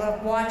baseball and he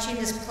loved watching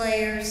his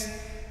players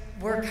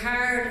work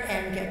hard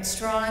and get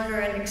stronger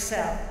and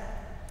excel.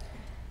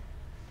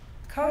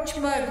 Coach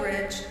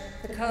Mugridge,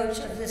 the coach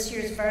of this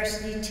year's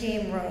varsity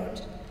team,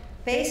 wrote,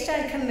 "Based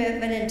on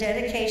commitment and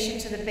dedication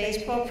to the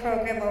baseball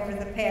program over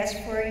the past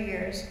 4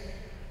 years,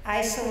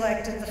 I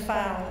selected the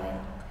following: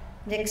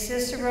 Nick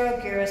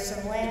Cicero,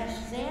 Garrison Lash,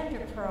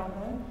 Xander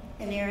Perlman,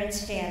 and Aaron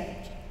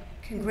Stanage.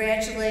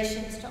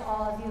 Congratulations to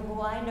all of you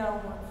who I know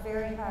worked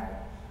very hard.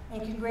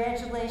 And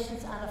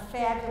congratulations on a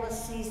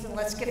fabulous season.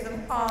 Let's give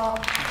them all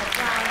a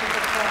round of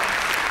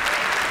applause."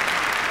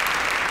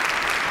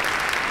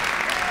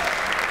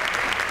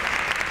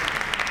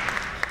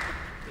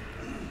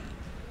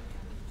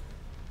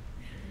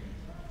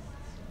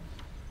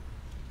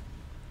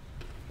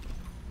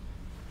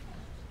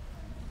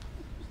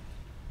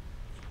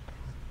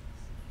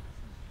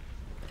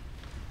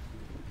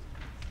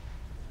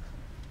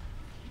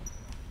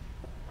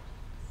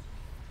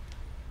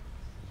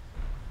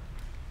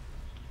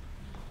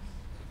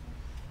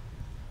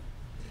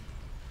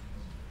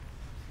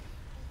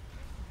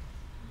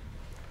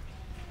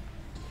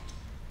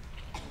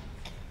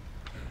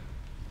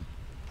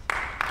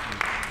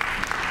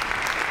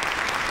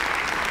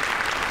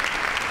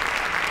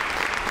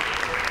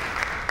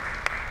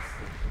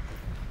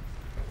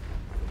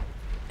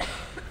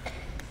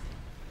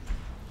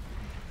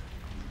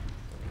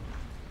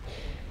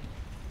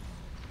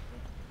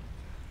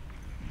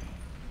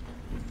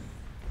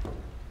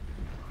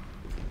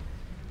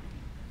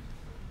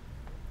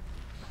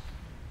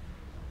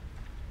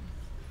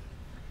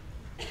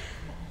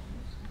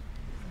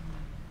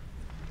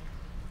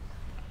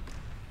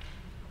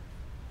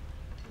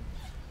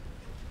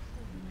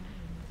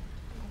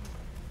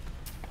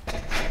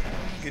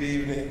 Good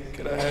evening.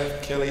 Could I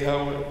have Kelly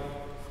Howard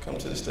come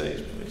to the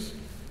stage, please?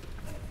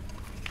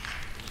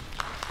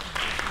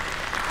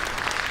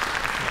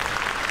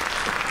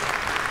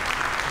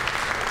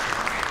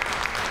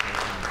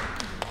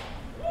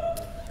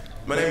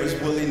 My name is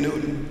Willie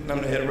Newton, and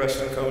I'm the head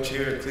wrestling coach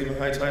here at Cleveland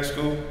Heights High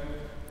School,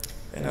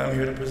 and I'm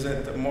here to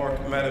present the Mark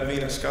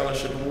Matavina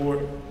Scholarship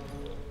Award.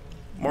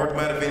 Mark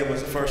Matavina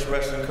was the first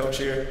wrestling coach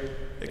here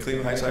at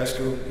Cleveland Heights High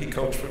School. He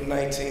coached from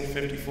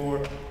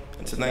 1954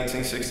 until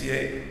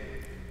 1968.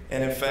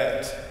 And in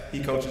fact,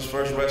 he coached his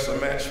first wrestling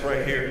match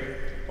right here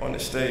on the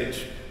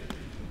stage.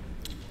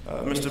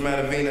 Mr.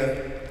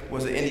 Matavina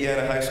was an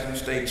Indiana High School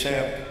state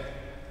champ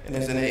and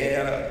is in the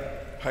Indiana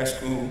High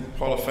School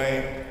Hall of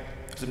Fame.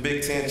 He's a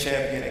Big Ten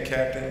champion and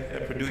captain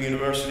at Purdue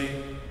University,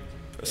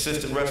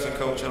 assistant wrestling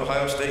coach at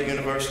Ohio State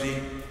University,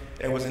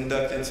 and was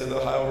inducted into the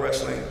Ohio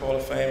Wrestling Hall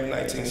of Fame in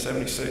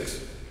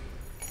 1976.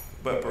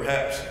 But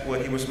perhaps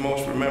what he was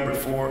most remembered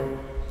for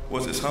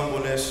was his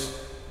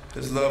humbleness,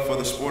 his love for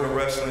the sport of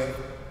wrestling,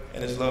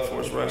 and his love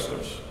for his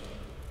wrestlers.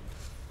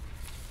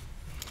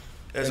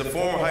 As a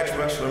former Heights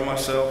wrestler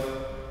myself,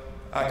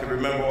 I could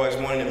remember always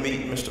wanting to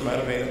meet Mr.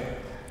 Matavina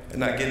and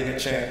not getting a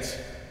chance,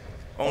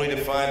 only to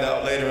find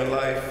out later in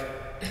life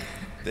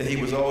that he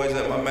was always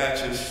at my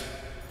matches,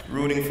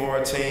 rooting for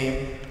our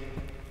team,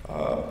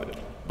 but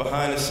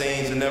behind the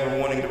scenes and never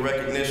wanting the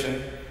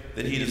recognition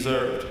that he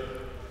deserved.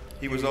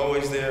 He was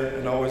always there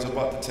and always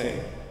about the team.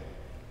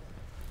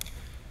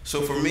 So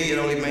for me, it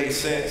only made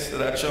sense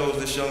that I chose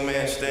this young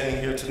man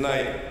standing here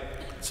tonight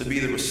to be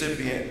the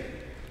recipient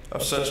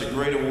of such a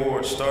great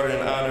award, started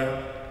in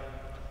honor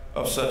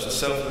of such a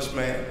selfless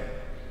man.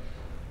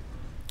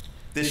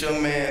 This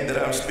young man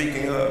that I'm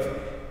speaking of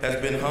has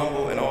been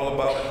humble and all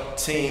about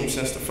team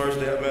since the first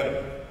day I met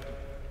him.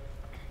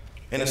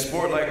 In a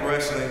sport like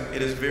wrestling,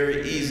 it is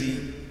very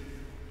easy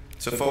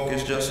to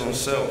focus just on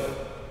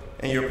self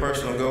and your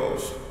personal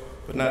goals,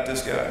 but not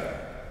this guy.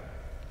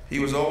 He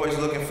was always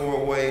looking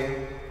for a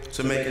way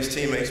to make his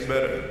teammates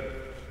better.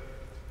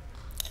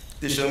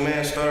 This young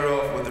man started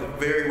off with a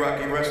very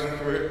rocky wrestling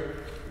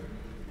career,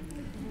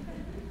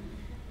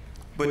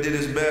 but did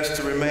his best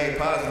to remain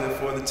positive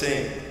for the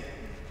team.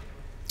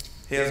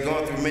 He has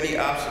gone through many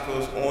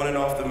obstacles on and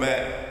off the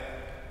mat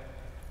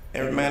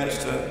and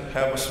managed to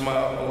have a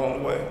smile along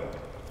the way.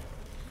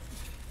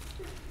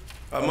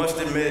 I must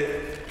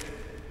admit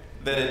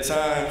that at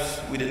times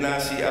we did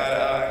not see eye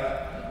to eye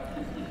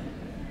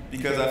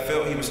because I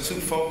felt he was too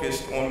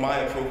focused on my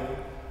approval.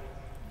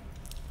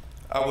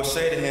 I would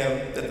say to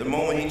him that the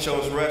moment he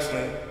chose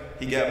wrestling,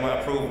 he got my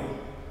approval.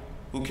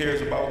 Who cares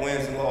about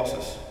wins and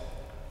losses?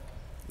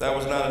 That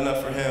was not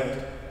enough for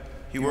him.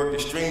 He worked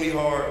extremely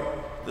hard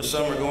the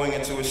summer going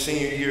into his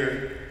senior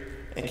year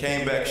and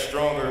came back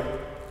stronger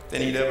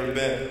than he'd ever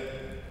been.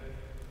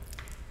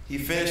 He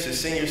finished his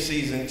senior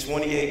season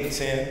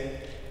 28-10.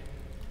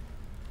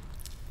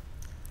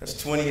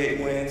 That's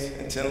 28 wins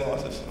and 10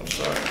 losses. I'm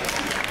sorry.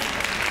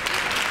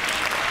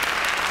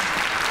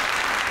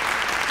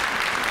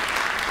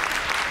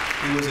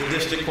 He was a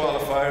district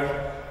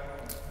qualifier,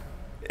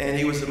 and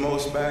he was the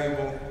most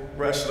valuable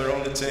wrestler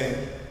on the team.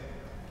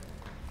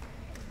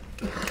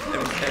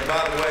 And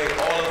by the way,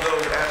 all of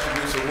those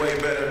attributes are way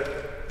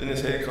better than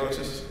his head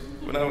coaches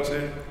when I was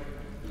here.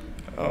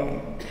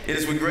 It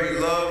is with great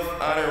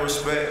love, honor, and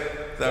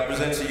respect that I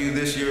present to you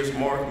this year's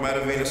Mark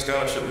Matavina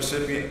Scholarship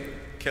recipient,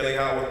 Kelly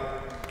Howard.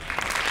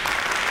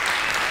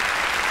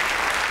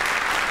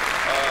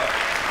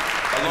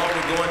 Along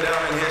with going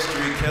down in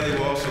history, Kelly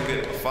will also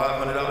get a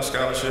 $500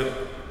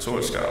 scholarship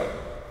towards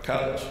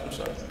college. I'm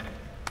sorry.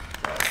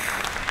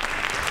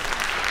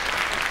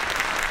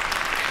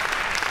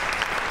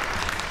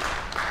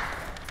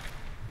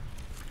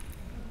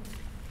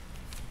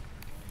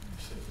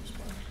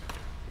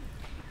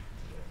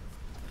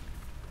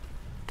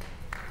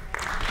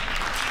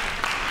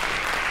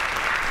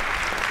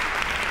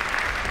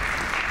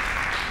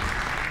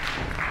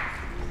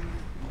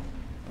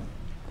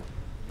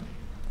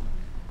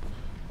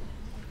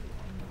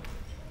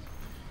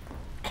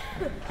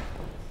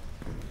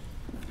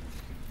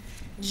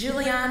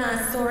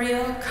 Juliana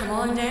Sorio, come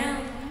on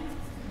down.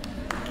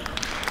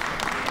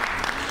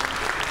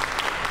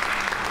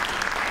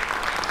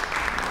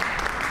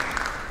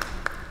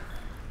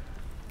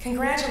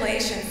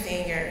 Congratulations,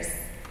 seniors.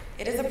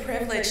 It is a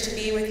privilege to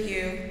be with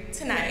you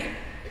tonight.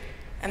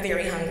 I'm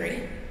very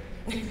hungry.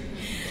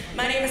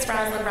 My name is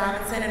Rosalind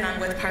Robinson, and I'm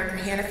with Parker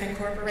Hannafin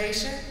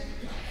Corporation.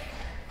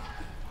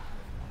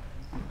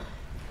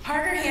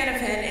 Parker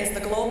Hannafin is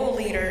the global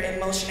leader in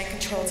motion and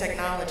control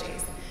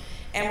technologies,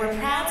 and we're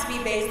proud to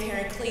be based here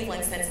in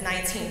Cleveland since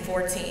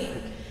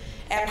 1914.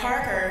 At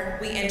Parker,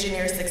 we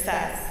engineer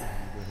success.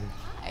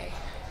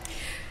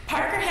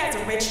 Parker has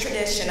a rich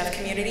tradition of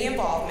community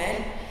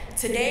involvement.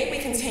 Today, we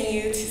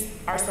continue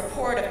our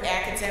support of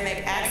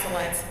academic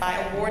excellence by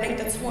awarding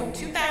the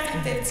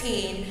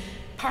 2015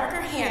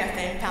 Parker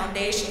Hannafin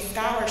Foundation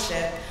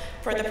Scholarship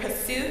for the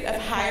pursuit of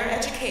higher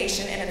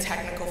education in a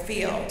technical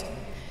field.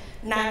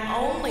 Not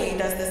only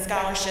does the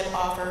scholarship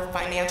offer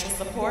financial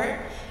support,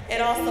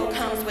 it also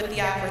comes with the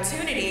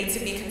opportunity to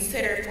be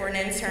considered for an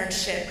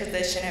internship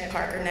position at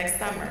Parker next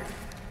summer.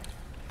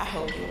 I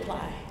hope you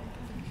apply.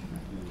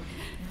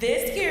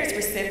 This year's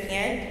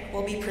recipient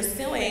will be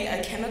pursuing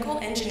a chemical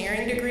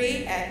engineering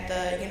degree at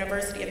the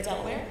University of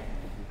Delaware.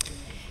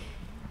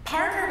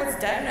 Parker was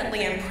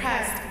definitely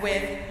impressed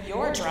with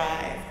your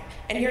drive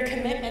and your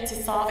commitment to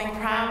solving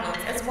problems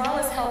as well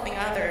as helping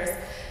others.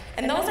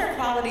 And those are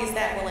qualities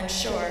that will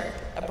ensure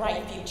a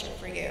bright future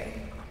for you.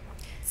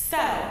 So,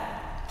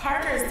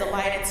 Parker is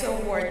delighted to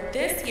award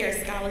this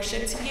year's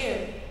scholarship to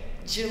you,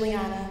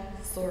 Juliana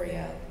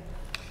Sorio.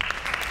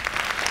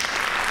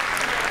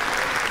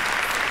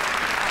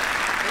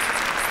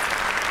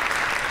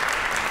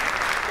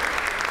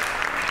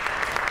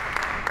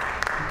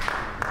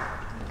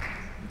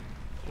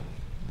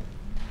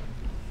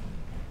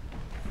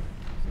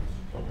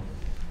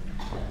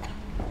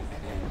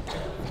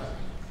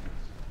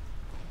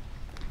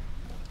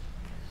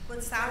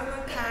 Would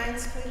Solomon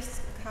Kynes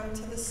please come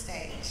to the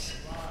stage?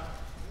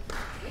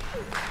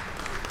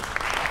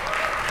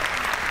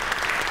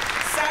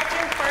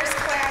 Sergeant First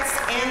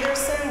Class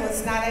Anderson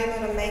was not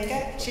able to make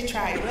it. She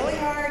tried really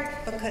hard,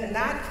 but could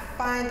not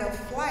find a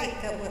flight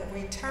that would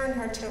return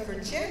her to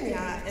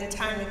Virginia in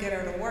time to get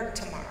her to work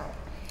tomorrow.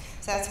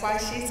 So that's why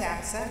she's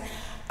absent.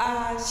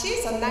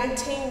 She's a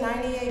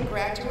 1998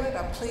 graduate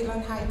of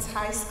Cleveland Heights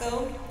High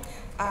School.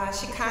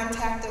 She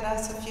contacted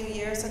us a few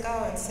years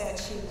ago and said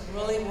she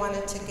really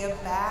wanted to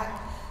give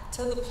back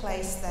to the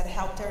place that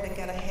helped her to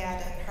get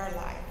ahead in her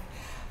life.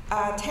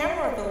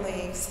 Tamara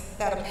believes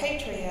that a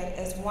patriot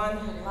is one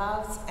who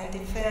loves and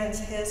defends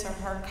his or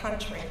her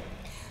country.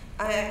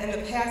 In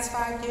the past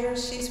 5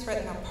 years, she's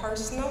written a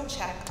personal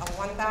check of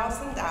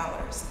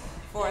 $1,000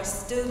 for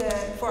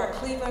a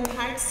Cleveland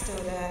Heights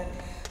student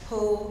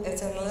who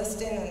is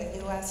enlisting in the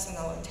U.S.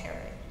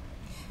 military.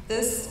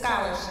 This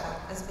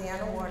scholarship is being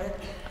awarded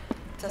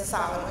to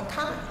Solomon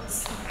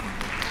Cummings.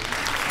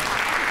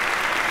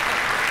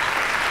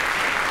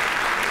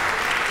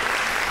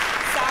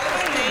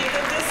 Solomon made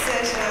the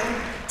decision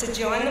to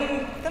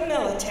join the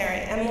military,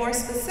 and more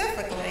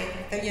specifically,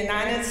 the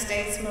United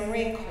States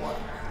Marine Corps.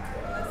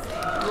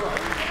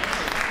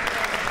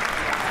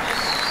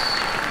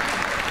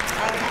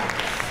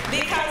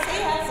 Because he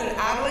has an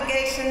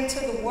obligation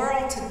to the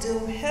world to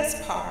do his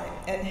part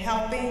in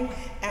helping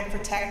and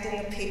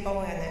protecting the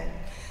people in it.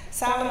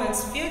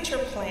 Solomon's future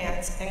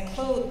plans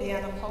include being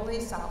a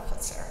police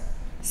officer.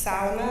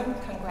 Solomon,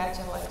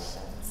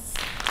 congratulations.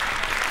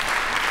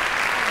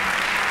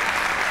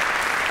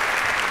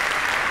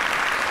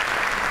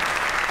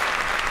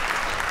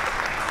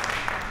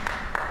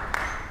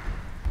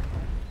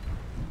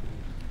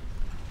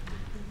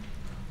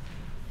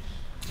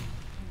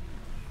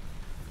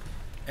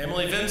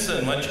 Emily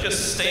Vinson, why don't you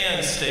just stay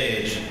on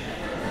stage?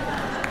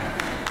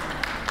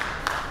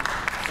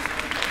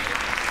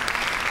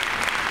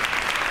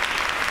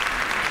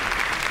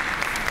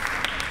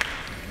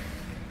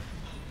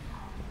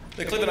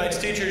 The Cleveland Heights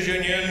Teachers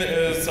Union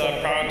is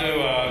proud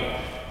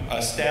to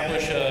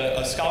establish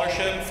a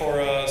scholarship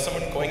for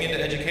someone going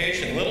into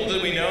education. Little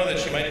did we know that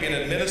she might be an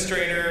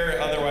administrator,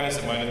 otherwise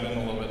it might have been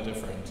a little bit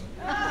different.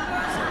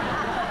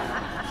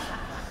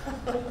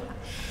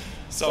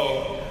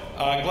 So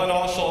Glenn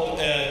Allshold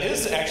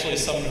is actually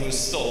someone who's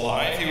still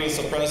alive. He was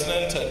a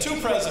president 2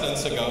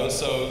 presidents ago,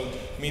 so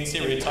it means he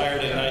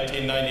retired in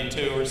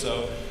 1992 or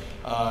so.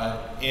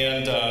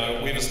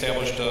 And we've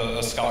established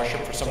a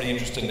scholarship for somebody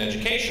interested in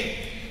education.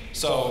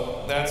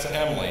 So that's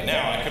Emily.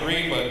 Now, I could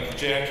read what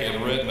Jackie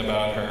had written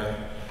about her,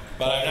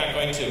 but I'm not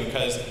going to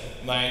because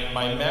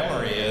my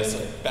memory is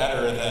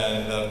better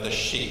than the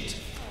sheet.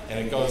 And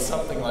it goes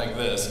something like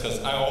this,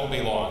 because I won't be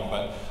long,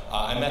 but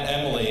I met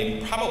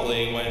Emily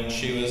probably when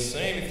she was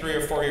maybe 3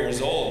 or 4 years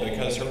old,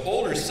 because her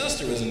older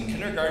sister was in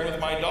kindergarten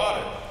with my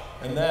daughter.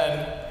 And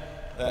then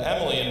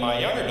Emily and my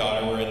younger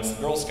daughter were in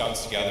Girl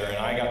Scouts together, and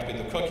I got to be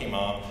the cookie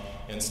mom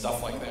and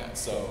stuff like that.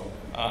 So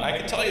I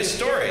could tell you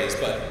stories,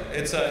 but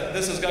this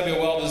is going to be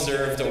a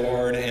well-deserved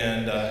award,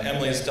 and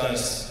Emily's done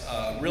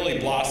really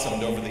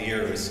blossomed over the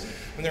years.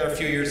 When there were a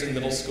few years in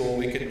middle school,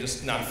 we could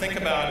just not think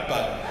about it,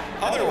 but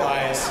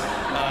otherwise,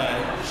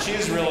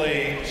 she's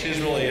really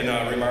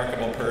a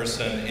remarkable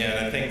person,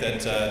 and I think that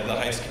the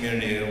Heights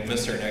community will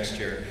miss her next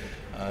year.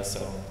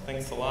 So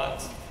thanks a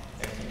lot,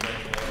 and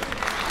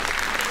congratulations.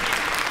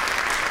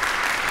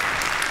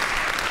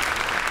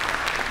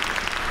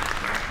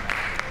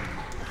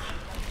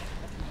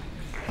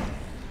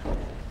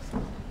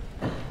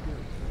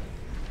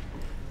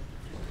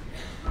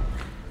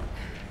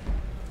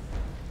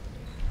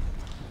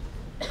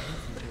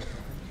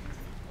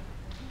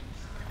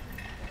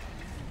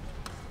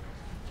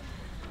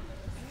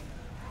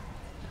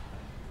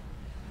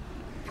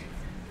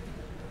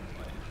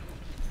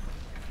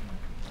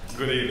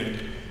 Good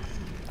evening.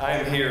 I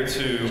am here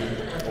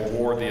to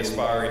award the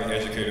Aspiring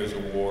Educators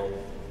Award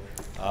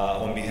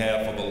on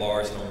behalf of a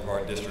large number of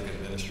our district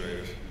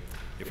administrators.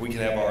 If we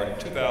could have our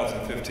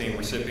 2015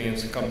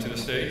 recipients come to the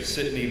stage: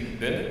 Sydney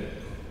Bennett,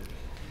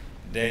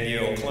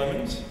 Danielle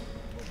Clemens,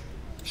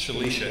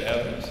 Shalisha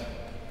Evans,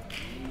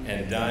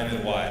 and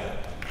Diamond Wiley.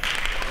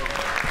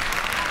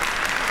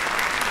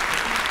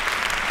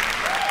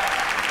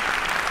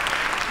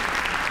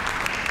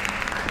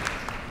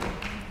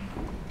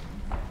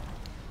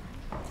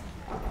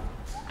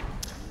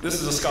 This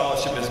is a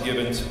scholarship that's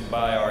given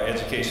by our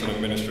educational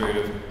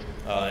administrative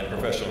and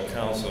professional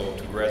council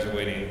to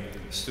graduating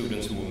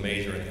students who will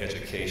major in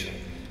education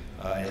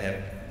and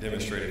have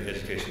demonstrated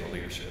educational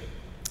leadership.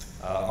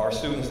 Our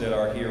students that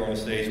are here on the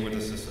stage with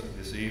us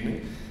this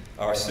evening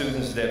are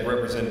students that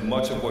represent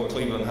much of what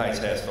Cleveland Heights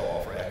has to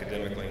offer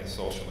academically and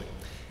socially.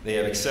 They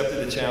have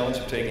accepted the challenge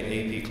of taking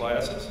AP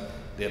classes.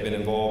 They have been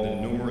involved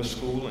in numerous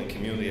school and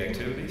community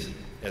activities,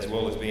 as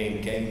well as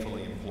being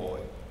gainfully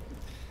employed.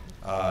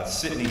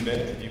 Sydney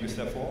Bennett, if you could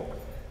step forward.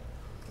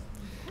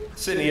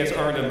 Sydney has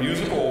earned a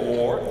musical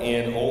award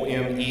in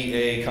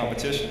OMEA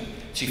competition.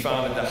 She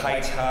founded the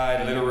Heights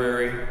High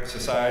Literary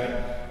Society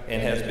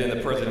and has been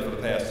the president for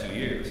the past 2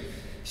 years.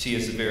 She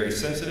is a very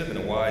sensitive and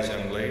a wise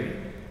young lady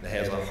that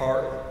has a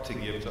heart to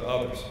give to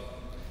others.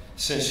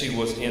 Since she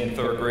was in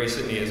 3rd grade,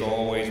 Sydney has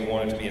always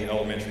wanted to be an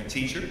elementary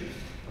teacher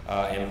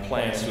and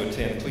plans to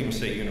attend Cleveland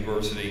State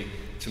University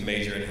to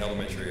major in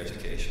elementary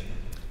education.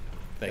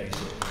 Thank you,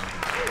 Sydney.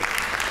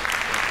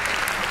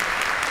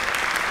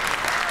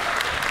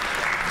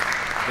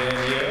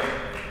 Danielle,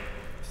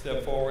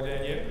 step forward,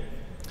 Danielle.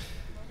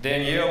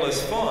 Danielle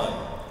is fun,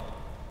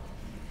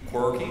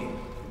 quirky,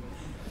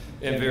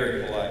 and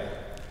very polite.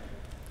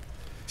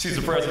 She's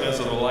the president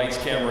of the Lights,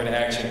 Camera, and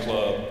Action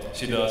Club.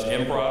 She does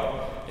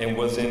improv and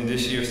was in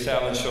this year's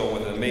talent show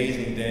with an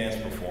amazing dance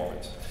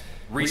performance.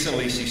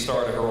 Recently, she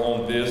started her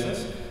own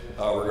business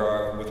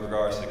with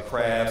regards to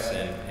crafts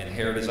and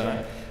hair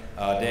design.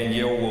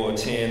 Danielle will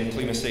attend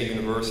Cleveland State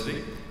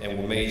University and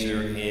will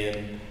major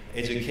in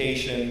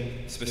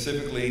education,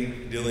 specifically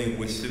dealing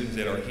with students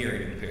that are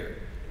hearing impaired.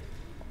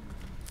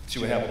 She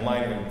will have a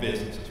minor in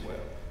business as well.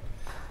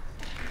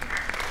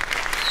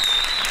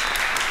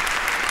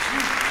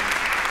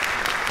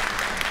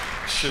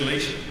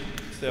 Shalisha,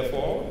 step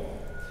forward.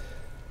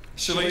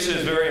 Shalisha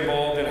is very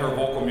involved in her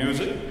vocal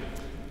music,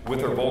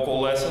 with her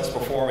vocal lessons,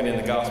 performing in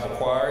the gospel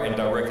choir, and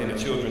directing the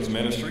children's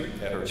ministry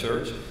at her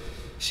church.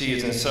 She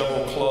is in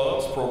several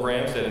clubs,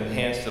 programs that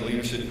enhance her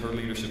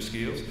leadership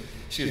skills.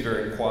 She is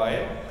very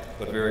quiet,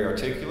 but very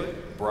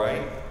articulate,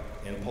 bright,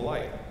 and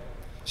polite.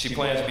 She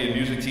plans to be a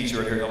music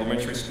teacher at her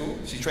elementary school.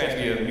 She plans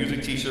to be a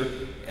music teacher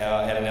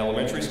at an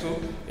elementary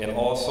school, and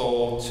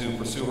also to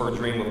pursue her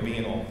dream of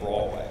being on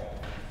Broadway.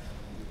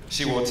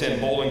 She will attend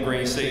Bowling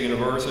Green State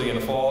University in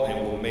the fall and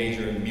will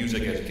major in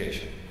music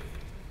education.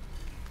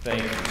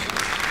 Thank you.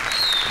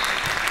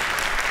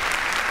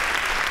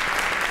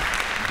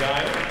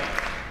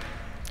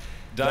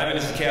 Diamond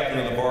is the captain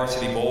of the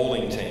varsity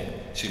bowling team.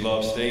 She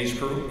loves stage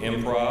crew,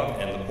 improv,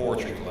 and the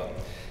poetry club.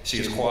 She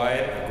is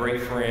quiet, a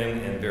great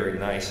friend, and very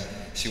nice.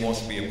 She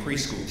wants to be a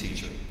preschool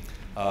teacher.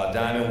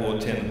 Diamond will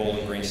attend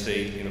Bowling Green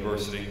State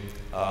University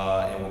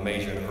and will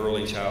major in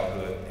early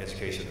childhood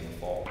education in the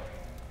fall.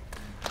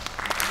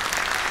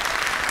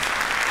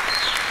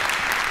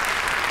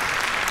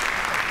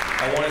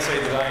 I want to say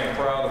that I am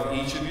proud of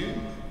each of you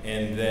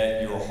and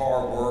that your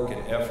hard work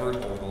and effort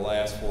over the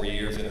last 4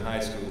 years in high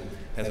school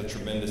has a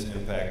tremendous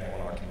impact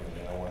on our community,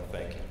 and I want to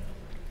thank you.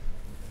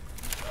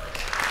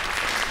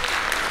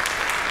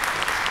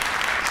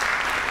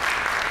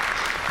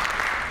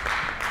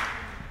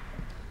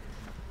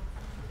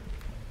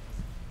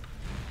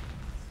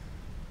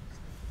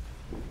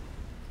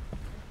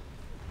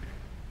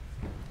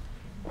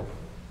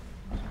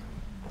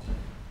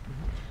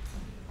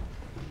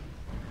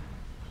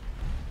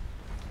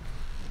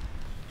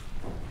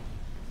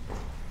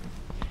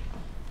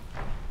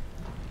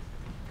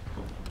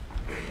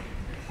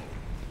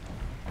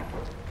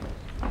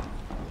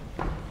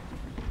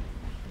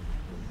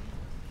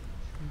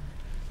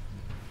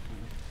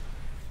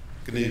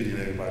 Good evening,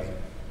 everybody.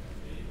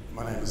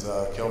 My name is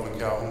Kelvin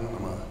Calhoun.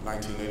 I'm a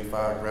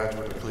 1985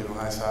 graduate of Cleveland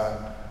Heights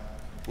High.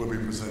 We'll be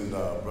presenting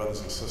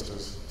Brothers and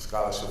Sisters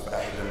Scholarship for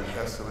Academic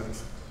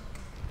Excellence.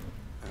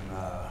 And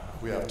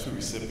we have two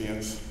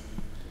recipients.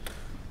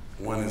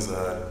 One is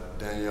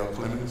Danielle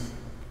Clemens.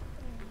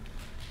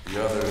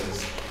 The other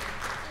is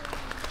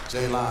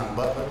Jaylon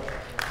Butler.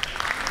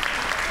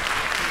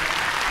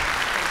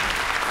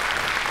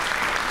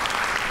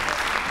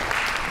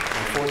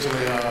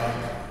 Unfortunately,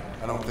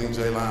 I don't think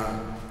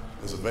Jaylon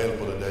is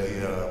available today. He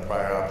had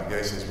prior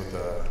obligations with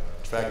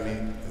track meet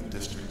and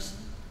districts.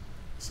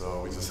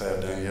 So we just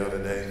have Danielle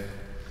today.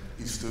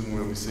 Each student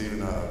will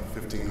receive a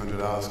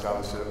 $1,500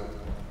 scholarship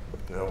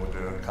to help with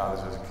their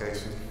college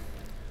education.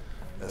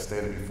 As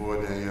stated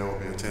before, Danielle will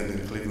be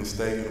attending Cleveland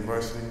State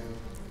University,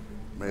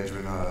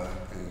 majoring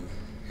in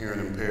hearing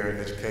impaired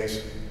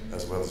education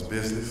as well as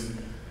business.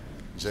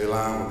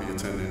 Jaylon will be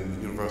attending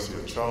the University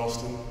of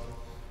Charleston,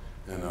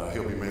 and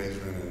he'll be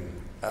majoring in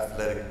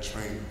athletic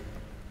training.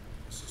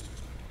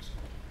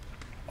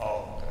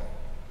 Oh, okay.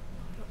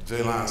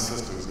 Jaylon's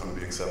sister is going to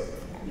be accepted.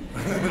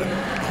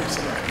 I'm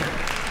sorry.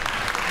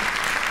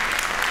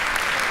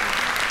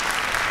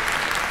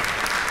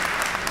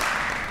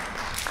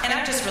 And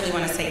I just really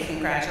want to say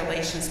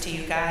congratulations to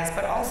you guys,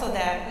 but also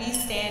that we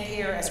stand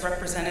here as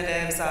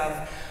representatives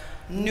of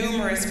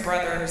numerous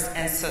brothers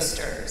and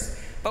sisters.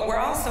 But we're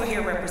also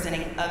here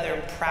representing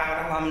other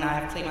proud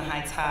alumni of Cleveland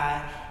Heights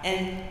High.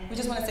 And we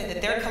just want to say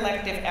that their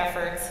collective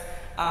efforts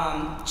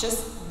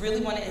just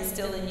really want to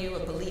instill in you a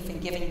belief in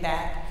giving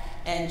back,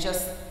 and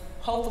just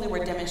hopefully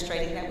we're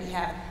demonstrating that we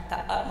have the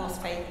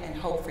utmost faith and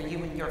hope for you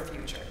and your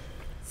future.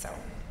 So.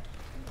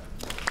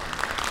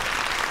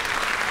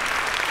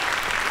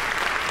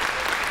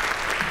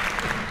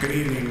 Good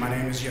evening, my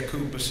name is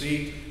Yakub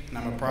Basit, and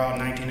I'm a proud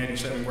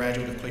 1987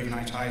 graduate of Cleveland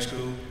Heights High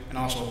School, and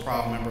also a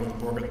proud member of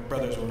the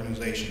Brothers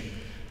organization.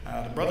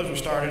 The Brothers were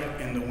started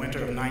in the winter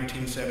of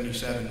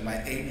 1977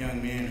 by 8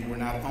 young men who were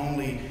not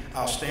only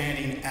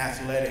outstanding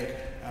athletic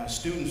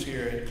students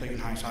here at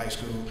Cleveland Heights High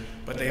School,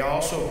 but they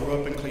also grew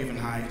up in Cleveland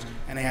Heights,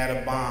 and they had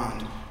a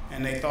bond.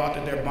 And they thought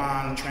that their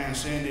bond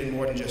transcended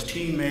more than just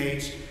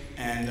teammates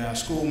and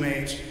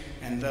schoolmates,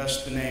 and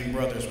thus the name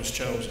Brothers was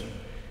chosen.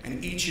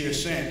 And each year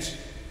since,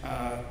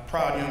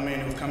 proud young men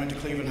who have come into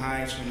Cleveland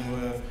Heights and who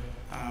have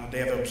they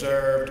have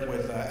observed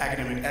with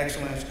academic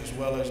excellence, as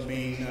well as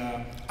being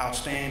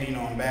outstanding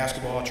on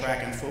basketball,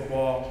 track, and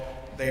football.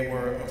 They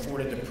were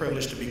afforded the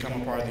privilege to become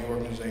a part of the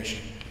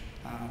organization.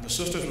 The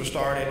Sisters were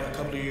started a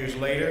couple of years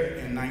later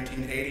in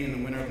 1980, in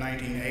the winter of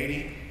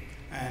 1980.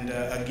 And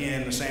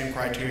again, the same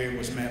criteria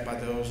was met by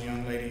those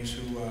young ladies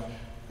who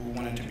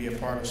wanted to be a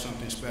part of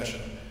something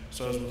special.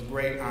 So it's with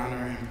great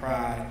honor and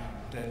pride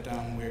that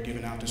we're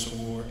giving out this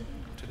award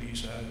to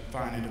these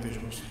fine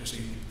individuals this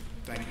evening.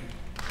 Thank you.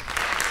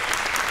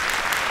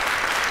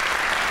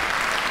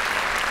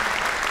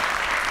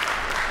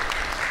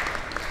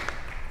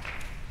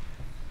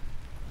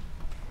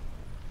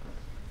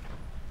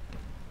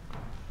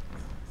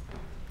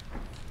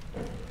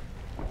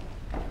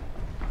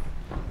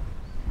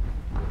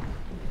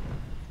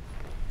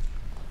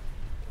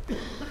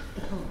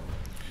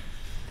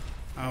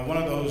 One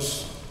of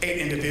those 8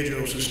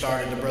 individuals who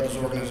started the Brothers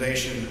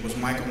organization was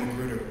Michael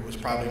Magruder, who was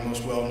probably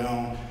most well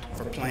known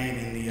for playing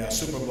in the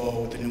Super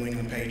Bowl with the New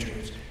England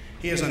Patriots.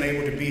 He is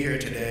unable to be here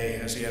today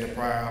as he had a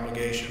prior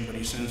obligation, but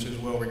he sends his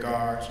well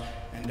regards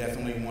and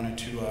definitely wanted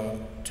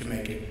to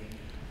make it.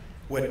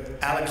 Would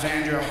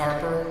Alexandria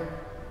Harper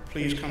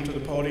please come to the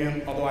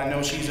podium? Although I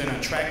know she's in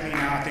a track meet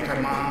now, I think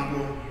her mom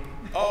will.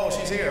 Oh,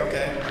 she's here,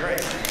 okay,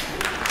 great.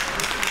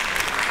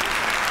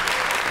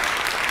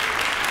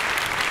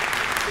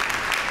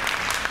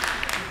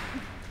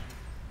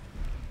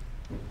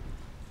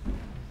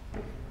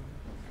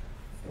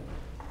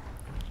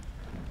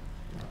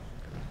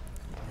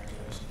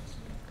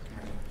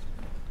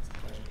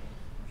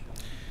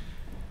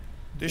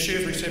 This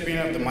year's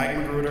recipient of the Mike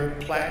Magruder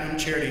Platinum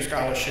Charity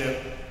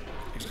Scholarship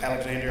is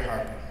Alexandria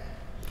Harper.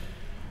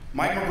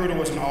 Mike Magruder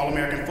was an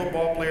All-American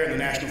football player in the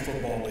National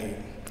Football League.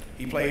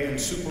 He played in the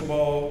Super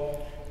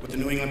Bowl with the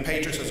New England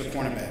Patriots as a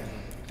cornerback.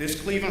 This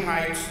Cleveland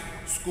Heights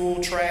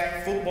school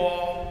track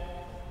football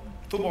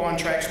and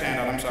track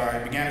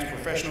standout, began his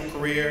professional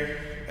career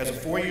as a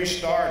 4-year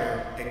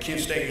starter at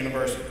Kent State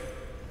University.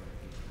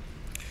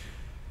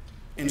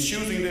 In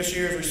choosing this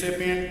year's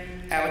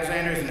recipient,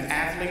 Alexandria is an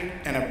athlete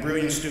and a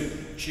brilliant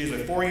student. She is a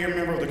 4-year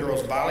member of the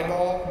girls'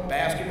 volleyball,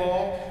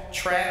 basketball,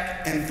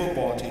 track, and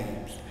football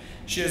teams.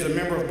 She is a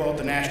member of both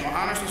the National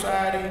Honor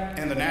Society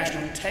and the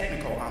National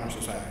Technical Honor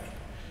Society.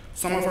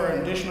 Some of her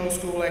additional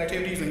school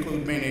activities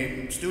include being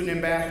a student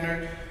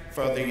ambassador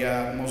for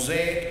the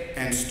Mosaic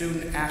and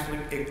student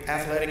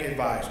athletic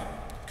advisor.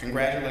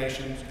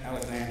 Congratulations,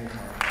 Alexandria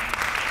Harper.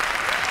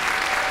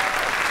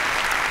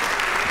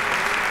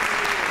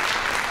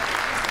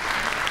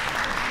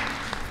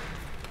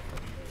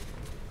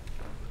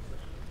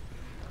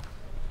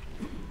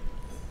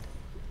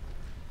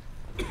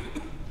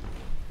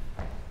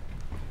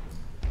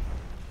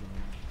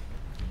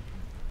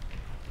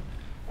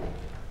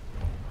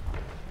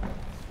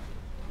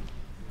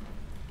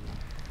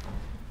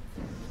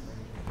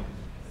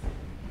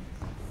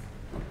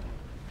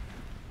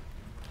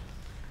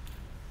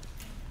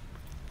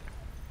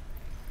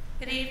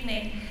 Good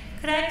evening.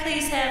 Could I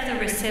please have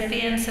the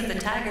recipients of the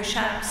Tiger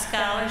Shop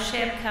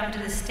Scholarship come to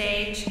the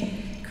stage?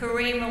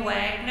 Karima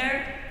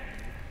Wagner,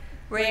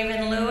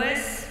 Raven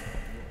Lewis,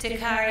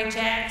 Takari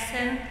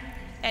Jackson,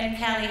 and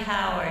Kelly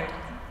Howard.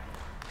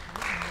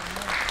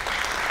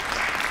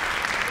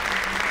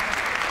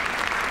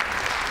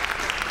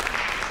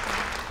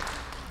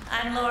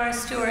 I'm Laura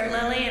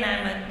Stewart-Lilly, and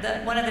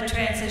I'm one of the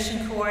transition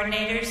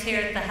coordinators here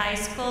at the high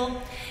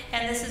school.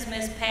 And this is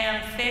Ms.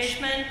 Pam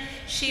Fishman.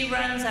 She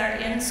runs our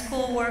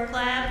in-school work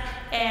lab,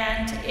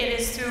 and it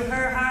is through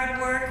her hard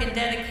work and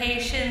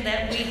dedication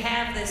that we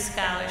have this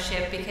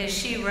scholarship, because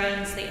she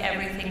runs the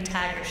Everything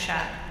Tiger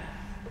Shop.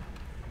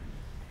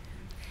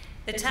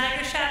 The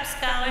Tiger Shop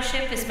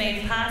Scholarship is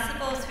made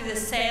possible through the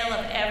sale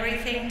of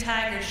Everything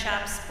Tiger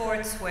Shop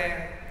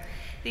sportswear.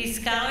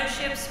 These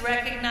scholarships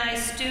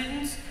recognize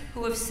students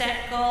who have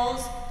set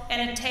goals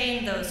and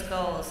attained those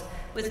goals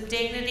with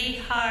dignity,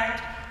 heart,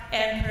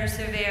 and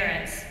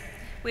perseverance.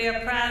 We are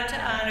proud to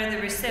honor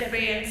the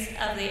recipients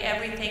of the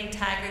Everything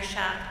Tiger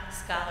Shop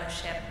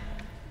Scholarship.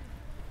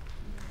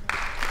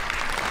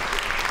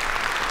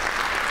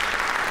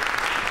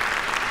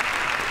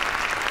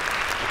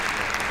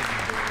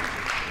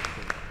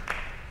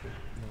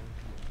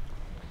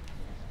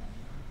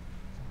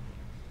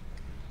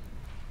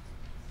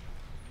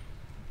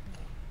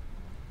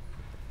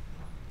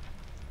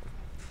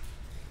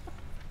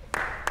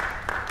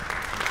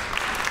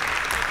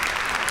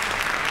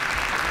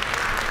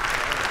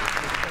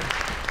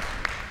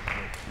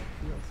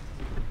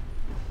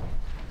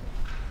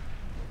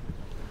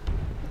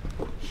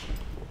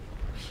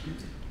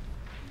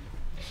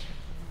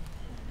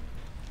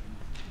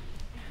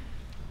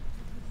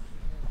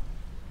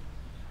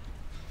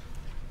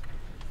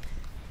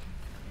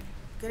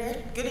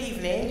 Good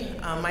evening.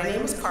 My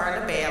name is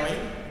Carla Bailey,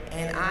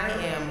 and I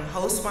am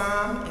host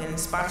mom and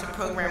sponsored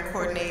program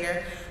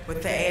coordinator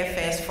with the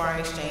AFS Foreign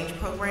Exchange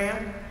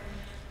Program.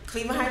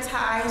 Cleveland Heights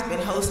High has been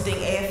hosting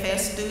AFS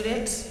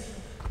students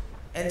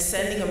and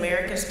sending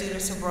American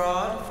students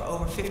abroad for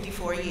over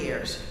 54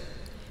 years.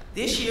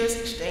 This year's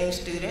exchange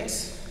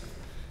students,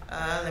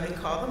 let me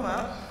call them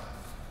up.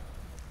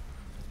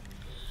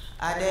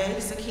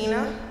 Ade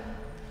Sakina,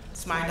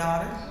 it's my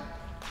daughter.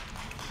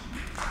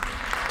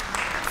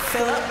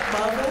 Philip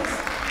Bovins,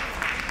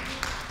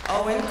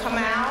 Owen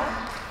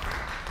Kamal,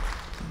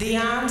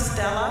 Dion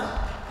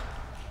Stella,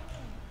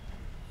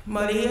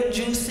 Maria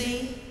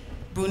Juicy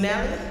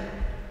Brunelli,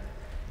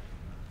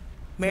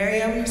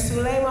 Miriam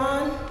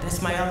Suleiman,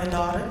 that's my other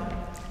daughter,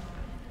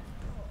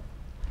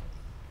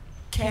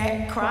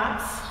 Kat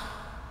Kratz,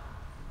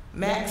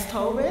 Max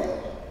Tobin,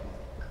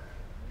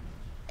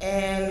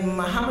 and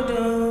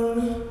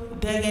Mohamedoun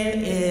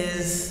Degan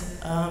is,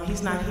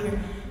 he's not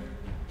here.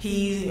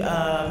 He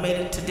made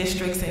it to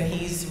districts and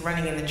he's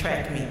running in the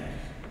track meet.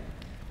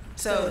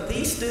 So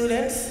these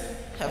students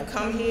have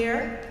come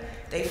here.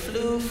 They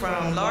flew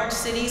from large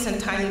cities and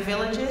tiny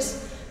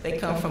villages. They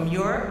come from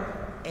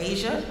Europe,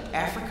 Asia,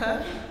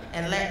 Africa,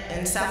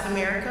 in South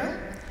America.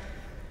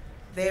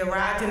 They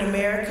arrived in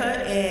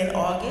America in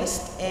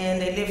August,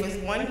 and they lived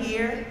with 1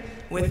 year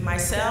with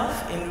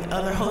myself and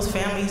other host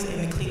families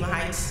in the Cleveland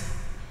Heights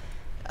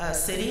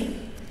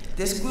city.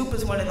 This group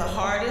is one of the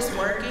hardest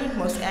working,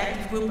 most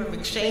active group of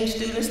exchange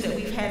students that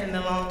we've had in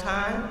a long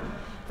time.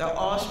 They're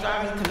all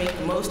striving to make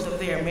the most of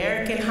their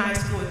American high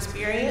school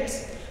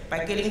experience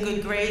by getting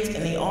good grades,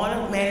 and they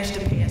all managed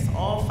to pass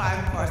all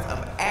 5 parts of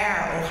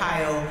our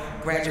Ohio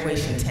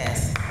graduation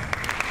test.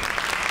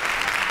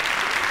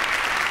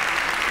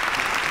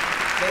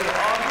 They will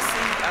all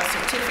receive a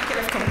certificate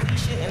of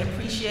completion and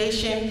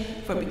appreciation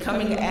for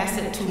becoming an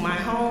asset to my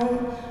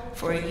home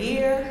for a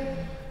year,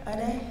 are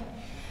they?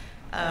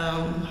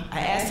 An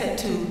asset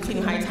to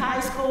Cleveland Heights High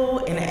School,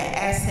 and an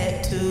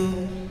asset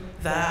to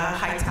the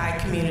Heights High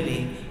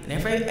community. And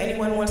if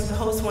anyone wants to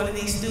host one of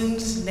these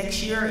students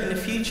next year in the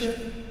future,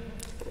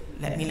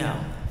 let me know.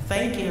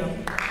 Thank you.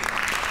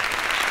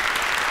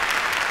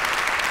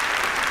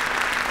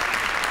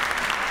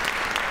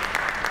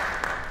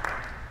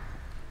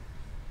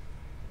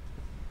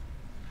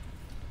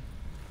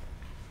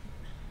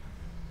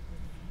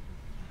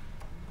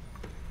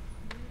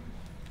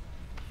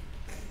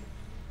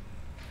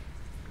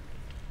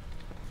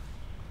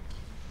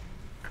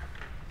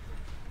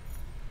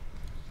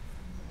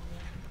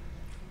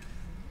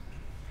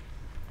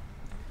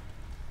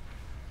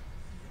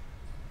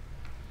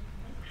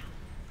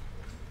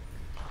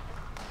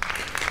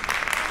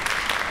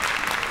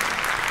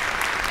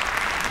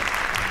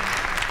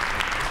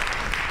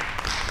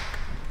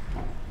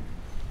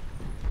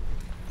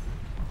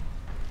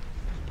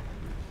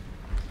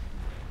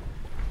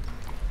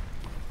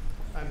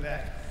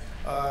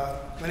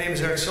 My name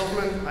is Eric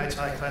Silverman, Heights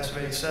High class of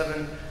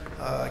 '87,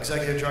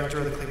 Executive Director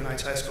of the Cleveland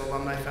Heights High School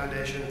Alumni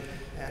Foundation,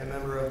 and a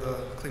member of the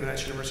Cleveland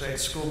Heights University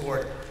School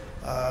Board.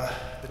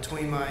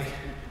 Between my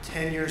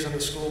 10 years on the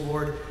school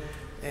board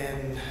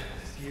and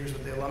years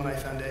with the Alumni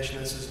Foundation,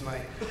 this is my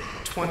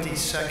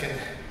 22nd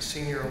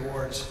senior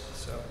awards,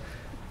 so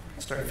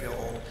I'm starting to feel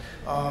old.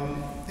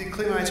 The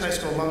Cleveland Heights High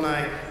School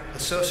Alumni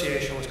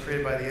Association was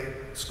created by the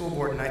school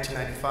board in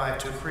 1995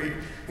 to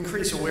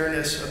increase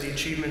awareness of the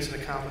achievements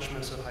and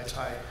accomplishments of Heights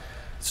High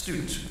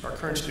students, our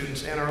current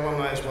students, and our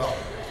alumni as well.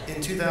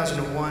 In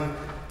 2001,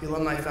 the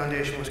Alumni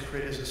Foundation was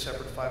created as a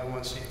separate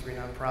 501c3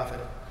 nonprofit.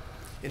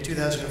 In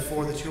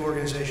 2004, the two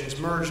organizations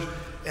merged,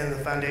 and the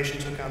foundation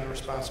took on the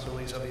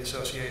responsibilities of the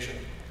association.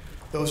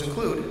 Those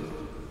include,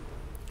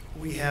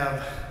 we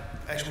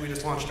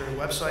just launched our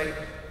website.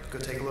 Go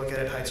take a look at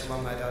it,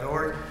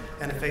 heightsalumni.org,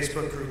 and a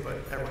Facebook group, but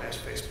everyone has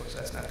Facebook, so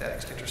that's not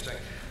that interesting.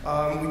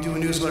 We do a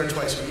newsletter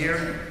twice a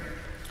year.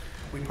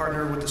 We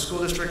partner with the school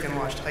district and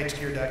launched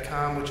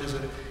heightsgear.com, which is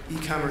an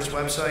e-commerce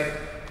website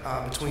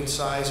between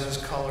sizes,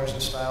 colors,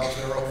 and styles.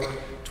 There are over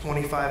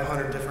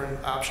 2,500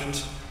 different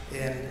options.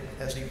 And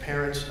as the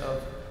parents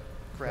of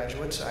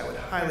graduates, I would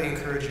highly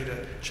encourage you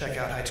to check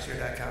out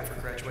heightsgear.com for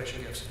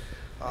graduation gifts.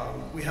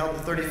 We held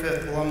the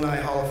 35th Alumni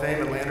Hall of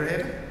Fame in Lander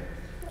Haven.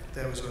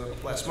 That was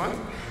last month.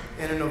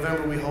 And in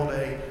November, we hold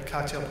a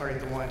cocktail party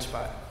at the Wine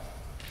Spot.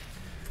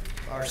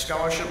 Our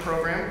scholarship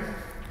program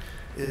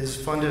is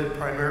funded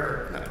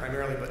not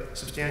primarily, but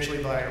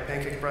substantially by our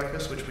pancake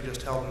breakfast, which we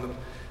just held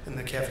in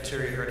the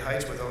cafeteria here at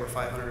Heights with over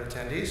 500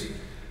 attendees.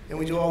 And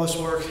we do all this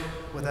work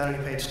without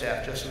any paid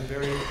staff, just some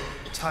very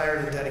tired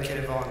and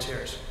dedicated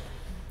volunteers.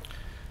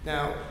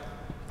 Now,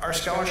 our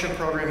scholarship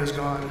program has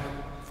gone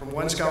from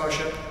 1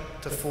 scholarship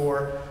to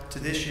 4 to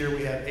this year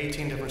we have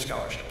 18 different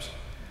scholarships.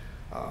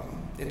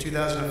 In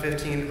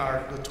 2015,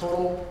 the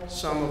total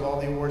sum of all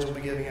the awards we'll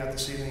be giving out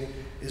this evening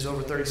is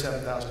over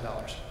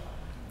 $37,000.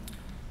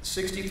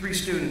 63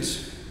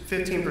 students,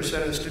 15%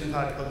 of the student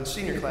population of the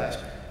senior class,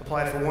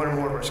 applied for 1 or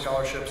more of our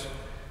scholarships.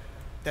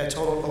 That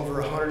totaled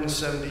over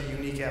 170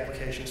 unique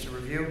applications to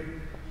review.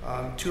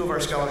 2 of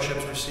our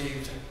scholarships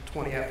received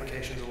 20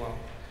 applications alone.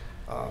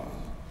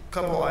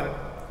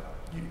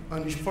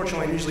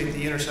 Unfortunately, I'm usually at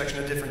the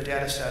intersection of different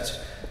data sets,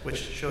 which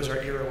shows our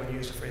era when you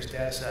use the phrase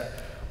data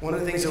set. One of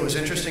the things that was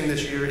interesting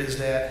this year is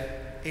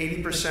that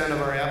 80%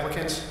 of our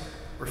applicants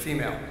were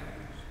female.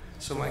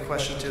 So my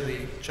question to the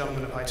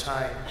gentleman of Heights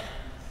High,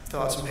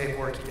 fill out some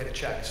paperwork, you get a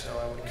check. So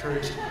I would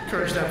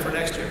encourage them for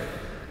next year.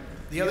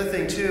 The other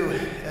thing too,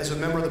 as a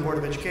member of the Board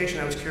of Education,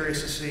 I was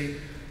curious to see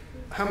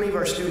how many of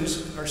our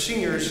students, our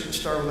seniors,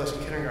 start with us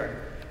in kindergarten.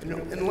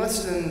 And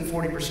less than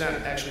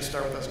 40% actually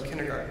start with us in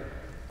kindergarten.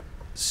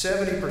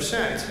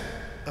 70%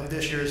 of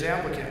this year's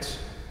applicants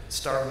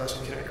start with us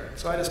in kindergarten.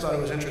 So I just thought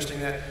it was interesting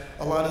that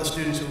a lot of the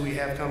students who we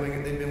have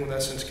coming, they've been with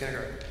us since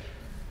kindergarten.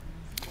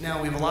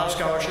 Now, we have a lot of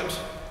scholarships.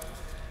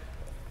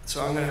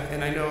 So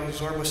and I know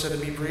Zorba said to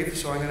be brief,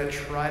 so I'm gonna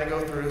try to go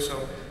through.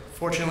 So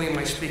fortunately,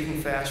 my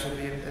speaking fast will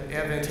be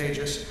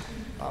advantageous.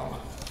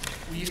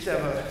 We used to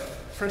have a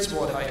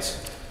principal at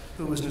Heights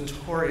who was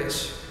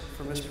notorious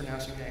for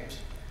mispronouncing names.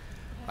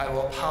 I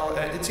will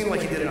apologize. It seemed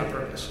like he did it on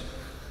purpose.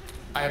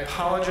 I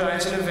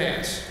apologize in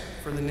advance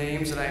for the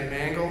names that I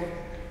mangle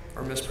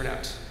or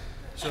mispronounce.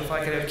 So if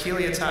I could have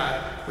Kelia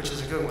Todd, which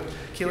is a good one,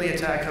 Kelia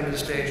Todd come to the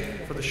stage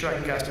for the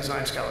Schreckengoss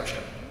Design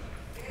Scholarship.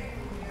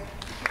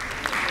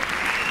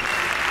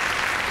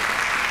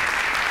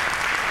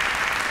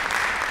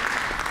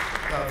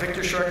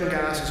 Victor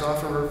Sharkengas is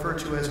often referred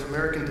to as an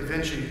American Da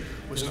Vinci,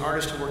 was an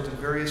artist who worked in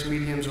various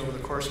mediums over the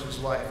course of his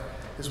life.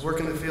 His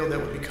work in the field that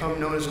would become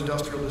known as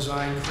industrial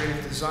design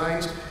created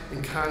designs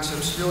and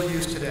concepts still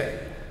used today.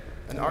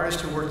 An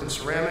artist who worked in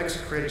ceramics,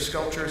 created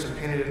sculptures, and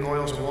painted in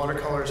oils and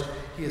watercolors,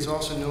 he is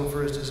also known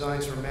for his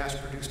designs for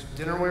mass-produced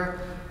dinnerware,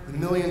 the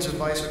millions of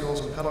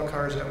bicycles and pedal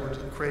cars that were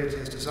credited to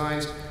his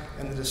designs,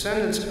 and the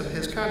descendants of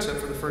his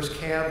concept for the first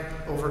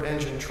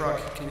cab-over-engine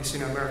truck can be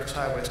seen on America's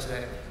highways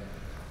today.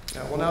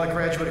 Now the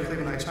graduate of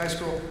Cleveland Heights High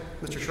School,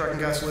 Mr.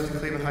 Sharkengas lived in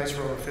Cleveland Heights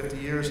for over 50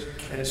 years,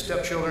 and his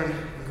stepchildren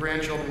and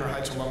grandchildren are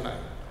Heights alumni.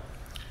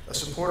 A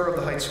supporter of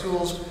the Heights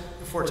schools,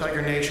 before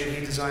Tiger Nation,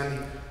 he designed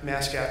the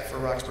mascot for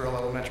Roxborough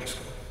Elementary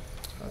School.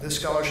 This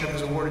scholarship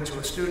is awarded to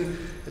a student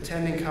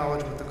attending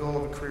college with the goal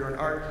of a career in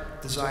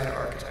art, design, or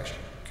architecture.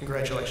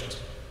 Congratulations.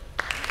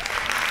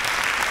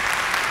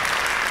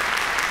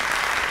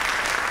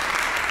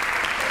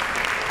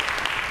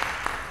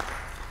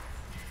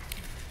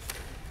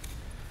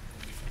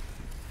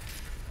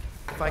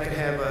 If I could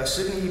have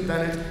Sydney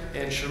Bennett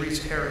and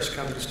Sharice Harris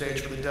come to the stage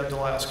for the Deb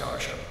Delisle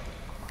Scholarship.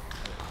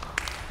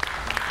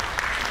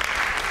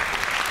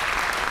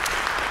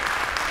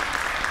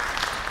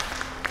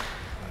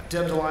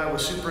 Deb Delisle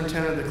was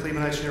superintendent of the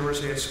Cleveland Heights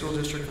University School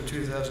District from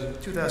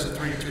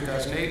 2003 to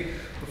 2008.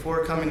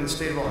 Before coming to the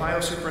state of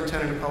Ohio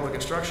superintendent of public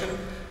instruction,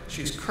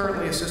 she's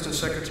currently assistant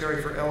secretary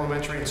for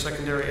elementary and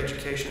secondary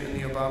education in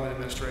the Obama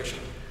administration.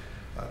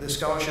 This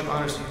scholarship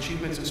honors the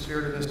achievements and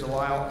spirit of Ms.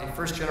 Delisle, a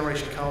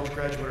first-generation college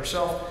graduate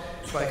herself,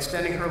 by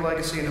extending her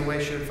legacy in the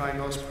way she would find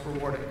most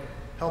rewarding,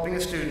 helping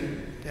a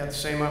student to have the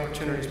same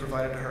opportunities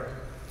provided to her.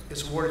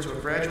 It's awarded to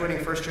a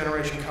graduating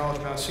first-generation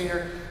college-bound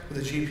senior with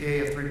a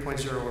GPA of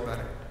 3.0 or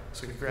better.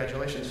 So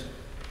congratulations.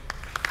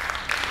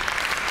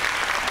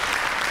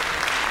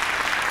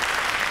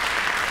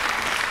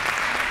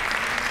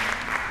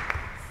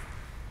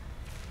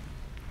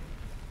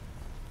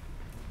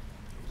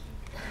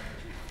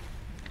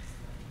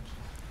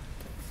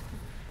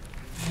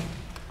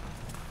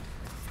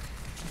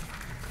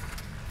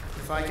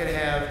 If I could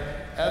have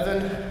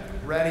Evan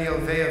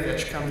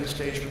Radiovejevic come to the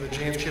stage for the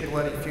James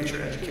Chipolletti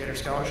Future Educator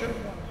Scholarship.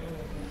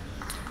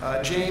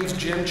 James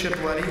Jim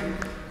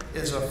Chipolletti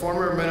is a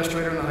former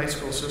administrator in the high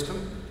school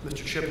system.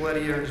 Mr.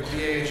 Chipolletti earned his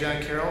BA at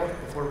John Carroll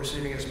before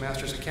receiving his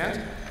master's at Kent.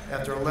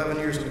 After 11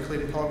 years in the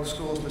Cleveland Public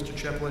Schools, Mr.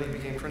 Chipolletti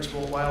became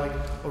principal at Wiley,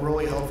 a role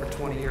he held for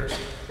 20 years.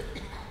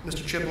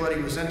 Mr.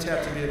 Chipolletti was then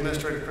tapped to be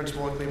administrative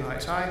principal at Cleveland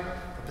Heights High,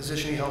 a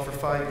position he held for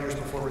 5 years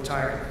before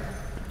retiring.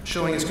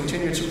 Showing his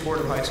continued support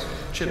of Heights,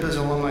 Chip is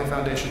an Alumni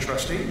Foundation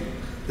trustee.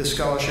 This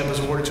scholarship is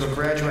awarded to a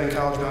graduating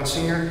college-bound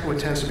senior who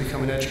intends to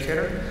become an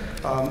educator.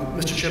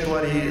 Mr.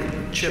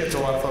 Chipolletti, Chip to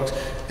a lot of folks,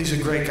 he's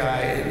a great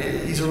guy.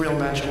 He's a real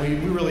mensch. We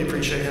really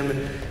appreciate him.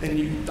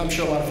 And I'm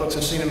sure a lot of folks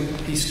have seen him.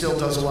 He still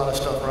does a lot of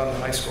stuff around the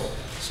high school.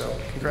 So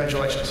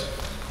congratulations.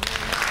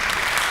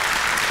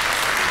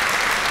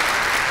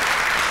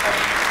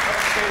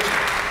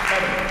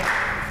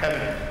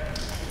 Evan,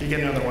 you get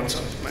another one,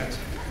 so Max.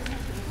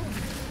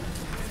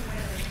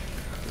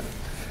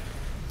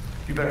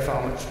 You better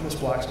follow Ms.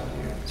 Blockson.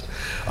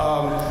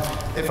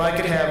 If I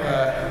could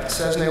have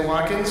Cesne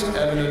Watkins,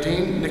 Evan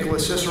Odine,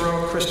 Nicholas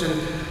Cicero, Kristen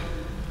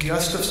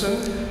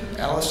Gustafson,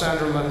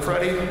 Alessandra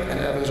Manfredi, and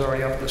Evan's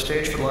already up on the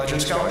stage for the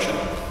Legend Scholarship.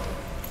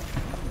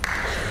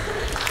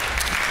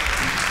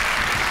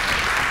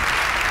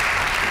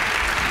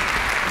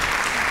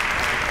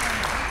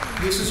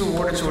 This is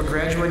awarded to a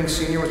graduating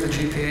senior with a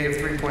GPA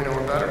of 3.0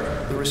 or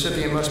better. The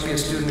recipient must be a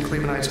student at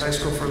Cleveland Heights High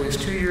School for at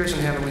least 2 years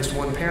and have at least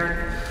one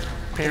parent,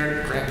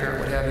 grandparent,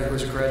 what have you, who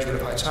is a graduate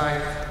of Heights High.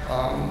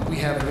 We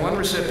have one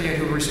recipient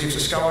who receives a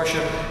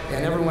scholarship,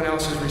 and everyone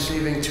else is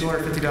receiving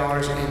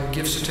 $250 in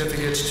gift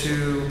certificates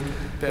to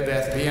Bed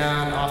Bath &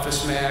 Beyond,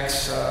 Office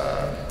Max,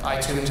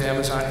 iTunes,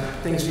 Amazon,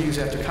 things to use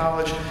after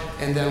college.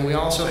 And then we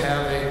also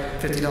have a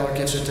 $50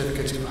 gift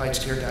certificate to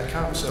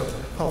heightstier.com. So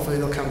hopefully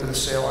they'll come to the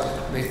sale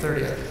on May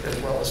 30th, as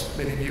well as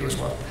many of you as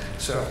well.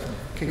 So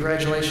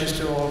congratulations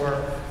to all of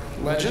our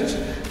legends.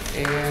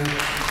 And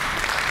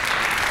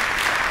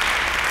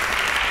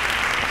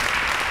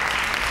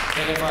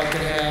if I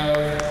could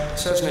have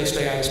Cesne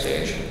stay on the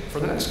stage for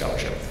the next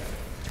scholarship.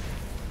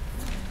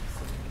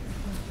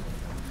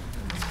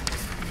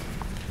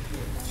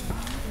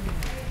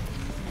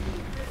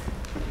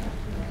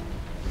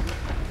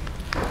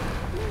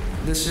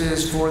 This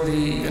is for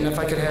the, and if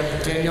I could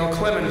have Danielle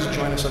Clemens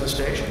join us on the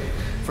stage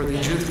for the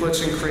Judith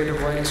Blitzen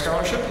Creative Writing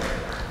Scholarship.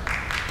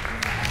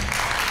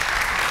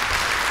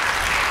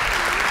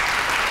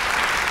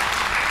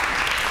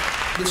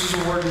 This is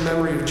awarded in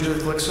memory of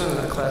Judith Blitzen,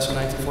 a class of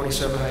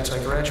 1947 Heights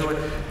High graduate,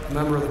 a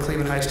member of the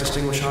Cleveland Heights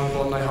Distinguished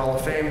Alumni Hall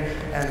of Fame,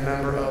 and a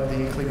member of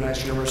the Cleveland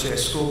Heights University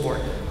School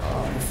Board.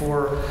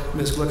 Before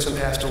Ms. Blitzen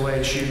passed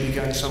away, she had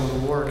begun some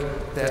of the work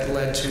that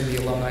led to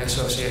the Alumni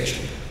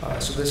Association.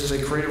 So this is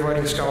a creative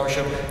writing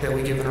scholarship that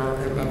we give in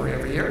her memory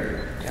every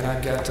year, and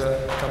I've got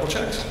a couple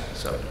checks.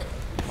 So,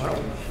 why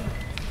don't we?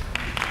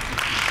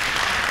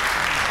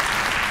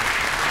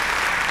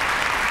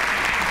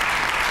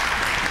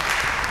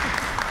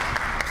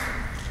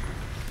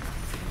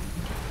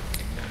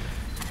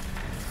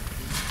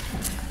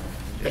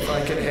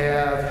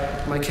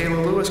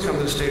 come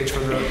to the stage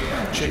for the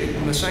J.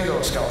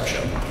 Masengo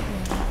Scholarship.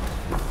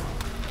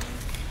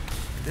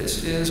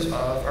 This is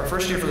our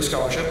first year for the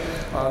scholarship.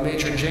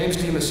 Major James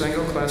D.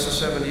 Masengo, class of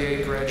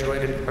 78,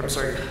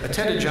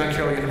 attended John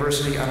Carroll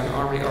University on an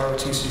Army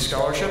ROTC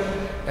scholarship.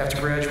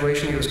 After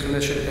graduation, he was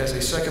commissioned as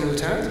a second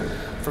lieutenant.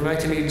 From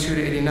 1982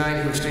 to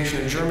 89, he was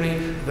stationed in Germany,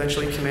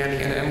 eventually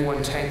commanding an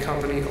M1 tank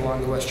company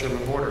along the West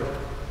German border.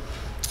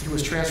 He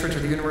was transferred to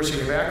the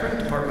University of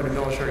Akron, Department of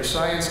Military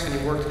Science, and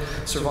he worked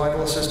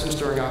survival assistance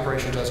during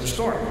Operation Desert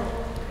Storm.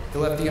 He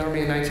left the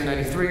Army in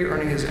 1993,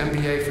 earning his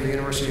MBA from the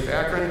University of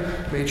Akron,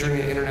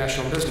 majoring in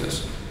international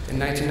business. In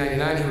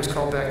 1999, he was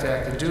called back to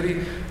active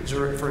duty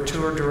for a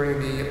tour during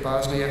the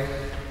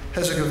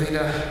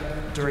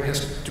Bosnia-Herzegovina during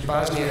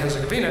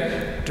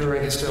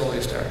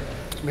hostilities there.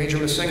 Major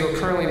Masengo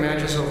currently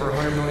manages over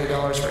 $100 million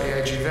for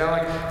AIG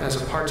VALIC and is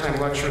a part-time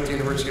lecturer at the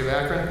University of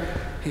Akron.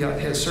 He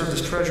has served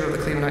as treasurer of the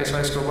Cleveland Heights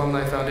High School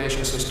Alumni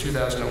Foundation since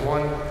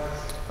 2001.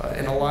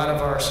 And a lot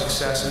of our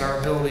success and our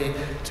ability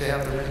to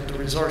have the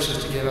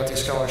resources to give out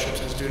these scholarships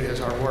is due to his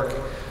hard work.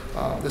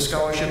 The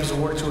scholarship is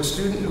awarded to a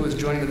student who is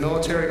joining the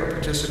military or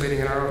participating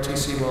in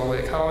ROTC while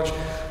away at college.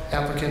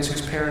 Applicants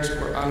whose parents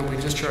were honorably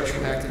discharged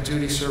from active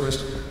duty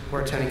service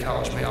or attending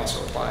college may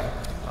also apply.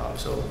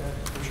 So,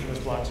 Ms.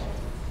 Blocks.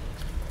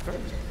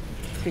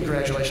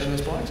 Congratulations,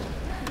 Ms. Blocks.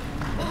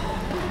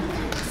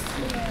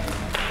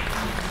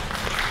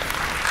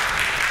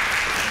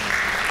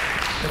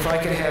 If I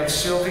could have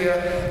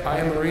Sylvia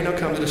Iamarino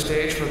come to the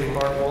stage for the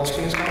Bart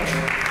Wallstein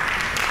Scholarship.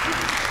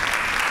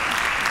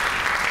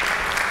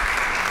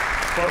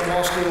 Bart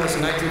Wallstein was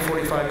a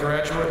 1945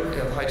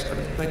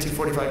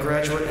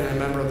 graduate and a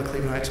member of the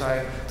Cleveland Heights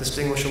High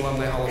Distinguished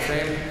Alumni Hall of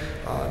Fame.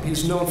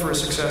 He's known for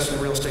his success in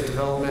real estate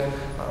development.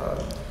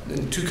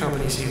 In 2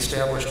 companies he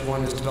established.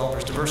 One is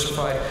Developers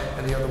Diversified,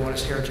 and the other one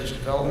is Heritage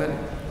Development.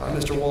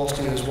 Mr.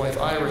 Wallstein and his wife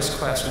Iris,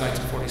 class of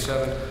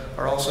 1947,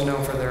 are also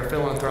known for their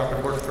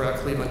philanthropic work throughout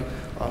Cleveland.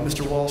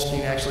 Mr.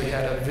 Wallstein actually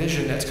had a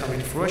vision that's coming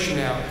to fruition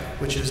now,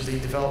 which is the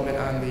development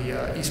on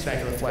the east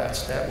bank of the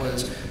Flats. That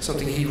was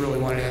something he really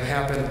wanted to have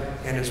happen,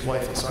 and his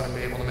wife and son have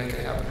been able to make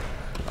it happen.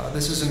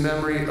 This is in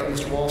memory of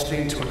Mr.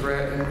 Wallstein,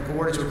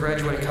 awarded to a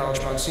graduating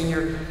college-bound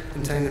senior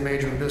intending to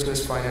major in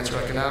business, finance,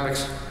 or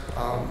economics.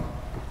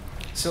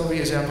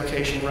 Sylvia's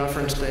application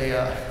referenced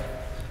a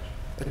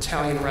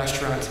Italian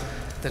restaurant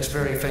that's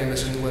very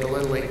famous in Little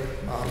Italy,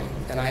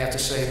 and I have to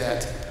say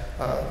that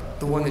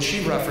the one that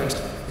she referenced,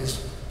 his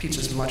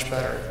pizza's much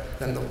better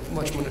than the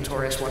much more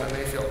notorious one in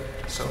Mayfield.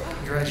 So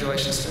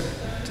congratulations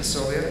to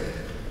Sylvia.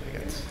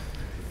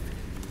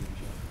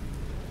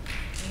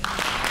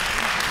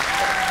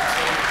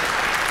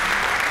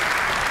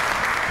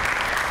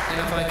 And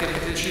if I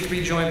could, she'd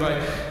be joined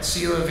by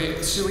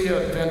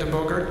Celia Van de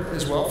Bogert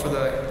as well for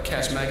the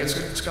Cass Maggot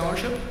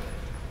Scholarship.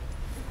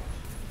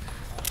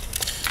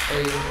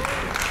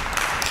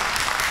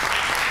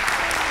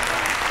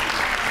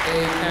 A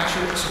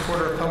passionate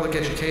supporter of public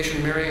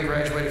education, Marion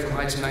graduated from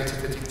Heights in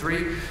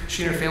 1953.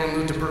 She and her family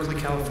moved to Berkeley,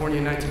 California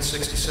in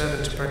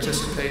 1967 to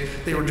participate.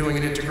 They were doing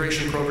an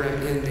integration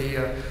program in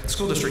the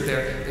school district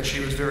there, and she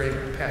was very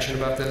passionate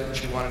about that, and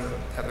she wanted to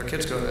have their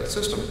kids go to that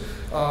system.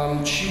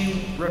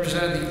 She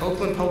represented the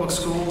Oakland Public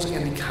Schools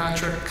and the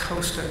Contra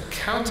Costa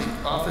County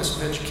Office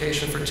of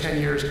Education for 10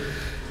 years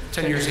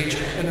each,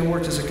 and then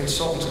worked as a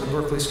consultant to the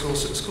Berkeley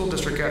School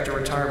District after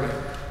retirement.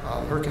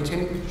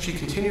 She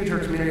continued her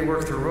community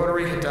work through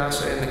Rotary,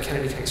 Hadassah, and the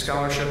Kennedy King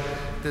Scholarship.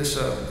 This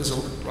is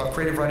a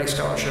creative writing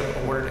scholarship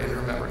awarded in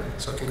her memory.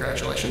 So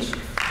congratulations.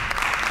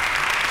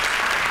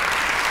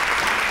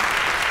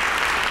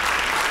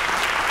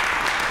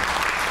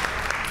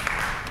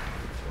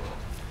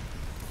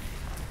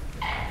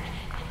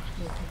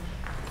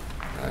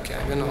 Okay,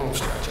 I'm in the home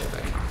stretch, I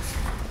think.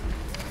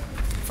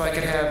 If I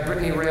could have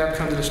Brittany Rabb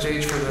come to the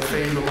stage for the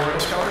Fade Memorial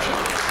Scholarship.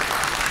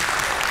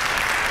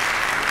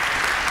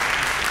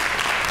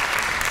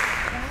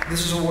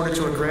 This is awarded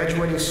to a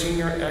graduating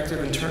senior active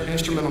in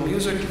instrumental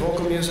music,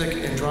 vocal music,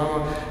 and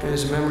drama, and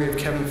is in memory of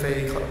Kevin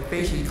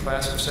Fahey,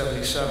 class of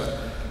 77.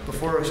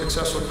 Before a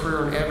successful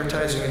career in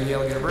advertising at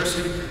Yale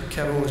University,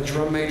 Kevin was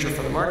drum major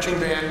for the marching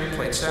band,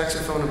 played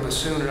saxophone and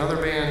bassoon in other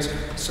bands,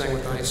 sang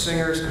with the Heights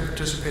Singers, and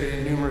participated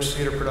in numerous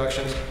theater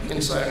productions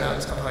inside and out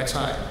of Heights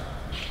High.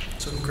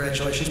 So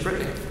congratulations,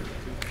 Brittany.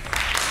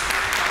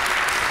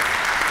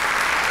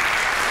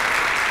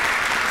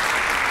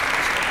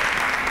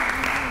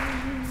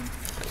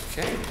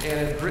 Okay, and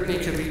if Brittany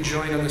could be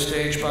joined on the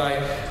stage by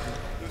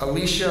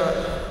Alicia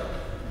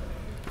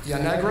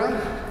Yanagra.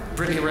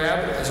 Brittany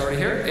Rabb is already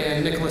here,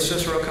 and Nicholas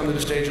Cicero come to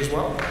the stage as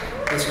well.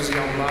 This is the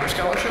Alma Mater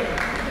Scholarship.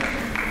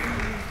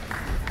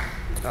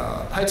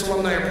 Heights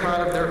alumni are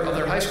proud of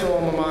their high school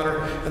alma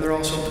mater, and they're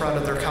also proud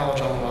of their college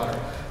alma mater.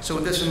 So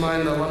with this in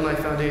mind, the Alumni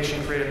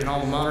Foundation created an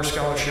Alma Mater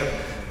Scholarship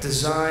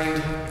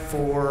designed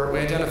we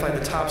identified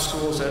the top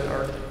schools that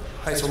our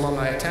Heights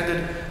alumni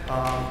attended.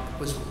 It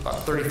was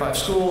about 35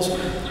 schools.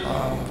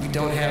 We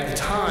don't have the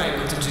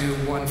time to do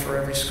one for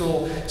every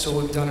school, so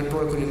we've done it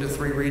broken into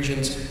 3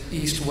 regions,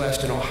 East,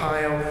 West, and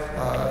Ohio.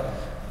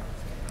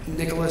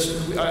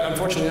 Nicholas,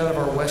 unfortunately, none of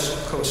our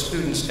West Coast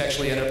students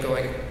actually ended up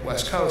going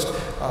West Coast,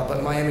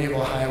 but Miami of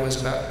Ohio is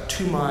about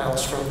 2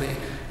 miles from the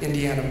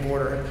Indiana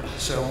border,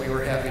 so we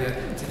were happy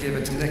to give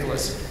it to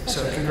Nicholas.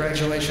 So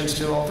congratulations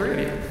to all 3 of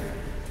you.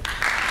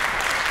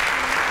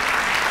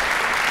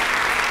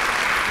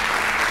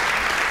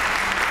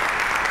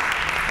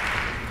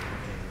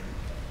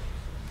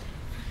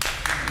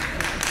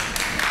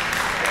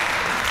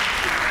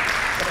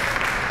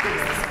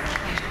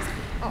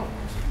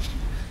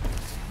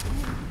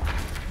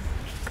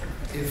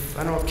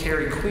 I don't know if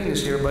Carrie Queen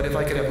is here, but if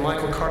I could have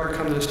Michael Carter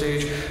come to the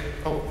stage.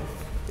 Oh,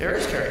 there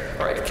is Carrie.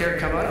 All right, Carrie,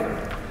 come on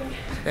up.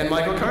 And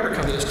Michael Carter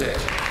come to the stage.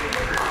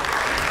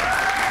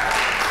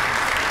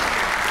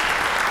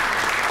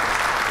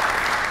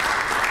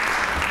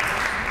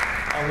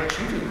 I'll let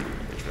you do the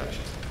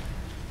introduction.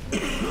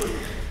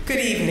 Good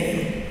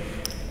evening.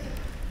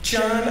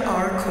 John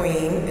R.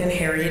 Queen and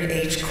Harriet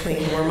H.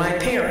 Queen were my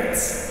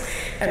parents.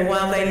 And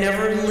while they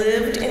never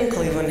lived in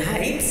Cleveland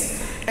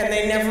Heights, and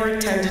they never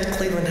attended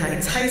Cleveland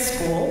Heights High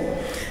School,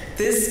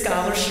 this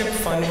scholarship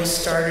fund was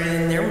started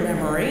in their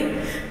memory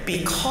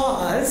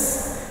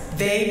because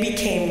they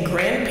became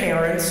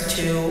grandparents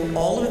to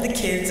all of the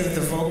kids of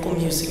the vocal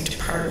music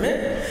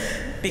department,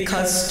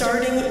 because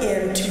starting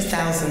in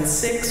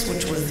 2006,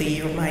 which was the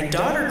year my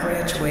daughter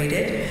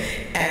graduated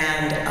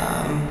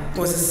and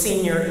was a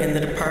senior in the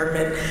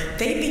department,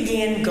 they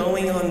began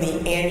going on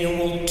the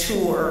annual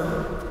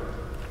tour.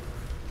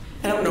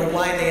 I don't know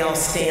why they all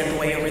stand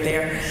way over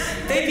there.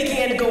 They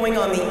began going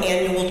on the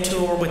annual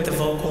tour with the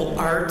vocal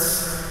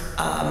arts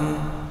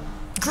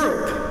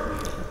group.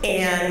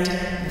 And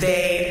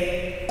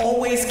they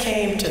always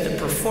came to the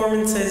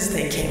performances,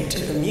 they came to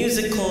the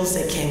musicals,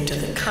 they came to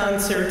the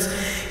concerts,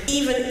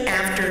 even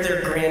after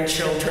their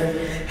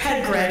grandchildren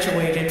had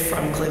graduated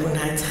from Cleveland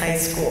Heights High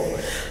School.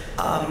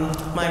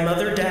 My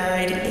mother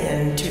died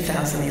in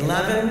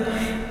 2011,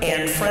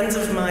 and friends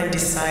of mine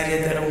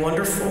decided that a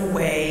wonderful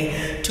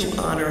way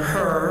to honor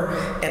her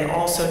and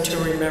also to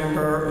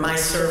remember my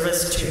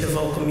service to the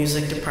vocal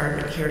music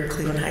department here at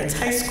Cleveland Heights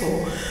High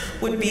School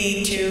would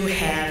be to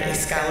have a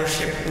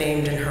scholarship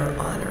named in her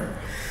honor.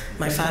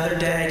 My father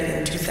died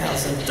in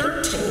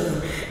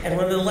 2013, and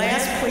one of the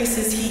last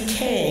places he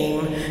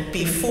came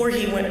before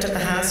he went to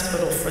the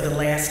hospital for the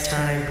last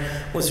time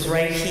was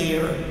right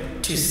here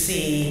to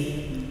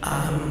see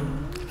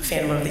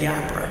Phantom of the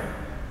Opera.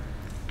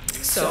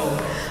 So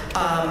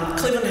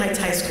Cleveland Heights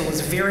High School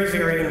was very,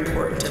 very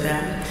important to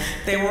them.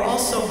 They were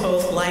also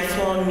both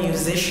lifelong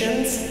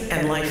musicians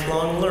and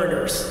lifelong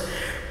learners.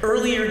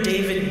 Earlier,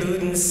 David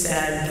Budin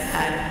said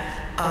that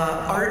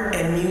art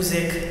and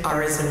music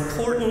are as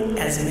important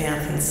as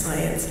math and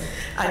science.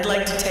 I'd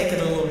like to take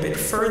it a little bit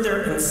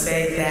further and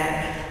say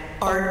that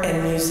art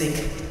and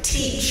music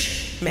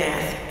teach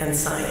math and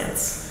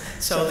science.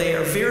 So they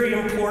are very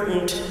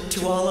important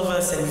to all of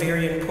us and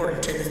very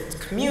important to the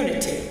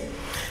community.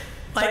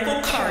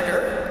 Michael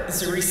Carter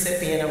is the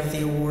recipient of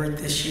the award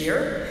this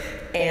year,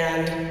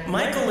 and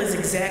Michael is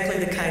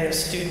exactly the kind of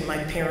student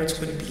my parents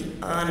would be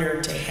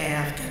honored to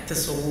have get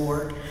this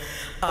award.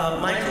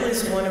 Michael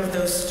is one of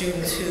those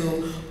students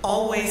who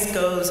always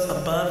goes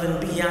above and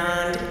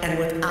beyond and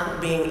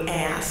without being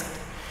asked.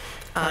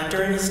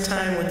 During his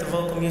time with the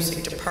vocal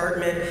music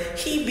department,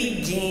 he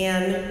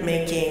began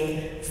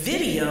making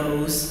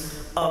videos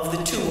of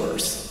the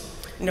tours.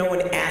 No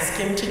one asked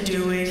him to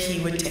do it. He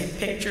would take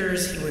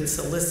pictures, he would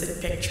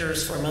solicit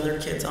pictures from other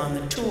kids on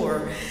the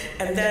tour,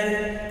 and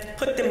then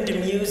put them to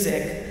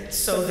music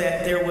so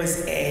that there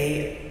was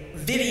a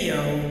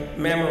video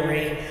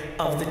memory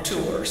of the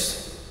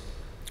tours,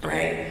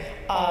 right?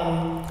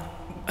 I'm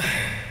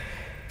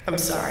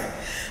sorry.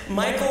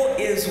 Michael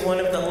is one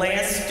of the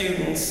last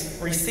students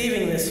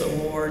receiving this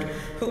award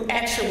who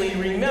actually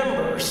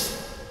remembers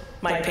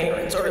my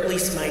parents, or at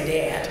least my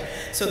dad.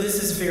 So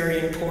this is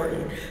very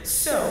important.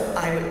 So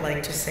I would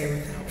like to say,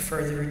 without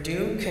further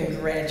ado,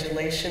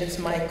 congratulations,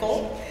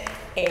 Michael,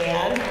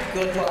 and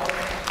good luck.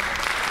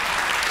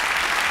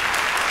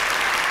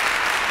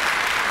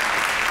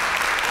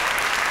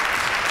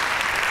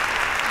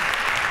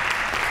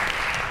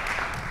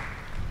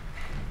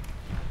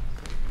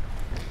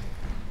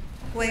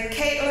 Would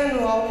Caitlin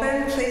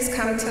Wolpen please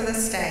come to the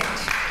stage?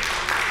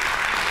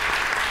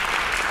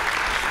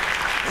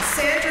 The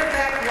Sandra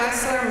Beck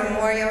Wessler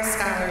Memorial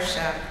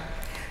Scholarship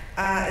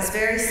is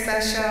very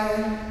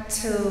special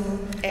to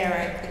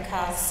Eric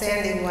because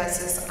Sandy was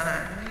his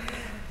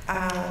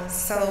aunt.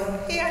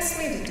 So he asked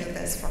me to do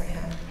this for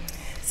him.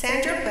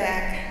 Sandra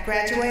Beck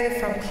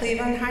graduated from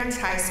Cleveland Heights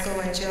High School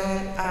in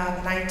June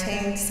of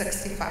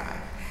 1965.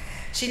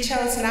 She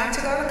chose not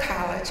to go to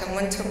college and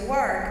went to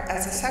work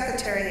as a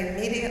secretary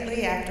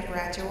immediately after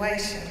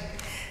graduation.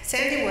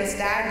 Sandy was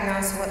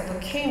diagnosed with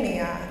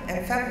leukemia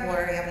in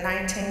February of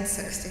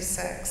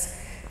 1966.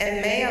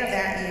 In May of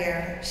that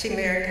year, she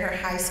married her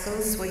high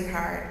school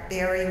sweetheart,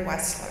 Barry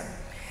Wessler.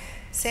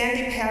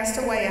 Sandy passed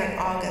away in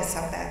August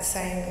of that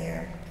same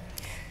year.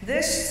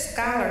 This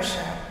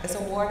scholarship is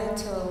awarded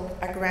to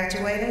a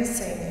graduating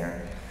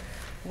senior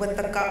who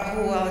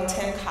will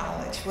attend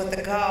college with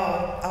the goal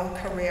of a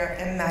career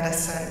in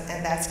medicine,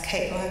 and that's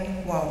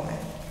Caitlin Woman.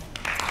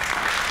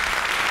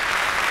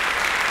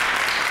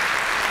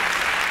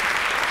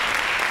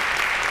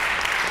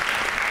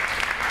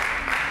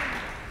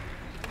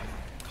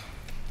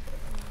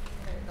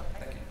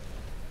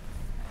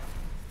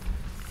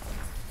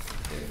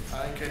 If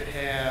I could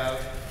have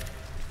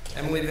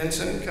Emily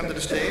Vincent come to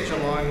the stage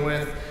along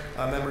with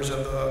members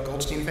of the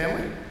Goldstein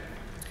family.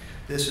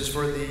 This is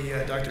for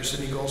the Dr.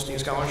 Sidney Goldstein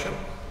Scholarship.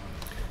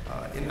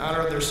 In honor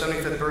of their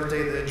 75th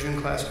birthday, the June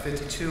class of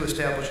 52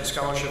 established a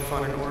scholarship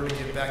fund in order to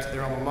give back to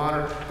their alma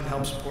mater and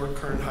help support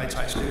current Heights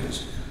High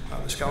students.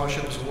 The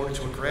scholarship is awarded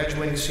to a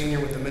graduating senior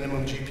with a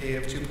minimum GPA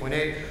of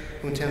 2.8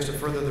 who intends to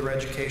further their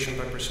education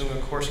by pursuing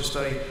a course of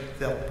study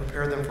that will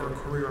prepare them for a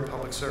career in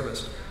public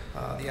service.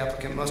 The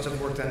applicant must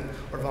have worked in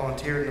or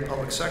volunteered in the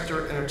public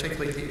sector and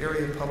articulate the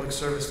area of public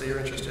service they are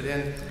interested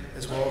in,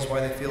 as well as why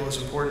they feel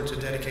it's important to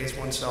dedicate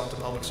oneself to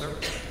public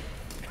service.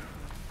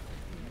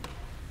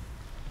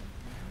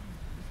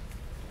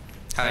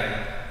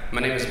 Hi,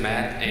 my name is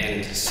Matt,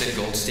 and Sid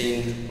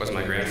Goldstein was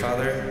my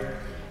grandfather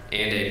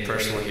and a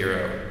personal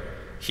hero.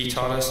 He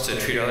taught us to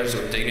treat others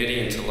with dignity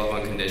and to love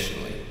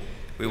unconditionally.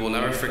 We will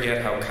never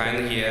forget how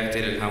kindly he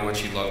acted and how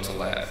much he loved to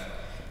laugh.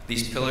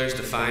 These pillars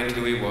defined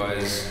who he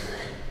was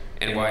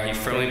and why he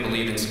firmly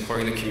believed in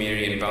supporting the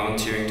community and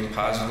volunteering to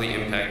positively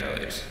impact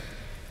others.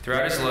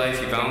 Throughout his life,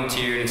 he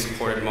volunteered and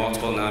supported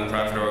multiple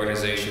nonprofit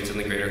organizations in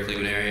the greater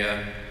Cleveland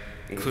area,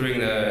 including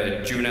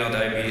the Juvenile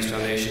Diabetes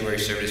Foundation, where he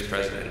served as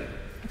president.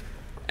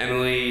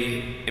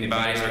 Emily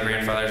embodies our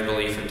grandfather's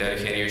belief in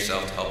dedicating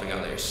yourself to helping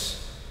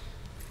others.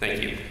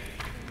 Thank you.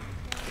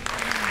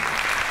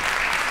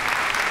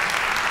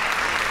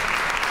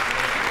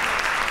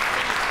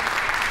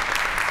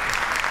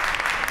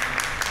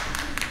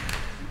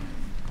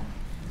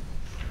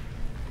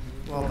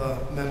 While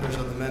the members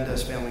of the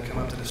Mendez family come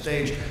up to the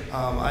stage,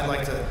 I'd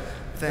like to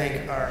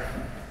thank our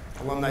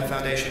Alumni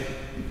Foundation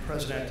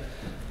President,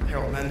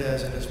 Harold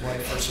Mendez, and his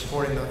wife for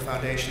supporting the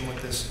foundation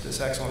with this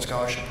excellent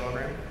scholarship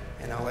program.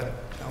 And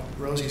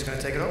Rosie's going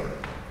to take it over.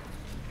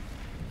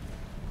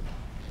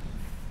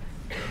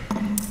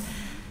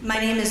 My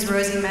name is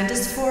Rosie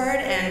Mendez Ford,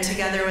 and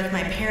together with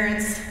my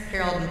parents,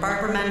 Harold and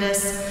Barbara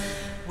Mendez,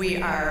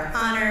 we are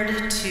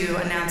honored to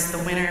announce the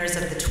winners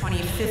of the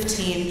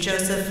 2015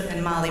 Joseph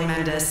and Molly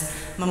Mendez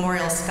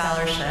Memorial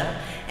Scholarship.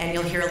 And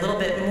you'll hear a little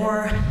bit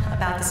more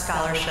about the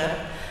scholarship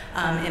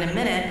in a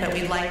minute, but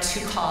we'd like to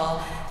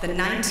call the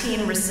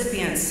 19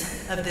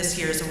 recipients of this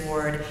year's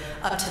award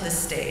up to the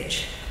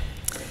stage.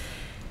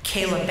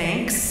 Kayla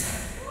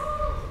Banks,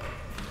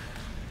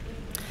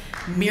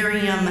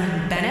 Miriam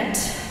Bennett,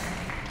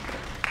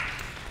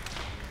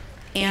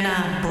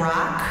 Anna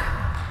Brock,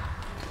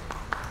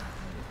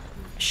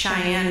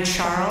 Cheyenne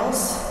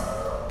Charles,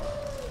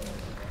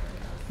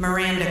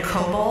 Miranda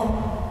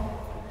Coble,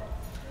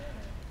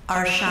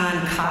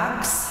 Arshawn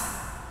Cox,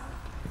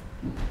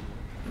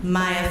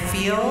 Maya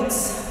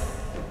Fields,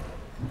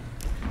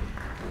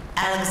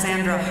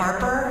 Alexandra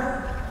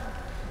Harper,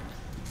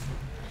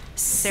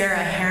 Sarah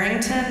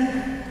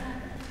Harrington,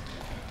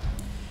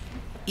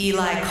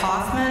 Eli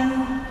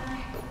Kaufman,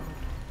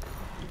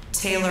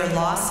 Taylor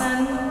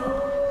Lawson,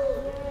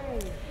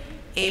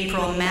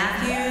 April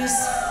Matthews,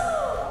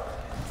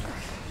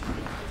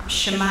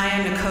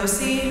 Shemaya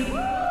Nkosi,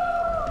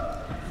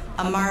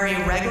 Amari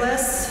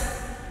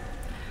Reglis,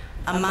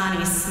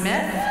 Amani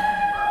Smith,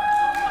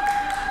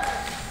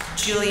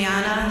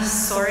 Juliana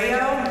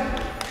Sorio,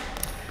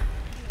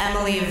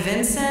 Emily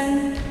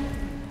Vinson,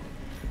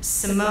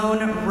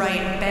 Simone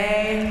Wright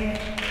Bay,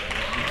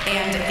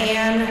 and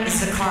Anne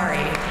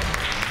Zakari.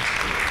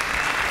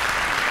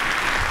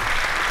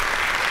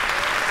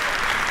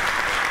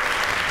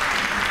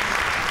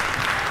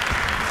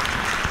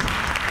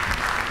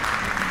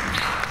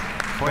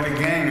 Quite a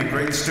gang of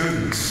great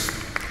students.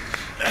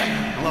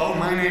 Hello,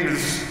 my name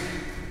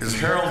is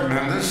Harold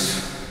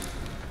Mendez,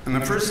 and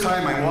the first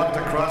time I walked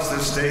across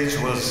this stage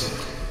was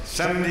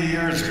 70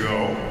 years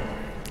ago,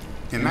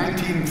 in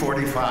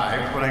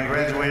 1945, when I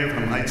graduated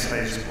from Heights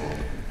High School.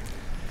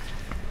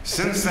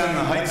 Since then,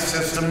 the Heights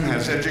system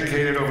has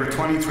educated over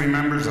 23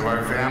 members of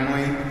our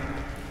family,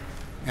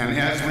 and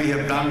as we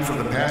have done for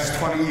the past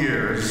 20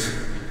 years,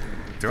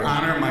 to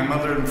honor my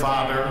mother and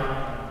father,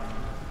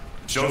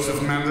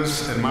 Joseph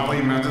Mendez and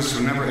Molly Mendez,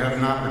 who never had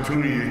an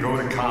opportunity to go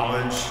to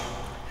college,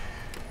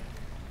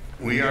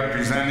 we are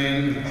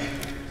presenting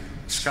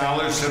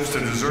scholarships to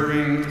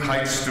deserving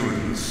Heights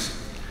students.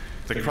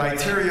 The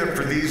criteria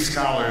for these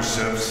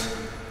scholarships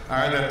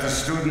are that the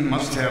student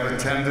must have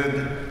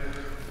attended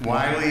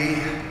Wiley,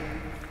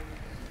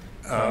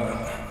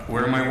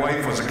 where my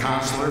wife was a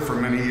counselor for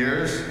many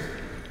years,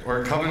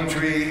 or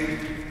Coventry,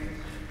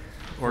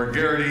 or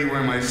Garrity,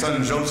 where my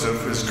son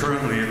Joseph is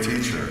currently a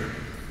teacher.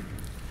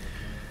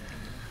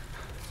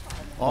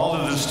 All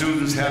of the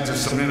students had to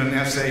submit an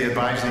essay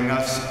advising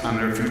us on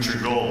their future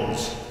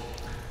goals.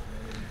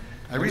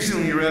 I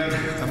recently read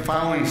the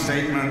following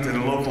statement in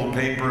a local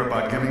paper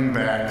about giving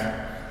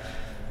back.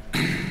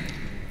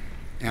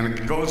 And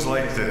it goes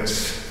like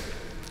this.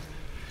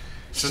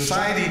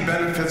 Society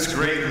benefits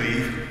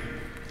greatly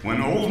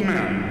when old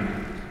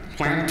men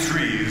plant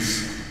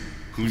trees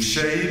whose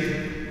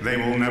shade they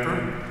will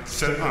never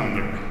sit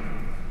under.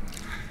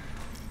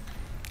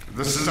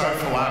 This is our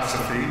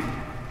philosophy,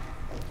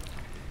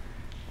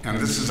 and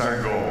this is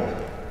our goal.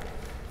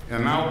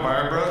 And now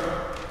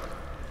Barbara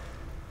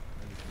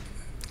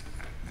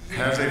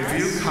has a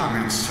few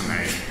comments to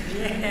make.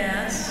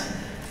 Yes.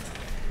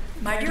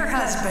 My dear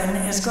husband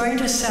is going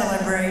to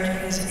celebrate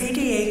his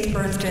 88th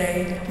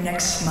birthday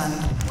next month.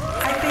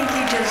 I think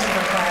he deserves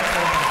a clap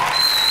for that.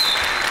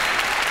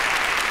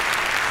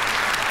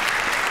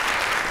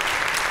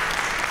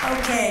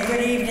 Okay,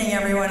 good evening,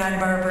 everyone. I'm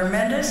Barbara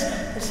Mendes.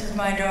 This is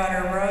my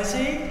daughter,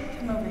 Rosie.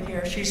 Come over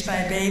here. She's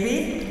my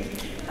baby.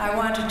 I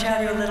want to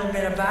tell you a little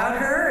bit about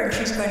her, and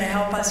she's going to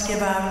help us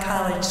give out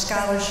college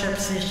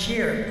scholarships this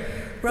year.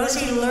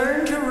 Rosie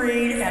learned to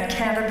read at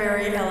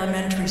Canterbury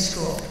Elementary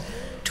School.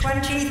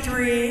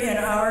 23 in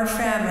our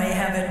family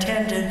have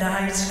attended the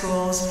high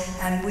schools,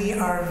 and we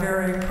are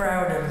very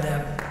proud of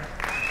them.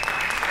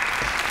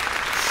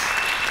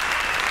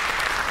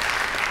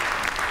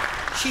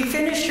 She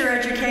finished her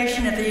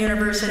education at the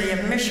University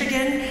of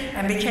Michigan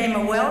and became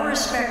a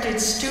well-respected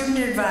student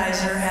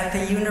advisor at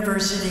the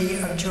University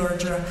of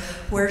Georgia,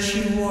 where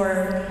she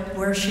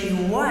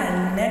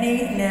won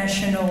many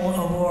national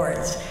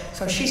awards.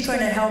 So she's going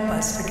to help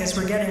us because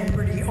we're getting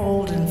pretty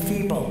old and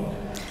feeble.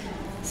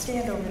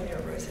 Stand over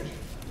there, Rosie.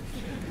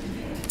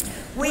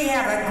 We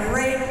have a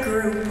great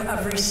group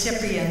of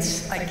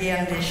recipients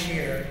again this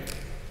year.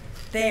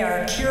 They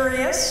are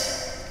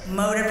curious,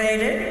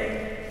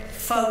 motivated,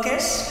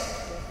 focused,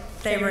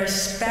 they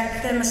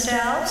respect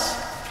themselves,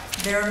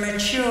 they're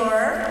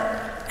mature,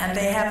 and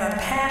they have a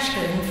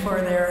passion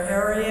for their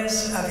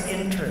areas of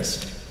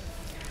interest.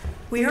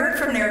 We heard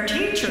from their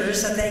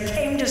teachers that they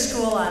came to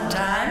school on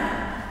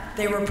time,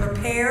 they were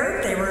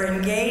prepared, they were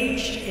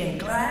engaged in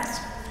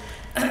class,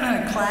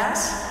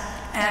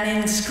 and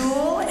in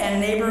school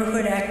and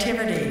neighborhood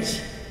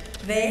activities.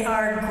 They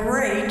are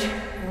great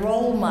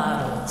role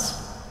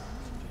models.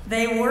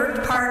 They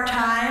worked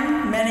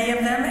part-time, many of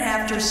them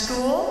after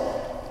school.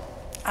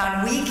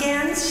 On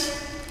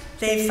weekends,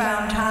 they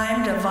found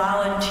time to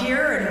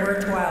volunteer in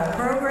worthwhile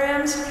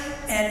programs,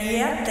 and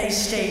yet they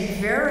stayed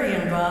very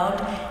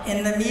involved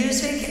in the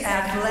music,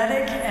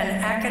 athletic,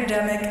 and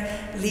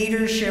academic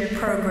leadership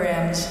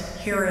programs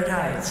here at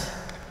Heights.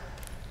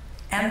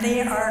 And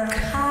they are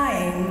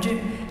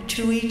kind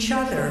to each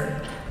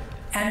other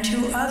and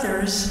to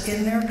others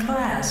in their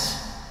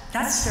class.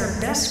 That's their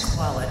best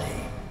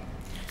quality.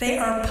 They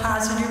are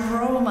positive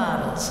role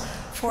models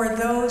for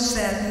those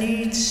that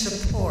need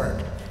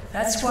support.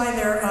 That's why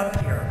they're up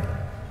here.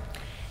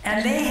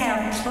 And they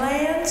have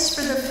plans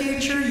for the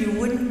future you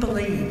wouldn't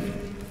believe.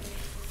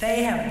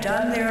 They have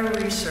done their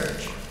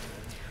research.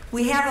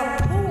 We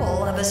have a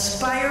pool of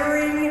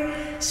aspiring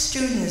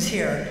students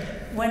here.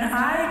 When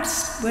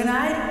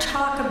I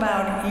talk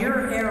about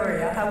your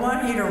area, I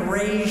want you to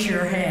raise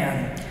your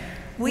hand.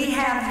 We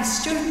have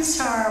students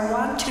who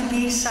want to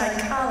be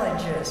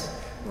psychologists.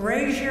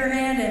 Raise your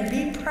hand and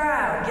be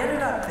proud. Get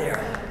it up there.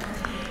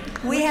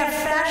 We have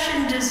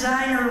fashion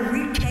designer,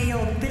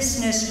 retail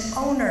business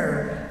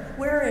owner.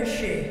 Where is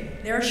she?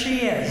 There she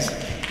is.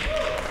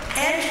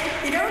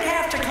 And you don't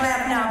have to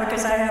clap now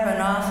because I have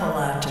an awful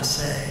lot to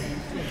say.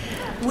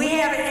 We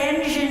have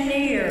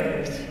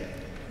engineers.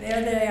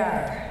 There they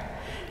are.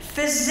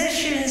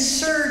 Physician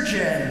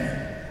surgeon.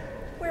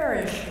 Where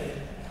is she?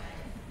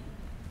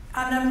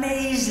 An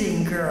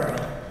amazing girl.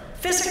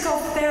 Physical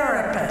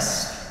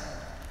therapist.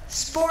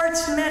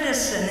 Sports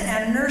medicine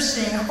and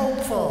nursing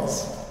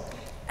hopefuls.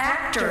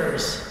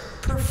 Actors,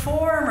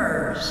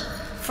 performers,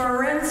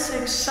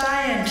 forensic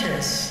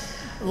scientists,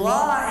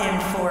 law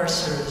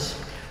enforcers.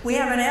 We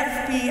have an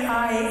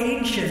FBI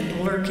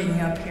agent lurking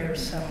up here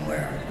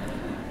somewhere.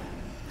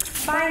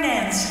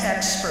 Finance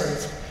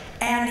experts,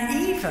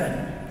 and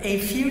even a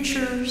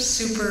future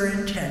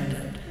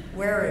superintendent.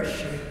 Where is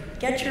she?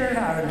 Get your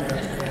hand up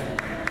there.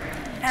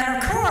 And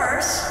of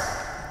course,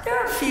 there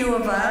are a few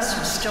of us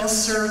who are still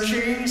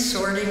searching,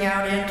 sorting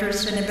out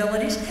interests and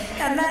abilities,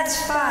 and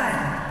that's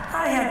fine.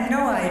 I had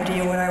no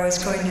idea what I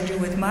was going to do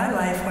with my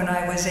life when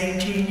I was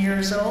 18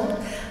 years old.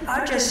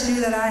 I just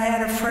knew that I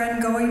had a friend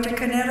going to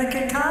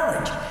Connecticut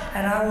College,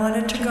 and I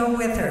wanted to go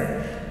with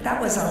her. That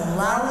was a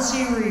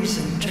lousy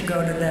reason to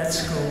go to that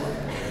school.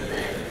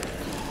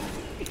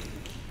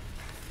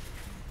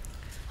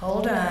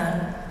 Hold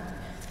on.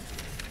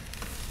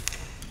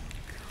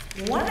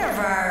 One of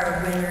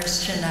our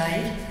winners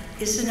tonight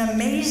is an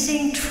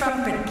amazing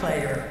trumpet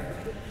player,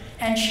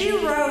 and she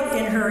wrote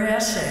in her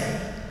essay,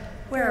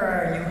 where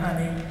are you,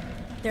 honey?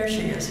 There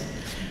she is.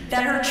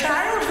 That her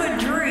childhood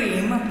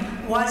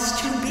dream was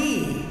to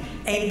be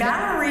a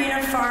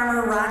ballerina,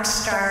 farmer, rock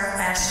star,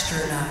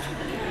 astronaut.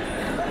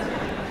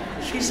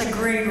 She's a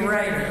great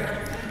writer.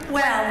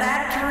 Well,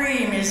 that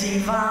dream is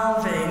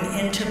evolving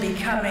into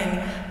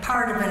becoming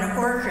part of an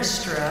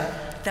orchestra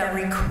that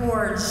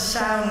records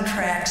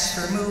soundtracks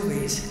for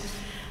movies.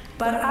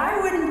 But I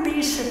wouldn't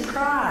be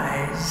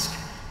surprised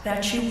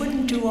that she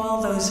wouldn't do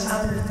all those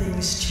other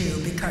things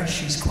too, because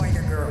she's quite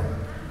a girl.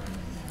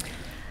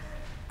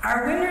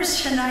 Our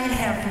winners tonight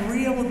have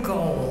real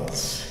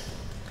goals.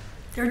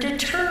 They're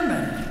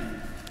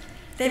determined.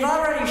 They've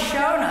already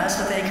shown us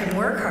that they can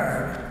work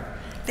hard.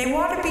 They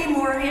want to be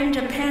more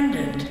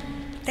independent.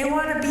 They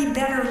want to be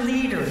better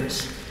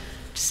leaders.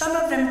 Some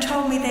of them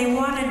told me they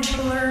wanted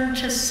to learn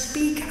to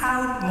speak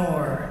out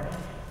more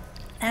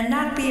and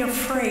not be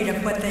afraid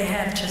of what they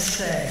had to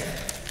say.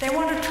 They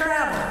want to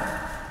travel.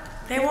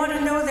 They want to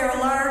know their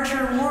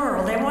larger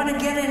world. They want to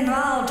get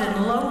involved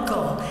in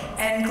local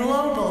and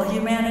global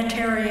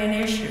humanitarian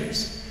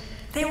issues.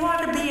 They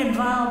want to be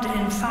involved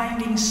in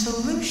finding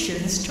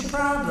solutions to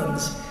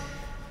problems.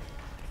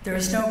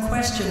 There's no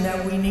question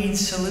that we need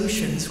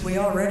solutions. We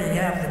already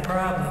have the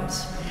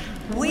problems.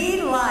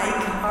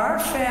 Our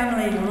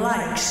family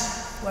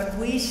likes what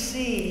we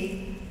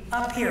see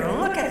up here.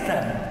 Look at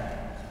them.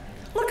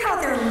 Look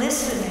how they're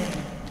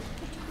listening.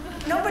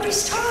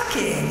 Nobody's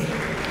talking.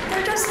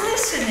 They're just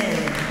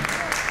listening.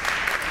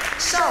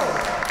 So,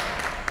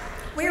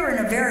 we were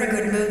in a very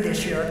good mood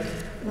this year.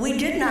 We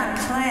did not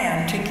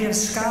plan to give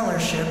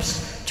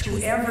scholarships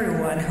to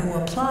everyone who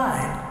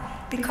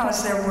applied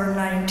because there were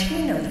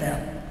 19 of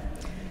them.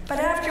 But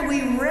after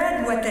we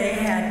read what they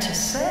had to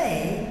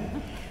say,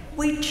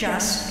 we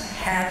just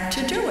had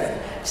to do it.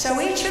 So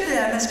each of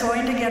them is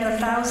going to get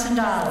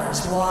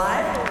 $1,000.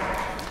 Why?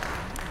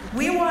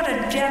 We want to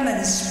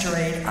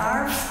demonstrate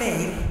our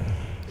faith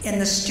in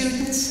the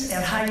students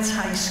at Heights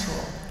High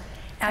School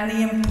and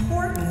the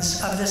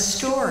importance of the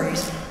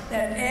stories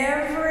that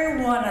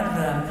every one of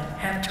them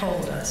have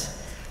told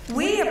us.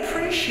 We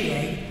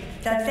appreciate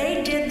that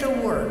they did the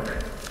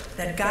work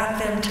that got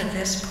them to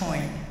this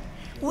point.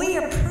 We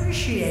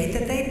appreciate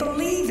that they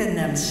believe in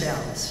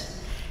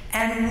themselves.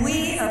 And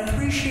we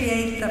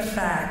appreciate the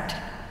fact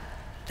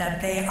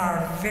that they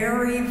are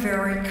very,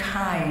 very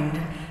kind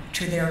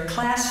to their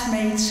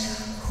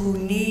classmates who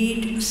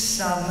need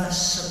some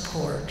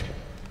support.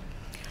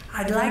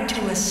 I'd like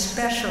to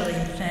especially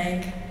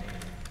thank,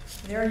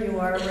 there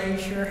you are,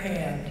 raise your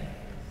hand,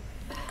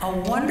 a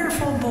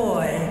wonderful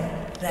boy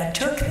that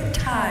took the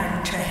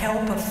time to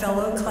help a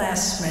fellow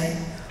classmate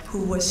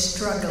who was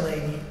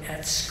struggling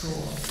at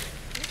school.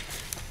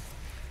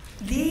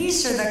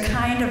 These are the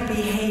kind of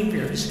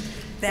behaviors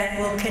that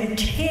will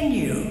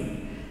continue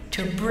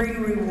to bring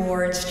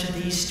rewards to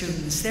these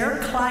students. They're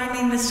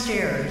climbing the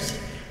stairs.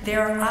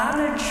 They're on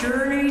a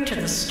journey to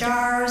the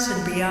stars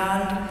and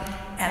beyond,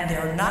 and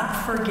they're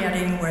not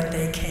forgetting where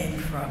they came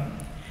from.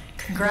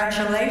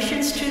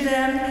 Congratulations to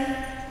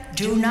them.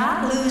 Do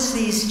not lose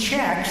these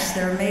checks.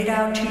 They're made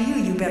out to you.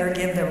 You better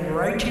give them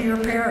right to your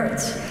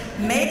parents.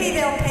 Maybe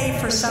they'll pay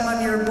for some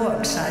of your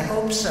books. I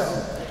hope so.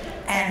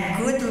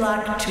 And good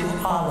luck to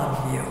all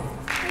of you.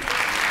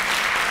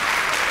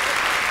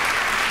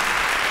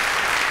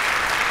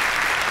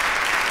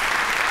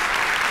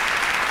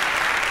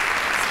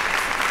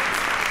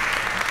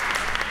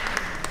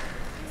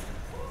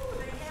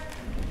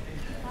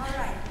 All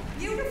right,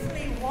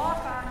 beautifully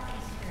walk on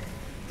these stairs.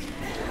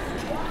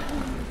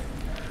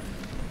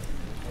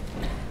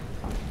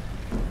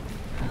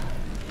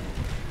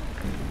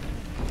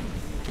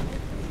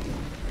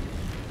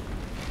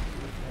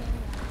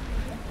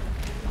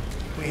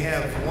 We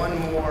have one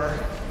more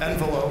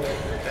envelope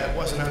that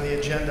wasn't on the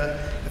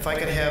agenda. If I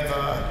could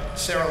have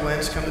Sarah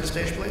Lenz come to the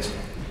stage, please.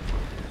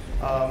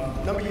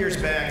 A number of years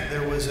back,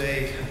 there was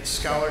a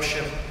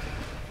scholarship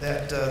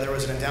that there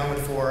was an endowment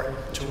for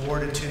to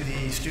awarded to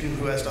the student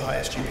who has the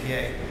highest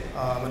GPA.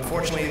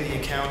 Unfortunately, the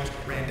account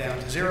ran down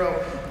to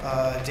zero.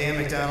 Dan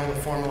McDonald,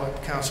 a former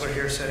counselor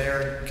here, said,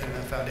 Eric, can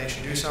the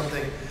foundation do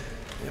something?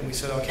 And we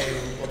said, okay,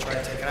 we'll try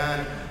to take it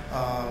on.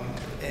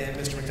 And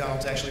Mr.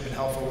 McDonald's actually been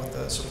helpful with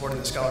the support of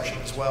the scholarship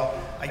as well.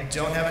 I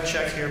don't have a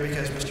check here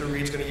because Mr.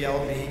 Reed's going to yell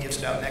at me. He gives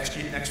it out next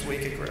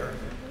week, or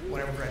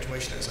whenever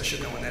graduation is. I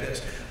should know when that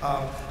is.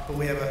 But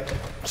we have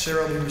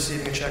Sarah will be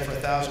receiving a check for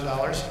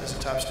 $1,000 as a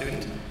top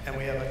student, and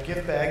we have a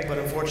gift bag. But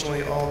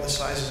unfortunately, all of the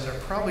sizes that are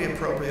probably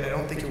appropriate. I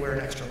don't think you wear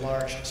an extra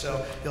large,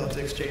 so you'll have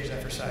to exchange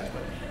that for size.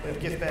 But we have a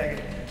gift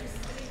bag.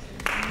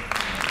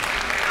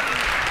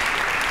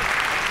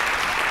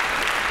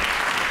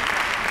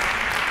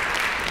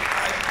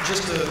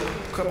 Just a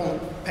couple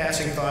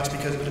passing thoughts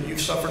because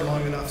you've suffered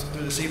long enough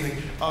through this evening.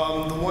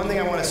 The one thing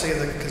I want to say,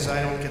 because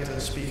I don't get to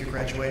speak at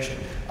graduation,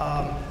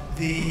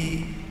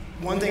 the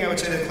one thing I would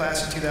say to the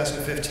class of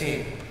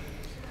 2015,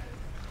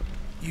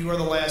 you are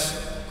the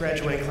last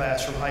graduating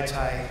class from Heights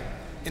High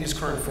in its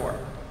current form.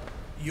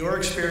 Your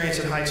experience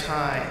at Heights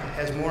High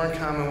has more in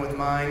common with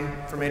mine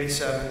from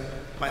 '87,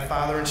 my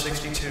father in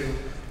 '62,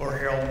 or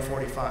Harold in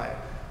 '45.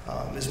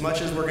 As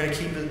much as we're going to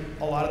keep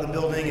a lot of the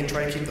building and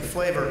try to keep the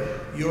flavor,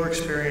 your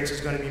experience is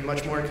going to be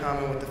much more in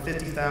common with the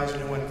 50,000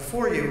 who went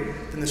before you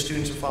than the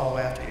students who follow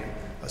after you.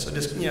 So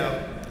just,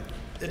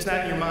 it's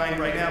not in your mind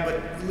right now, but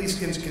at least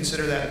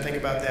consider that and think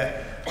about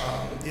that.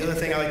 The other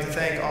thing I'd like to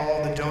thank all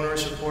of the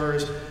donors,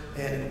 supporters,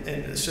 and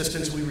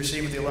assistance we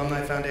received with the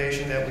Alumni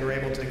Foundation, that we were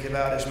able to give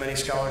out as many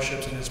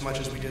scholarships and as much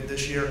as we did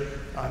this year.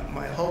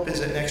 My hope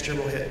is that next year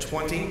we'll hit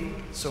 20,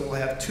 so we'll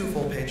have 2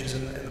 full pages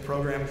in the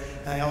program.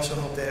 And I also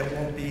hope that it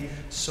won't be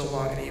so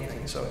long an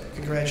evening. So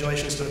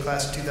congratulations to the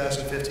class of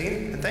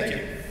 2015, and thank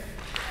you.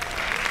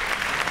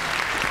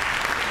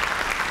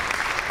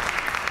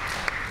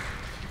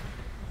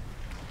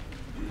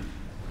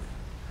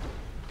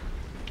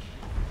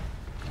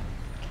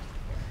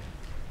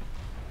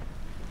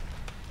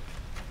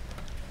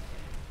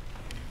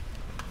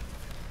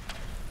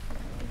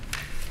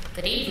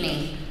 Good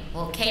evening.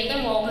 Will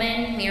Caitlin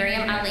Woldman,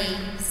 Miriam Ali,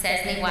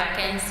 Cesney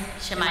Watkins,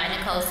 Shemaya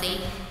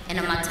Nkosi, and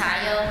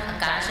Amatayo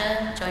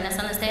Agaja join us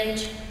on the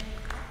stage?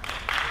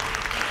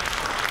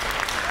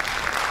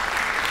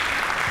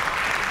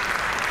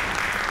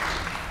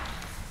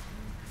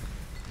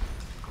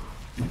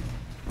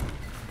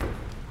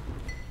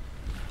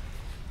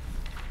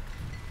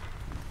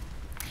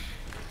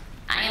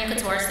 I am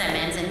Couture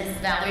Simmons, and this is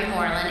Valerie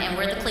Moreland, and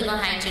we're the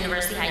Cleveland Heights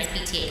University Heights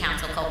PTA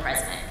Council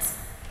co-presidents.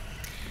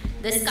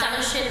 This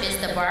scholarship is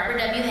the Barbara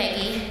W.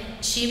 Hagee.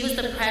 She was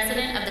the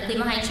president of the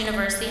Cleveland Heights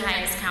University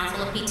Heights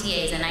Council of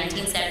PTAs in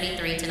 1973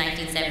 to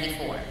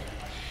 1974.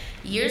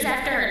 Years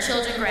after her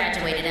children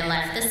graduated and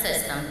left the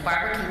system,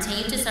 Barbara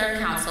continued to serve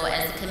council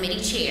as the committee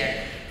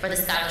chair for the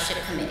scholarship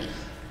committee.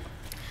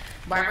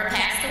 Barbara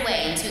passed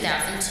away in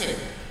 2002.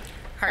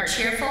 Her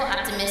cheerful,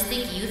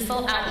 optimistic,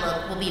 youthful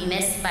outlook will be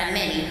missed by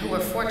many who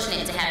were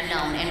fortunate to have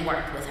known and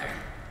worked with her.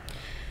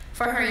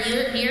 For her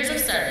years of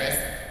service,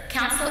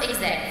 Council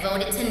exec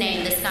voted to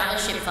name the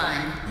scholarship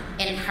fund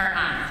in her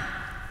honor.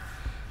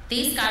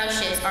 These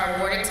scholarships are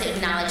awarded to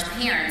acknowledge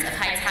parents of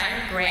Heights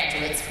High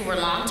graduates who were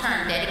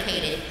long-term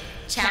dedicated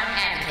child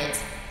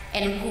advocates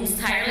and whose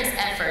tireless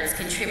efforts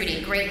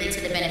contributed greatly to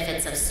the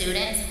benefits of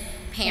students,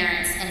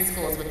 parents, and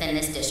schools within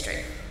this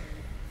district.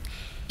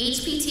 Each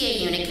PTA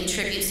unit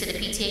contributes to the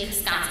PTA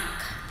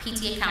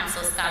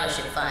Council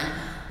Scholarship Fund,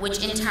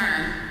 which in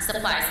turn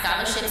supplies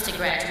scholarships to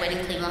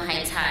graduating Cleveland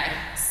Heights High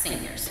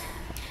seniors.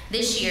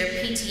 This year,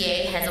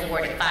 PTA has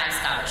awarded 5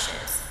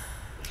 scholarships.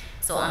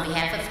 So on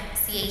behalf of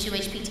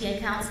CHUH PTA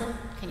Council,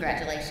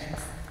 congratulations.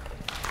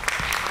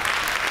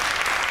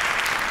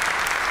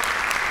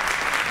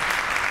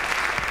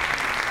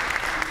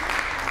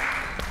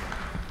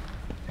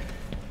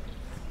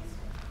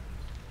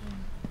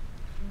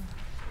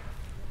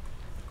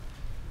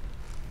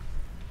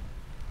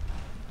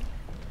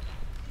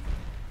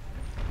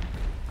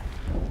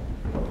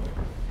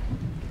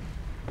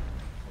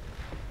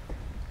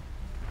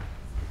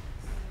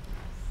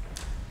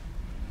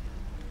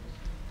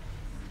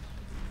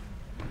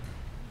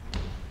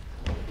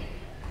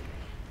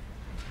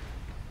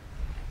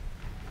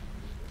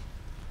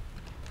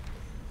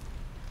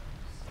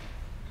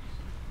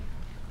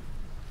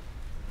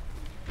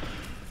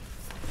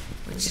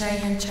 Would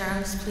Cheyenne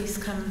Charles please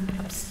come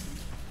up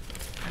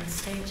on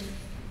stage?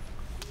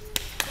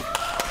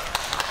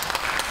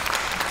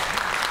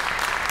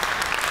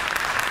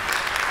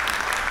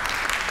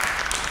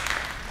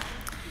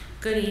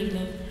 Good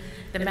evening.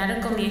 The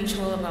Medical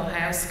Mutual of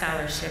Ohio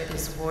Scholarship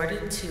is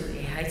awarded to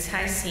a Heights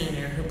High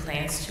senior who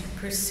plans to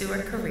pursue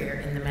a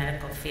career in the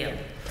medical field.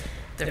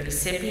 The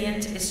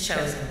recipient is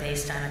chosen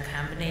based on a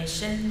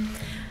combination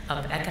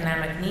of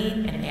economic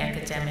need and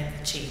academic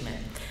achievement.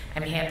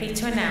 I'm happy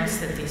to announce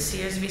that this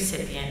year's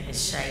recipient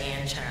is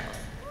Cheyenne Charles.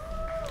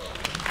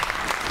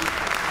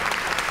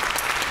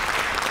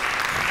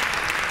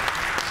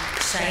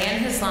 Cheyenne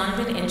has long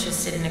been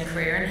interested in a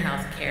career in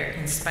healthcare,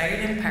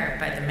 inspired in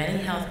part by the many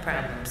health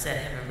problems that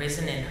have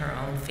arisen in her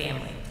own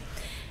family.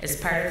 As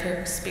part of her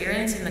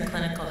experience in the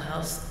Clinical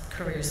Health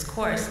Careers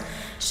course,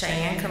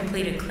 Cheyenne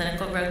completed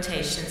clinical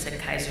rotations at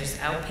Kaiser's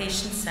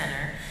Outpatient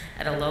Center,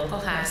 at a local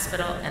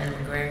hospital, and the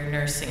McGregor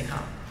Nursing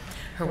Home.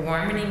 Her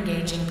warm and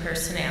engaging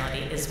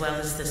personality, as well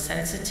as the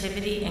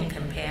sensitivity and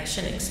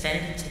compassion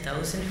extended to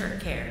those in her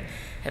care,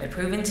 have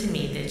proven to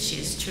me that she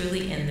is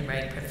truly in the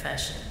right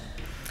profession.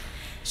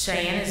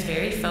 Cheyenne is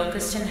very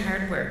focused and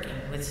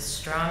hardworking with a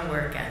strong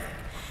work ethic.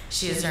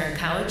 She has earned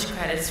college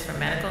credits for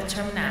medical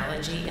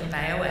terminology and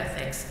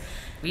bioethics,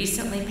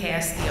 recently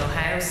passed the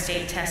Ohio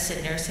State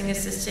Tested Nursing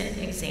Assistant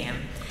exam,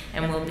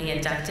 and will be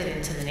inducted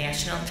into the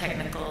National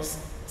Technical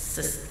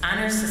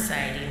Honor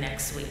Society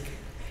next week.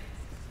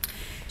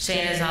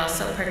 Cheyenne has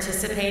also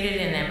participated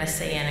in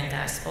MSAN and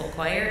Gospel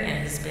Choir and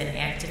has been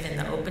active in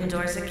the Open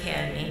Doors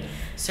Academy,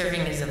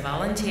 serving as a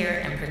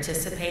volunteer and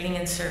participating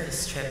in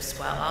service trips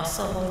while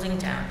also holding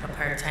down a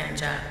part-time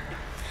job.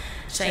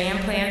 Cheyenne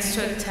plans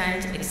to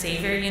attend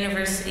Xavier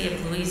University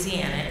of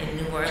Louisiana in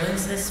New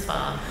Orleans this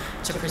fall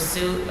to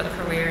pursue a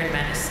career in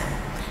medicine.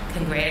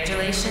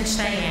 Congratulations,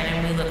 Cheyenne,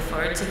 and we look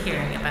forward to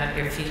hearing about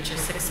your future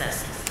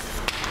successes.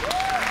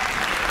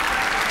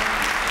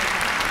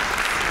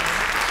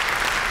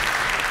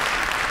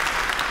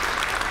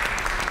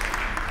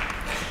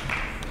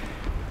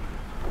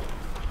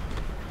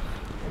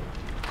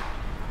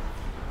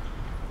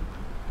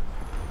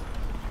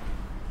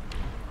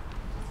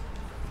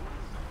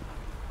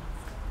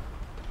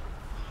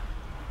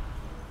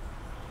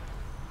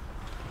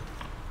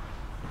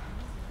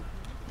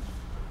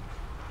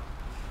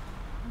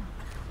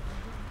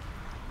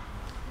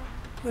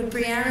 Would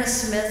Brianna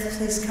Smith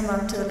please come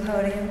up to the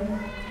podium?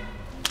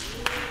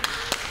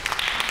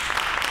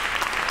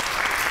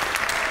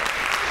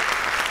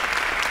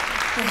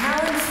 The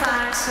Helen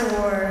Fox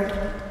Award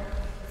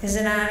is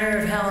in honor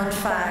of Helen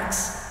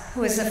Fox,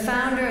 who was the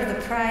founder of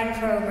the Pride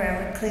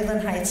program at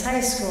Cleveland Heights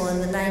High School in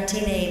the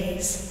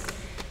 1980s.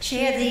 She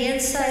had the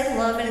insight,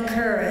 love, and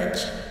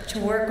courage to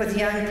work with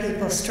young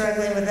people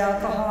struggling with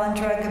alcohol and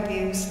drug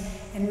abuse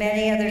and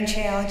many other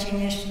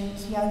challenging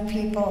issues young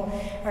people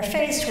are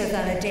faced with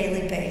on a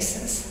daily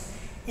basis.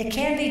 It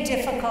can be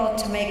difficult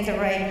to make the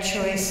right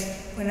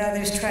choice when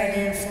others try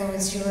to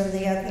influence you in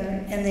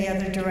the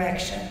other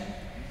direction.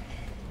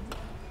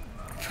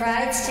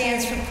 PRIDE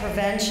stands for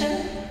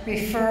Prevention,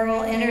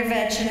 Referral,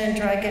 Intervention, and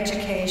Drug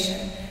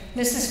Education.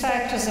 Mrs.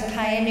 Fox was a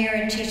pioneer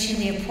in teaching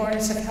the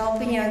importance of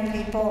helping young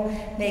people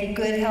make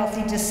good,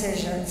 healthy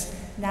decisions,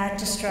 not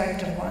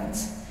destructive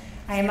ones.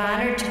 I am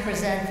honored to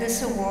present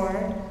this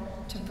award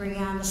to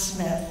Brianna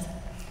Smith.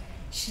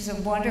 She's a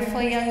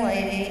wonderful young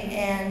lady,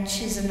 and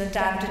she's an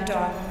adopted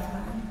daughter of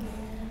mine.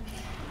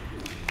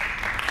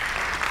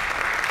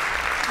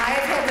 I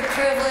have had the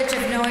privilege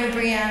of knowing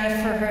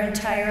Brianna for her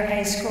entire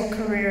high school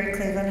career at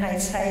Cleveland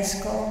Heights High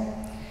School.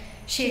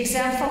 She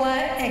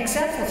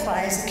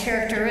exemplifies the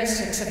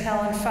characteristics of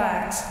Helen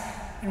Fox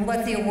and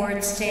what the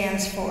award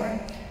stands for.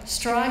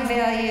 Strong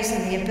values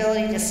and the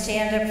ability to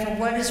stand up for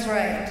what is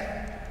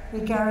right,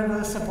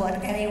 regardless of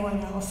what anyone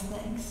else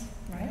thinks.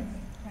 Right?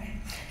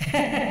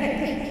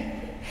 Right.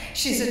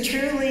 She's a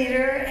true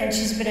leader, and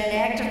she's been an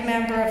active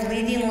member of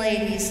Leading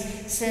Ladies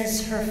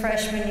since her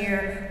freshman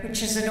year,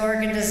 which is an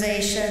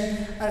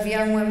organization of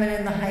young women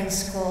in the high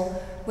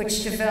school,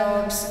 which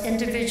develops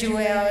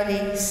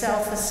individuality,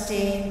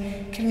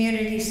 self-esteem,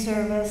 community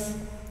service,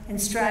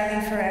 and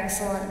striving for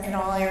excellence in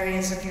all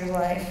areas of your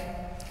life.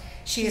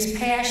 She is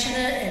passionate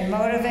and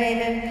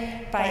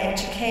motivated by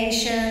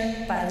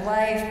education, by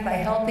life, by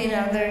helping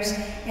others,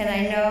 and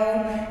I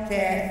know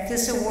that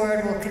this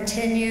award will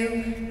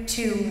continue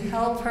to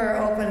help her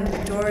open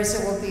the doors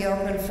that will be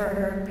open for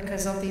her,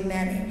 because there'll be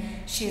many.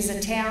 She is a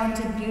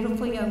talented,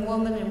 beautiful young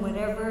woman, and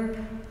whatever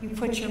you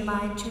put your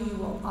mind to, you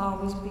will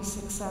always be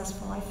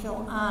successful. I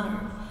feel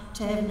honored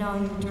to have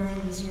known you during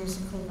these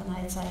years at Cleveland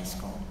Heights High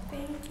School.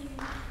 Thank you.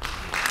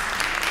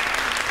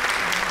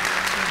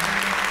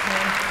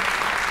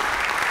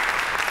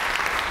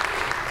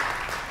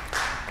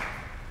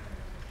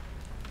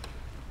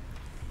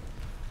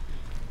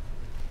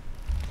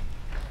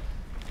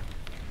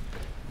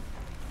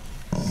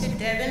 Could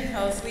Devin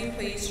Hosley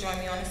please join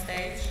me on the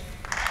stage?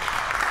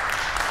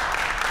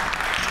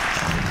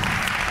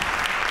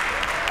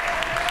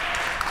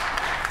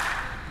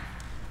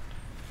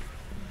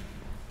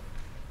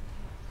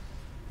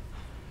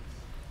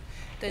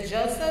 The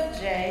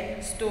Joseph J.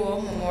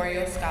 Stuhl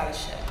Memorial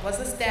Scholarship was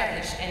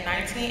established in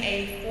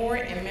 1984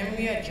 in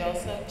memory of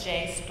Joseph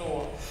J.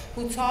 Stuhl,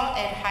 who taught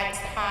at Heights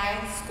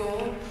High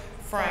School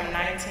from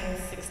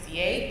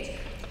 1968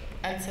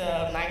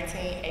 until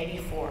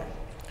 1984.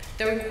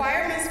 The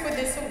requirements for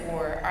this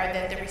award are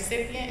that the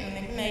recipient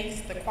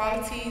eliminates the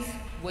qualities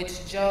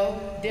which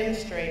Joe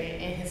demonstrated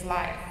in his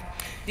life.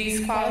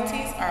 These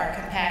qualities are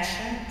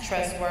compassion,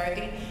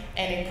 trustworthy,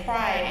 and a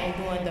pride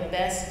in doing the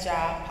best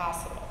job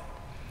possible.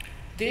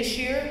 This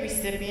year,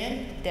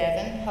 recipient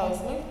Devin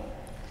Hosley.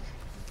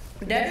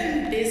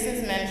 Devin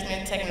Business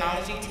Management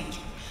Technology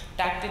teacher,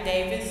 Dr.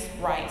 Davis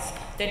writes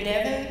that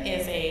Devin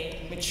is a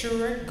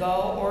mature,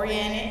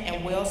 goal-oriented,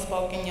 and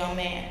well-spoken young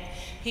man.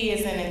 He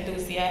is an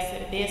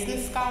enthusiastic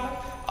business scholar,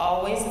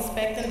 always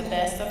expecting the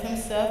best of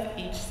himself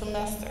each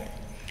semester.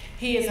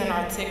 He is an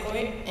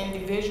articulate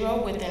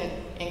individual with an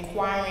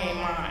inquiring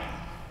mind.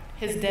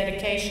 His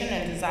dedication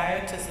and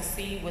desire to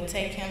succeed will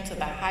take him to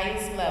the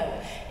highest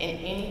level in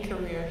any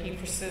career he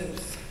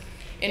pursues.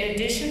 In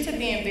addition to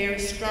being very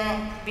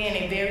strong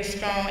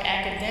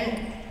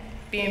academically,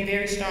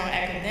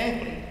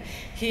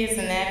 he is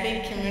an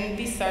avid,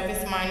 community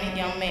service-minded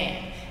young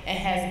man and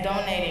has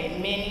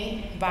donated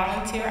many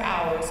volunteer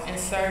hours in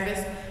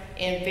service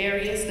in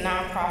various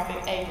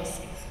nonprofit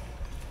agencies.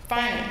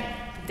 Finally,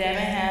 Devin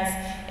has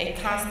a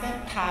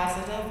constant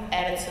positive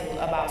attitude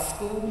about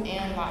school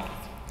and life.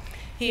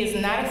 He is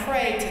not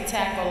afraid to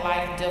tackle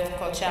life's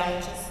difficult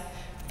challenges.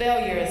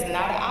 Failure is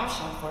not an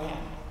option for him.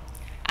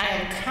 I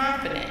am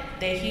confident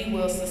that he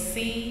will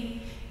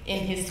succeed in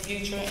his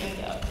future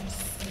endeavors.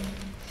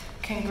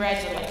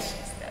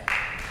 Congratulations, Devin.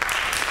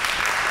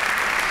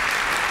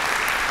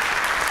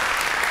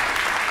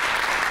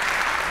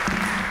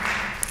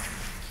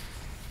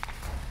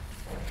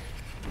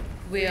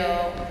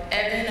 Will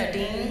Evan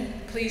Odin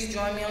please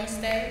join me on the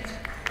stage?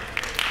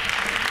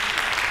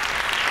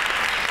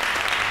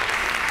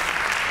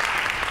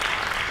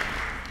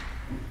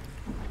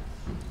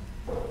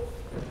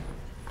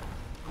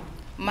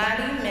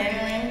 Molly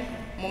Mandarin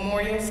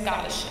Memorial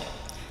Scholarship.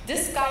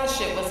 This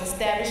scholarship was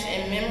established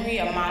in memory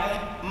of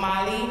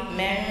Molly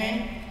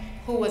Mandarin,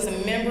 who was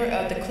a member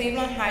of the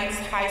Cleveland Heights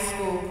High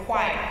School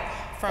choir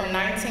from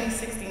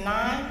 1969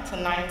 to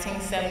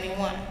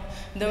 1971.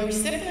 The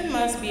recipient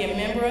must be a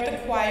member of the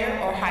choir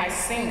or Heights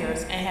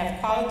singers and have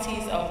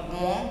qualities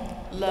of warmth,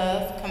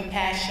 love,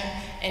 compassion,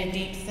 and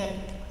deep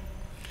sympathy.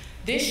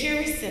 This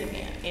year's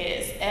recipient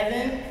is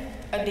Evan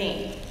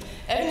Adine.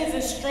 Evan is an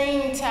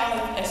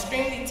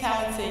extremely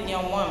talented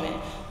young woman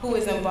who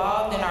is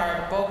involved in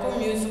our vocal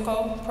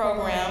musical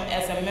program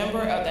as a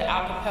member of the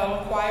a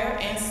cappella choir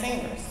and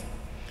singers.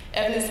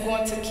 Evan is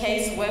going to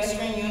Case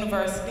Western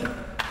University,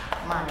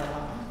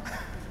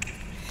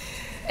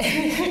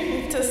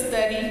 to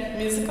study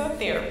musical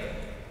theater,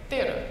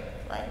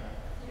 right?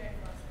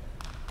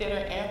 Theater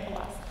and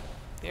philosophy.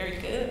 Very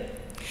good.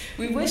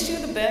 We wish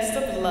you the best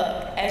of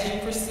luck as you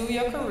pursue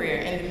your career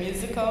in the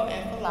musical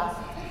and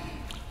philosophy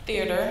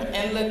theater,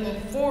 and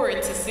looking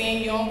forward to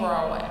seeing you on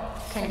Broadway.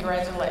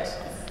 Congratulations.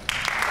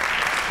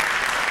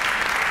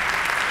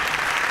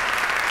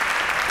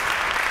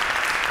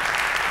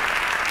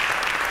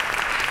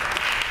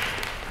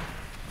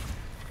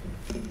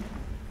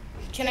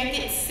 Can I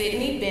get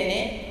Sydney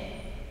Bennett,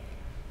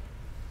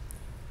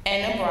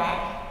 Anna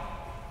Brock,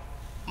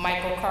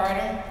 Michael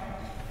Carter,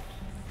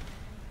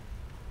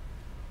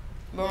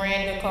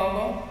 Miranda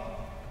Kogo,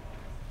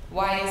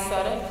 Wyatt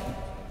Sutter,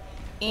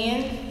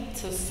 Ian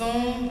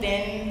Tusum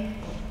Ben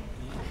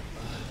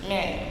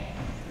Manning.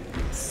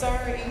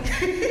 Sorry.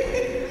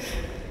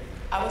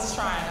 I was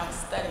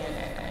studying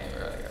that name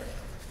earlier.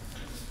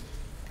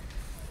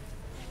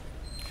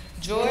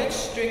 George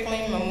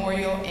Strickland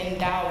Memorial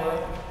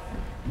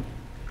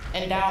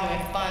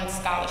Endowment Fund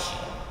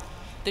Scholarship.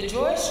 The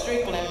George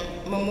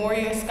Strickland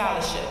Memorial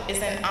Scholarship is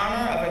in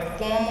honor of a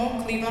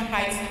former Cleveland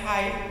Heights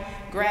High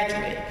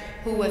graduate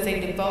who was a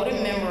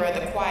devoted member of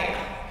the choir.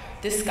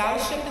 This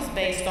scholarship is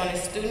based on a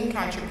student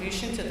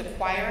contribution to the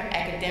choir,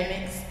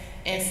 academics,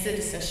 and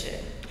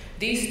citizenship.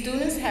 These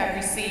students have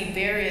received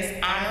various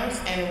honors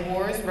and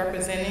awards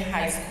representing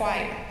Heights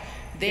Choir.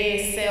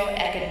 They excel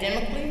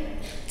academically,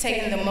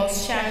 taking the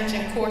most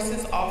challenging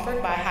courses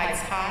offered by Heights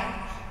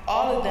High.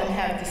 All of them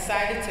have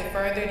decided to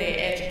further their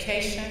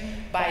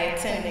education by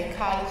attending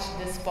college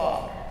this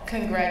fall.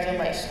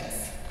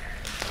 Congratulations.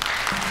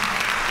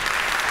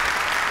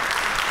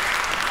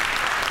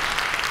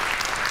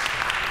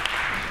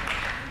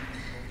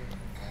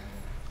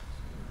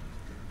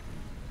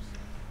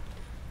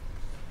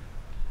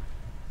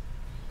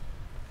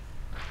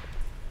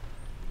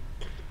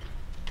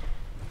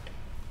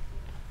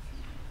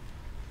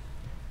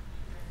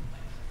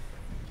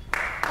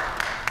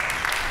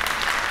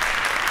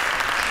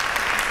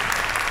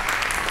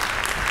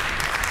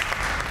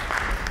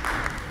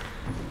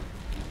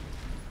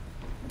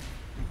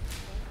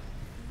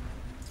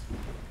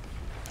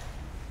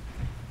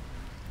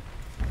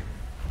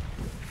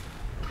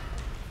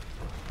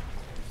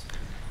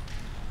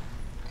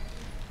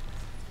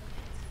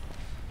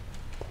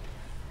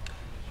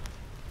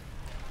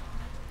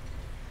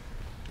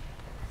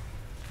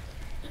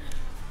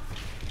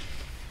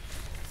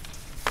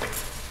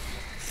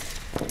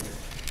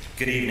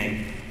 Good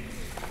evening.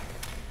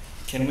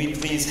 Can we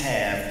please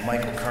have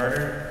Michael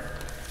Carter,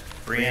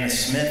 Brianna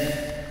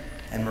Smith,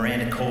 and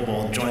Miranda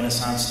Cobold join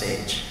us on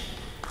stage?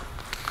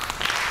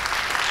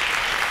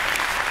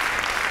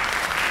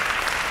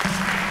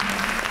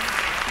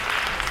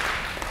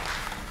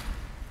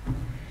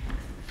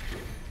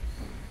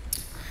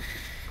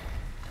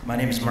 My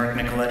name is Mark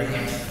Nicoletti.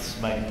 This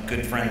is my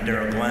good friend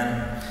Daryl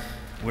Glenn.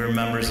 We're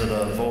members of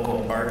the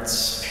Vocal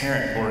Arts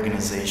Parent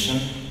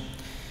Organization.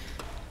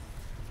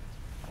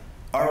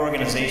 Our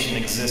organization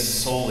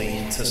exists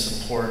solely to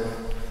support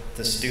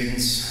the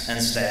students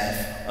and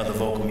staff of the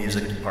vocal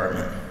music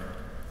department.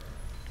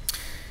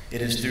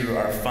 It is through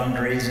our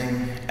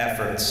fundraising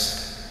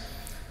efforts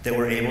that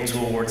we're able to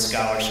award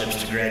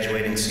scholarships to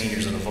graduating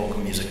seniors of the vocal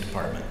music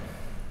department.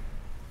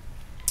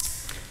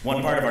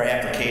 One part of our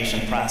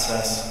application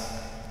process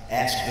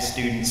asks the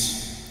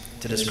students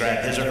to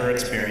describe his or her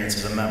experience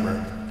as a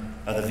member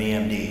of the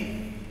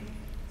VMD.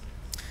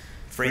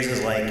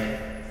 Phrases like,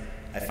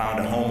 I found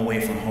a home away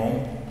from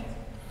home,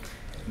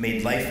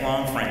 made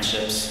lifelong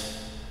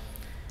friendships,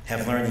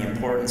 have learned the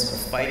importance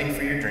of fighting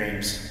for your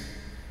dreams,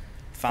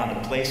 found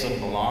a place of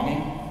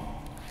belonging,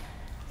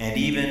 and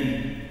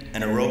even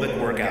an aerobic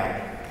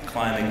workout,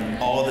 climbing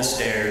all the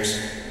stairs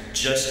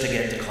just to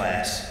get to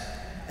class,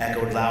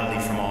 echoed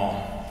loudly from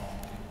all.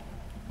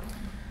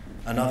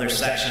 Another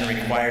section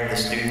required the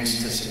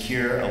students to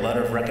secure a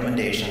letter of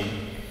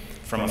recommendation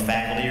from a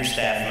faculty or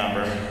staff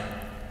member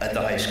at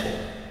the high school.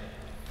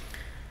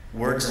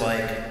 Words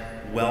like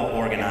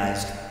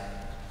well-organized,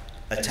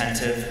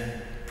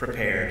 attentive,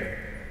 prepared,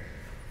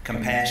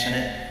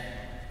 compassionate,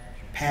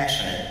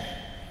 passionate,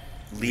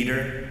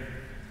 leader,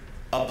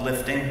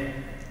 uplifting,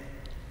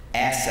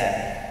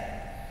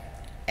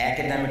 asset,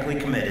 academically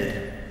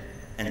committed,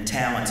 and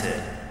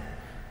talented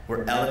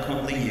were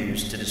eloquently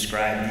used to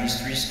describe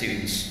these three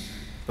students,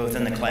 both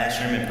in the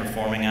classroom and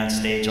performing on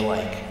stage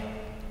alike.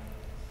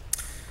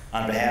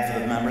 On behalf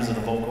of the members of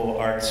the Vocal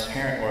Arts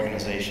Parent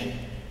Organization,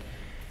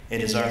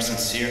 it is our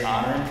sincere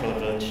honor and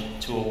privilege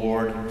to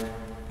award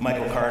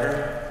Michael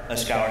Carter a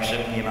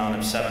scholarship in the amount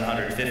of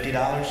 $750.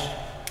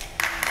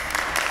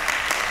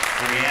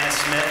 Brianna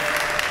Smith,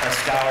 a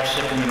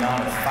scholarship in the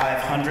amount of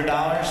 $500.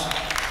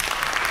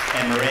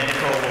 And Miranda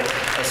Coble,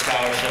 a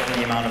scholarship in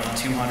the amount of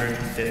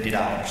 $250.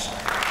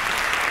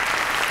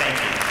 Thank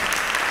you.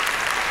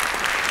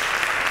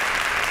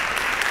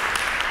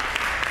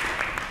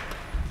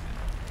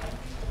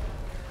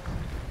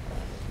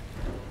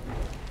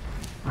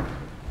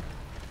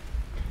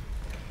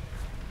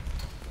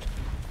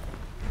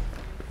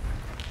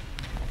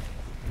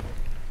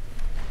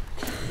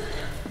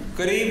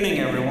 Good evening,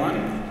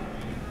 everyone.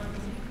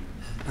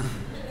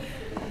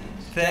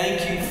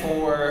 Thank you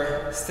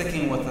for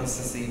sticking with us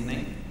this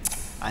evening.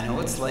 I know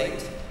it's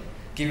late.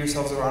 Give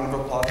yourselves a round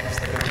of applause for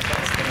sticking with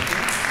us.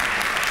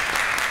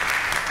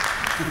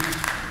 Thank you.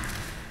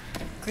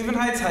 Cleveland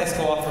Heights High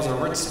School offers a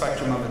rich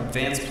spectrum of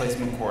advanced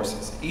placement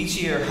courses. Each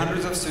year,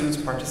 hundreds of students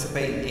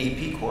participate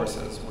in AP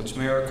courses, which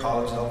mirror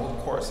college-level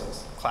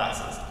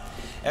classes.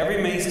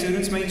 Every May,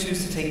 students may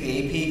choose to take the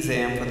AP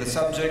exam for the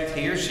subject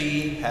he or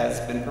she has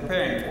been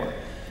preparing for.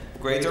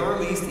 Grades are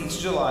released each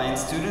July, and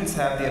students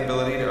have the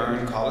ability to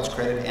earn college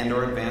credit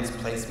and/or advanced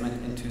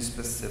placement into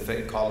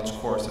specific college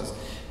courses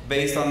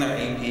based on their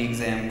AP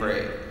exam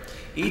grade.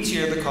 Each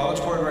year, the College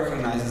Board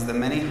recognizes the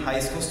many high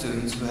school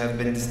students who have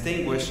been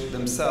distinguished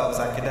themselves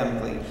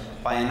academically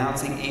by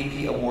announcing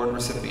AP award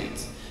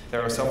recipients.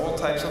 There are several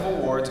types of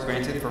awards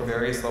granted for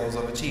various levels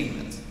of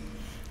achievement.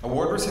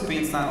 Award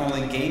recipients not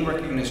only gain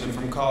recognition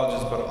from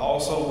colleges, but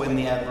also win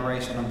the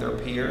admiration of their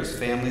peers,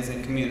 families,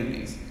 and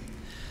communities.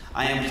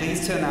 I am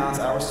pleased to announce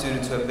our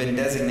students who have been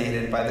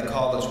designated by the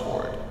College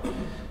Board.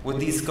 Would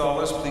these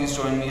scholars please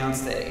join me on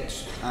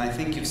stage? And I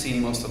think you've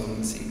seen most of them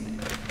this evening.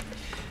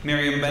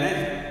 Miriam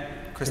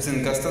Bennett,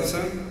 Kristen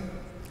Gustafson,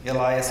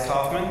 Elias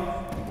Kaufman,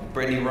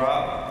 Brittany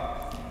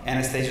Robb,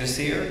 Anastasia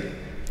Sear,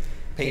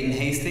 Peyton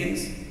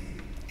Hastings,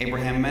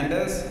 Abraham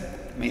Mendez,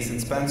 Mason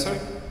Spencer,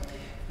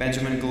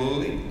 Benjamin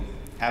Galuli,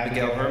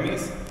 Abigail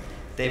Hermes,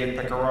 David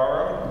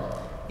Pecoraro,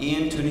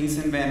 Ian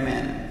Tunison Van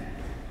Manen.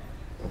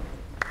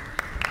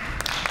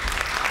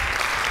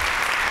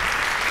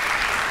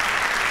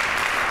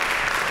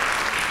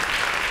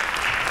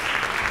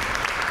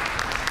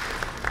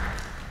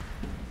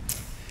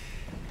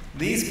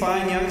 These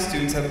fine young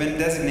students have been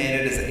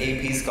designated as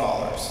AP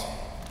Scholars.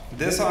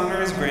 This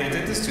honor is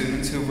granted to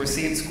students who have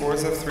received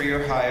scores of 3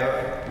 or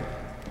higher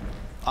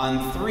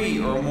on 3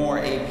 or more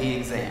AP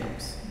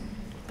exams.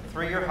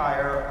 3 or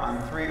higher on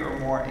 3 or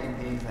more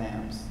AP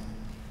exams.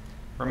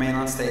 Remain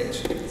on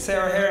stage.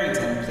 Sarah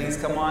Harrington, please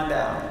come on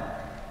down.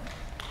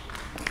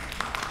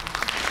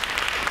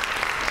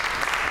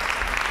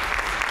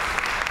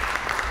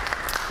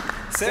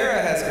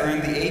 Sarah has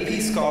earned the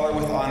AP Scholar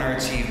with Honor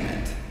Achievement.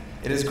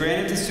 It is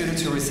granted to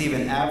students who receive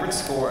an average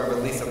score of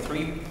at least a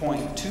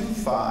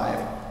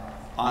 3.25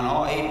 on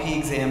all AP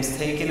exams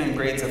taken and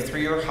grades of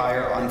 3 or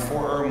higher on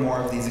 4 or more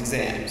of these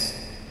exams.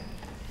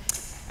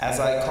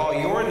 As I call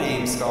your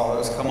names,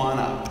 scholars, come on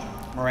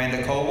up.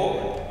 Miranda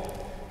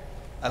Coble,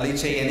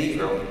 Alice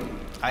Yanigro,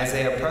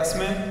 Isaiah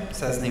Pressman,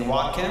 Cesney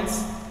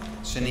Watkins,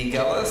 Shanique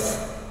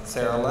Ellis,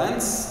 Sarah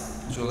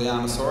Lentz,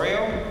 Juliana Osorio,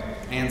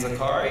 Ann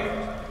Zakari,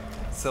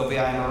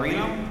 Sylvia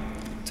Marino,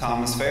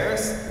 Thomas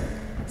Ferris,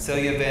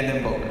 Celia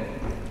Vanden Bogen.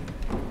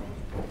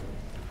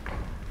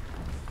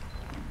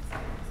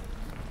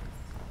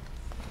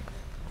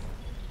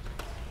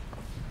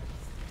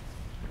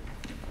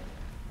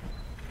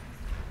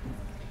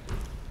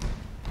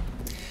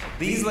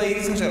 These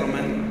ladies and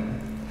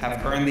gentlemen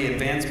have earned the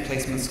Advanced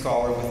Placement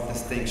Scholar with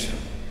distinction.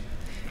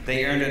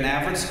 They earned an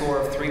average score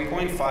of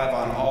 3.5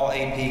 on all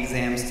AP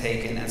exams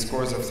taken and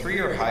scores of 3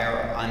 or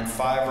higher on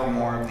 5 or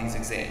more of these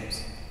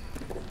exams.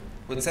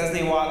 Would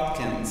Cesney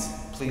Watkins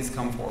please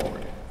come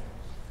forward?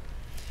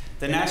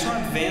 The National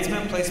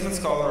Advancement Placement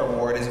Scholar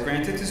Award is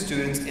granted to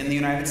students in the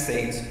United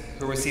States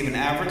who receive an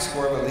average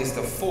score of at least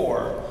a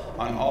 4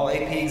 on all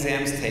AP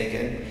exams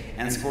taken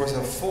and scores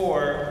of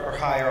 4 or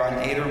higher on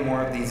 8 or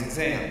more of these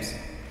exams.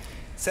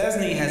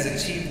 Cesney has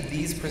achieved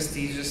these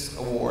prestigious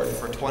awards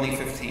for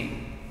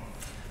 2015.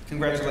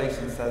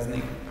 Congratulations,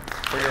 Cesney,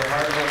 for your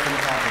hard work and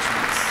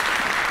accomplishments.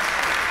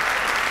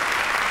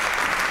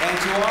 And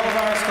to all of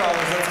our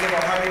scholars, let's give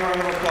a hearty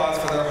round of applause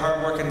for their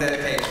hard work and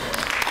dedication.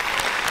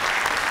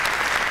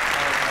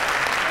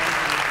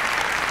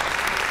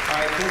 All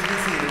right, please be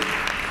seated.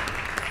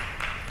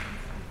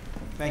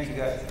 Thank you,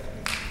 guys.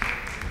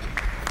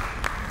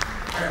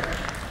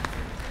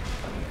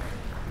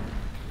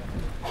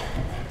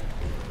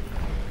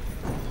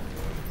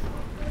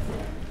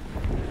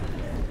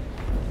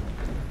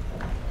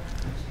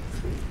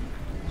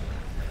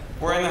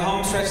 We're in the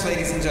home stretch,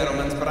 ladies and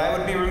gentlemen, but I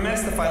would be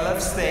remiss if I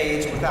left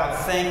stage without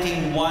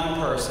thanking one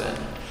person,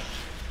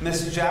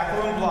 Miss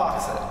Jacqueline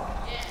Bloxett.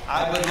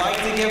 I would like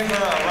to give her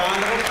a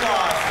round of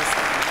applause this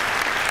night.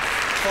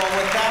 For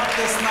without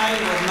this night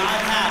would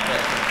not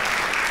happen.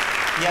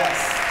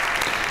 Yes.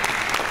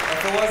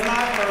 If it was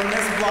not for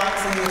Miss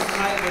Bloxett, this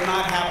night would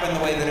not happen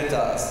the way that it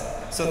does.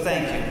 So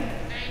thank you.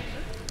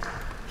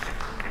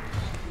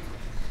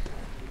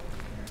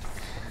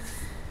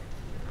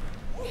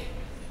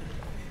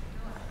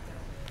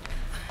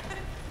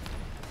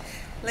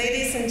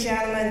 Ladies and and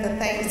gentlemen, the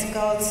thanks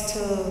goes to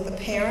the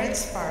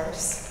parents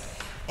first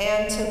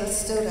and to the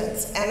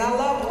students. And I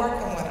love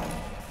working with them,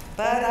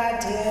 but I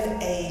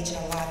did age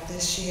a lot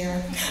this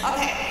year.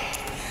 Okay,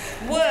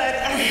 would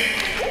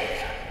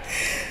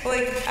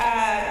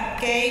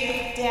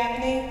Gabe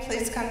Dabney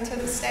please come to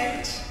the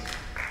stage?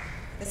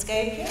 Is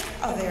Gabe here?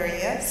 Oh, there he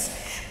is.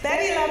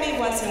 Betty Levy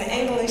was an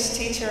English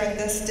teacher in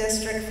this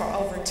district for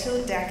over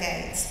 2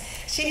 decades.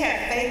 She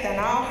had faith in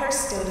all her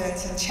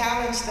students and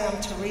challenged them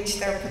to reach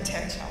their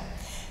potential.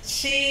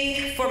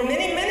 For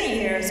many, many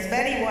years,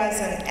 Betty was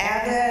an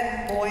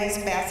avid boys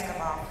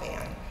basketball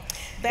fan.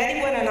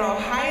 Betty with an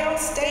Ohio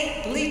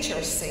State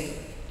bleacher seat,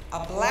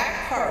 a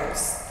black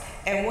purse,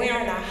 and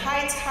wearing a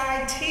Heights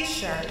High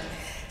t-shirt,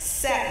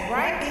 sat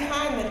right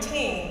behind the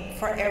team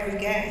for every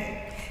game.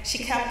 She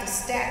kept the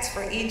stats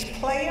for each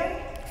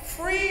player,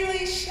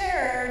 freely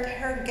shared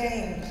her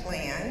game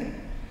plan,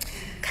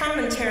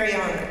 commentary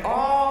on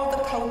all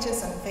the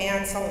coaches and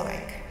fans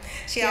alike.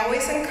 She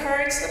always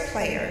encouraged the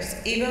players,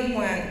 even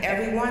when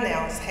everyone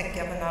else had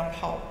given up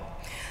hope.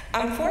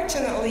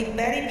 Unfortunately,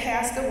 Betty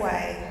passed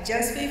away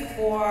just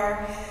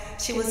before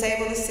she was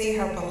able to see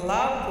her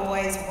beloved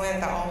boys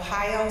win the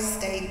Ohio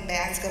State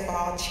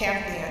basketball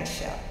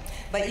championship.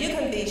 But you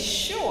can be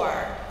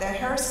sure that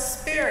her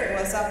spirit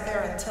was up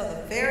there until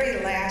the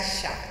very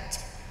last shot.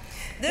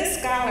 This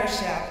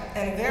scholarship,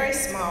 in a very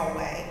small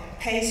way,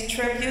 pays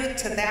tribute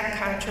to that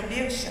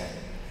contribution.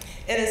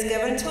 It is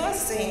given to a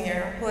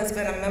senior who has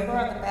been a member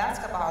of the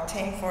basketball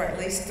team for at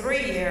least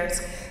 3 years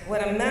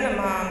with a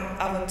minimum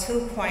of a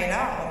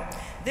 2.0.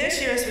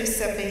 This year's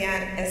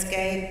recipient is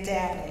Gabe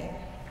Dabney.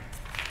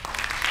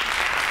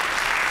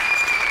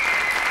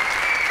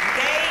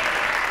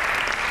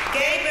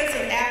 Gabe is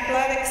an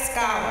athletic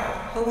scholar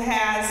who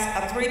has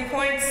a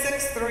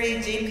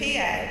 3.63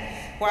 GPA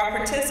while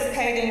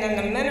participating in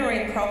the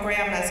mentoring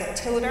program as a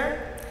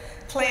tutor,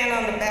 playing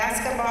on the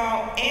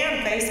basketball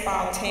and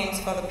baseball teams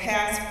for the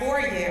past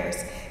 4 years,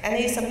 and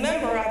he's a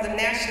member of the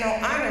National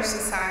Honor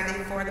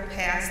Society for the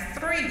past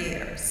 3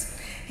 years.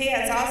 He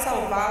has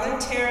also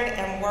volunteered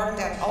and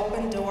worked at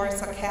Open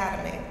Doors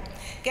Academy.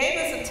 Gabe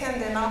is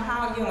attending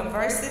Ohio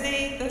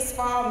University this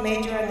fall,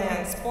 majoring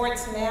in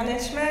sports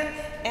management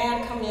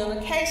and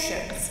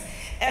communications.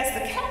 As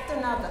the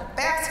captain of the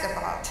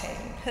basketball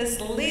team,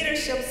 his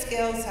leadership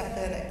skills have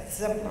been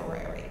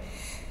exemplary.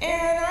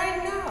 And I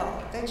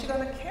know that you're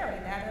going to carry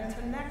that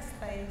into the next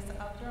phase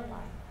of your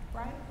life,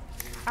 right?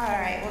 All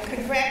right, well,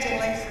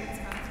 congratulations.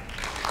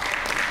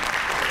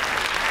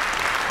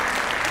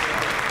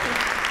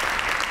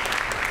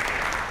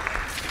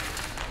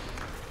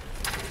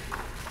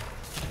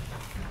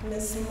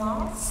 Ms.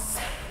 Moss.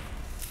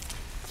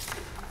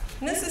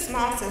 Mrs.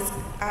 Moss is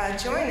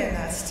joining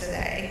us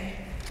today.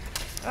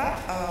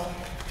 Uh-oh.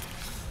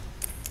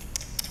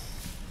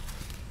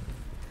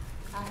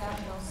 I have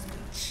no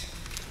speech.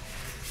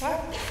 Well,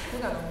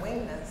 we're gonna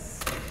wing this.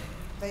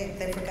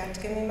 They forgot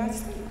to give me my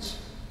speech.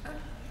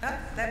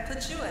 That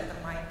puts you at the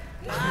mic,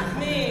 not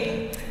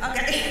me.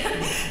 Okay,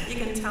 you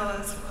can tell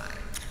us why.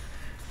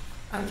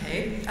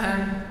 Okay.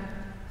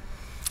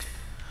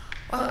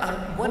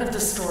 One of the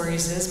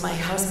stories is my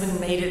husband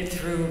made it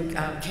through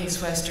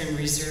Case Western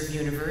Reserve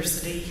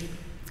University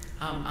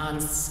on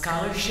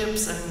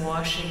scholarships and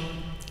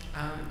washing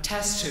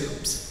test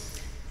tubes.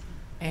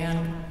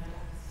 And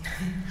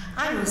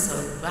I was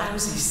a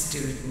lousy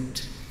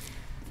student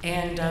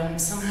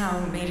and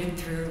somehow made it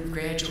through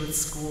graduate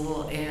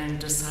school and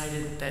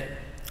decided that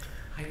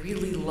I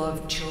really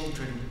love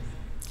children.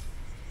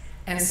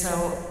 And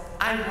so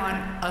I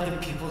want other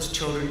people's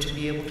children to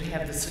be able to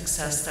have the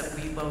success that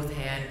we both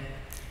had.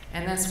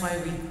 And that's why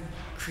we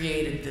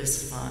created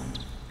this fund.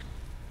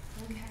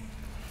 Okay.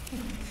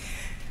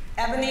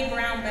 Ebony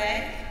Brown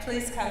Bay,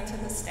 please come to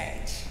the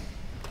stage.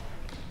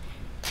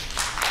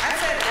 I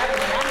said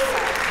Ebony, I'm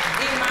sorry.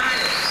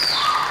 Imani.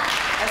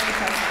 That's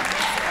because I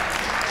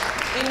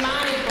missed it.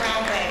 Imani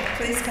Brown Bay,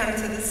 please come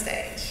to the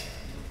stage.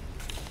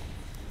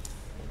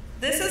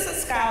 This is a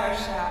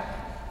scholarship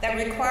that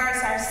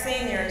requires our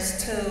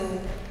seniors to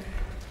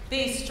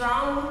be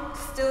strong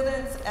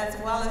students as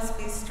well as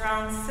be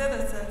strong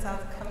citizens of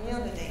the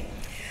community.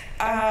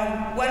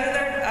 One of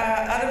the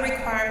other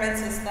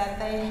requirements is that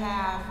they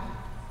have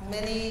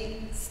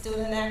many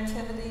student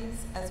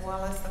activities as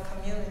well as the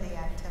community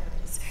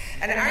activities.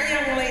 And our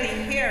young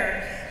lady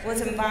here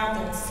was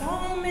involved in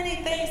so many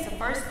things the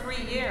first 3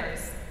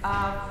 years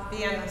of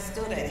being a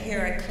student here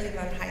at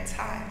Cleveland Heights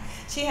High.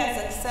 She has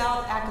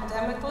excelled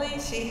academically.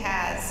 She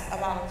has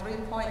about a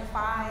 3.58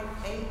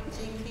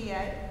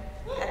 GPA.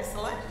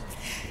 Excellent.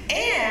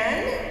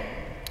 And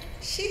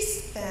she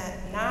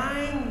spent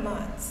 9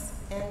 months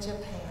in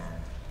Japan.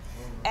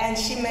 And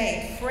she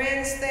made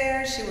friends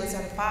there. She was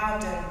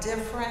involved in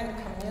different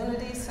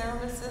community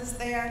services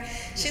there.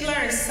 She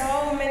learned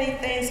so many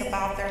things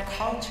about their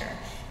culture.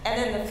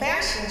 And in the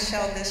fashion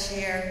show this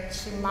year,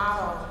 she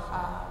modeled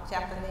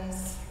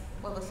Japanese,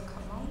 what was it,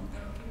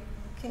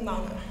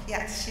 kimono.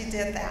 Yes, she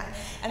did that.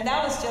 And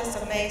that was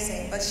just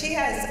amazing. But she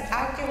has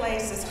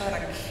accolades that's going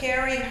to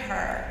carry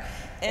her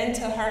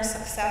into her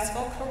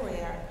successful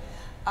career.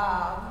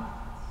 of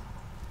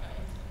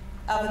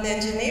an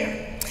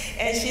engineer.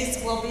 And she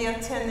will be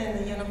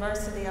attending the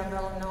University of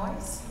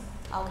Illinois.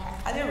 Okay,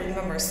 I didn't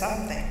remember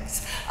some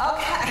things.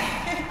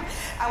 Okay,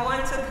 I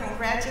want to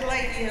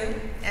congratulate you,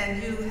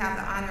 and you have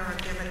the honor of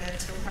giving it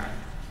to her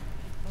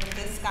with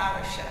this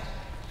scholarship.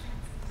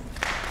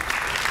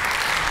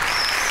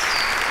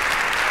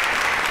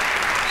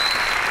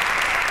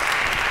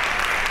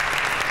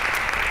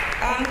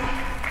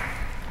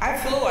 I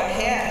flew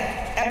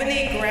ahead.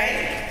 Ebony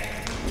Gray,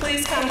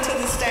 please come to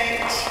the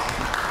stage.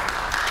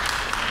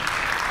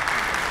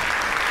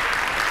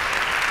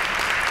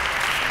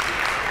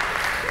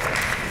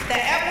 The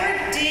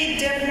Edward D.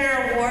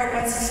 Dibner Award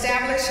was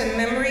established in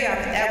memory of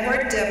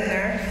Edward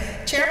Dibner,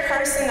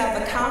 chairperson of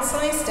the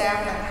counseling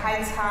staff at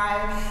Heights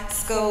High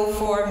School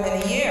for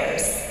many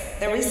years.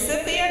 The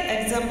recipient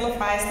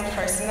exemplifies the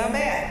person of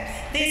Ed.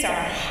 These are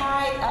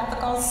high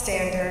ethical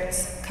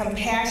standards,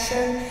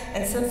 compassion,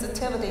 and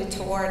sensitivity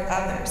toward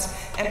others,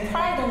 and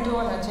pride in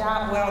doing a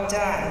job well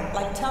done,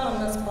 like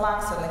telling Miss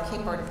Bloxon to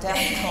keep her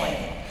desk clean.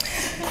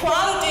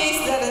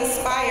 Qualities that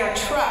inspire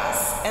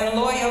trust and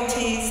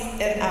loyalties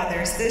in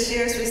others. This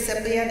year's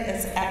recipient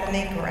is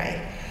Ebony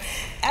Gray.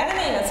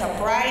 Ebony is a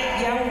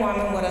bright young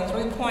woman with a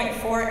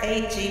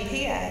 3.48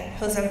 GPA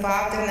who's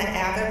involved in the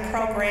AVID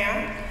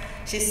program.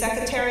 She's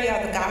secretary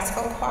of the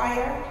gospel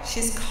choir.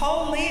 She's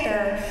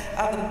co-leader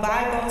of the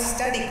Bible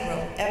study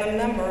group and a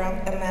member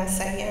of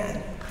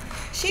MSAN.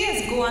 She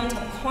is going to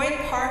Point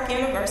Park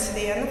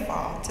University in the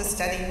fall to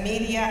study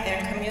media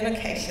and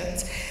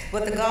communications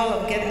with the goal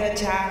of getting a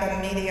job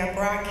in media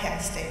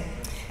broadcasting.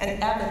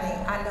 And Ebony,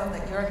 I know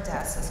that your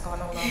desk is going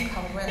to look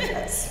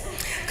horrendous.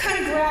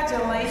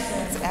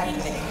 Congratulations,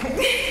 Ebony.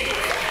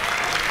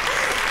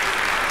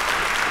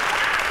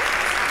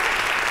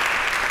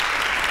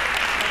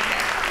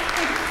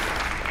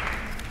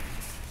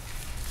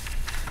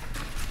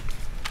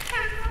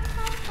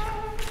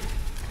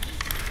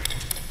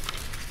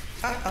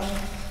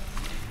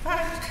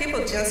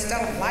 People just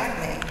don't like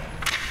me.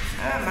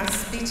 My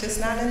speech is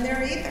not in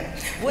there either.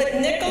 Would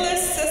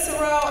Nicholas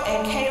Cicero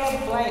and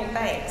Caleb Blake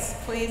Banks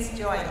please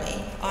join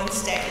me on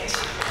stage?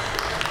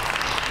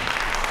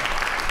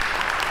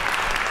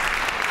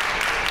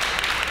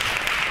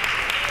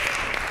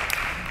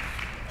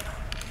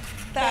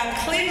 The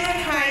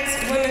Cleveland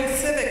Heights Women's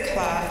Civic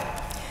Club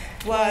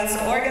was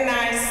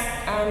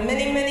organized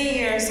many, many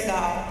years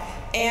ago.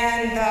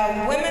 And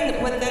the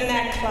women within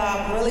that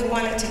club really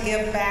wanted to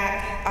give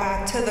back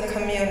to the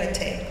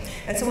community.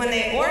 And so when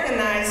they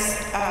organized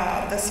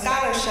the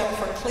scholarship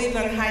for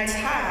Cleveland Heights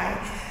High,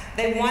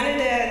 they wanted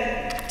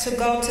it to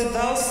go to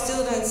those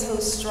students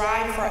who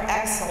strive for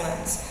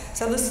excellence.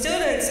 So the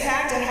students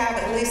had to have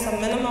at least a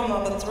minimum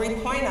of a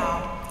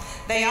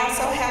 3.0. They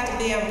also had to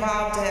be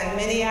involved in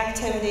many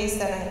activities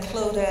that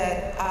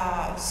included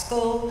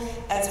school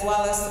as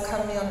well as the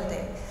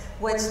community,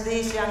 which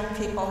these young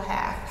people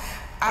have.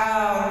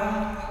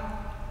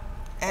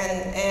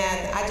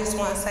 And I just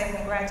want to say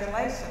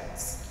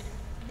congratulations.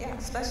 Yeah,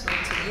 especially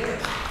to you.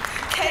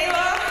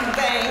 Kayla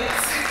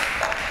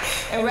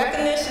Banks, in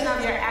recognition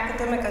of your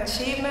academic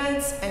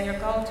achievements and your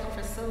goal to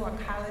pursue a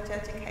college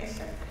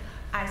education,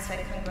 I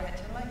say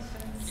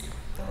congratulations.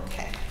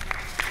 Okay.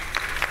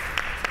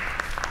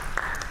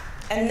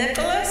 And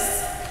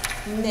Nicholas,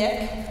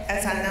 Nick,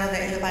 as I know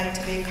that you like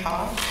to be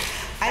called,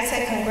 I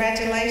say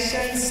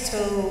congratulations to,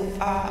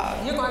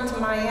 you're going to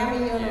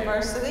Miami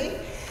University,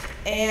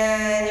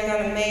 and you're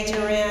going to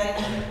major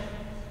in?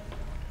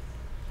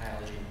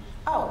 Biology.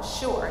 Oh,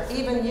 sure,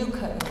 even you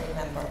couldn't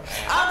remember.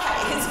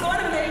 Okay, he's going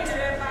to major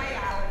in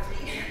biology.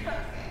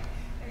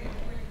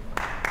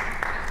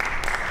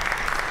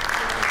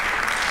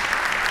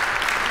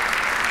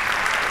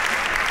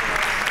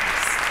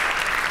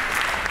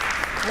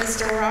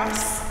 Mr.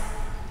 Ross.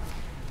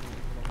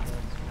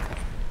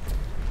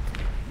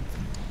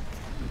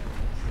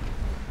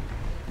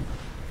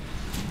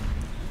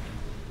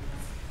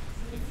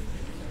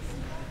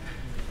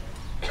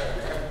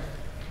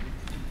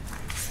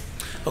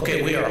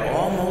 Okay, we are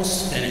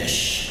almost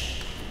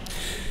finished.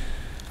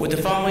 Would the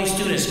following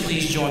students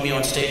please join me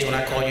on stage when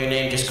I call your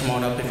name? Just come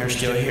on up if you're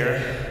still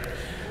here.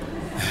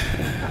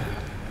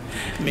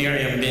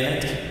 Miriam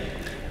Bennett,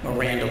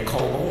 Miranda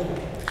Coble,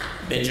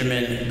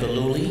 Benjamin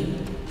Galuli,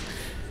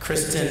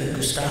 Kristen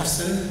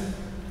Gustafson,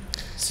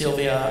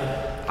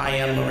 Sylvia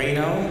Ian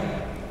Marino,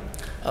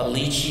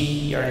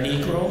 Alici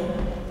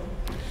Yarnigro,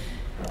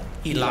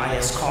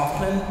 Elias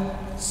Kaufman,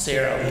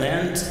 Sarah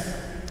Lind,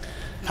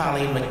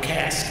 Polly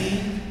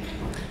McCaskey,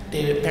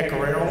 David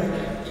Pecoraro,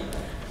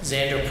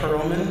 Xander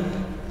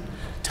Perlman,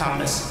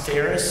 Thomas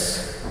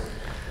Ferris,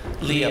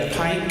 Leah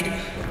Pike,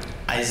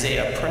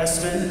 Isaiah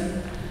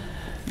Pressman,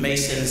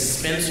 Mason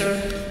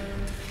Spencer,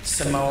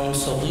 Simone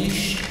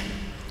Solouche,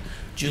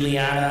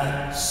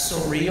 Juliana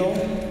Sorrell,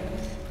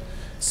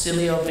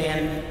 Celia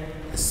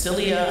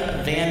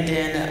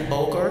Vanden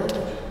Bogart,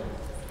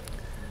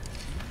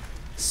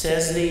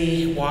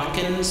 Cesney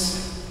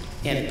Watkins,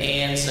 and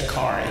Ann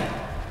Zakari.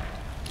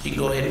 You can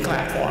go ahead and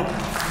clap for them.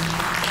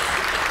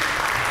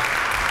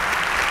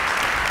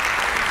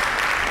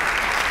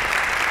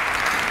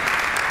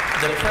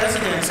 The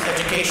President's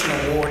Education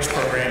Awards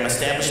program,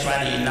 established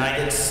by the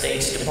United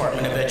States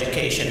Department of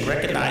Education,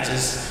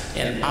 recognizes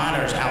and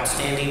honors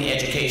outstanding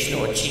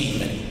educational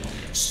achievement.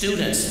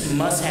 Students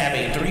must have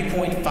a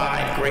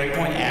 3.5 grade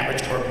point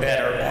average or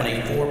better on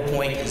a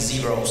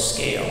 4.0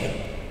 scale.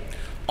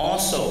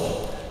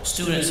 Also,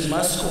 students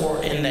must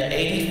score in the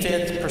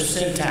 85th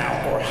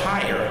percentile or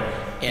higher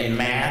in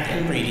math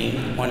and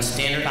reading on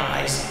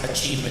standardized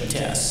achievement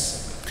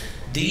tests.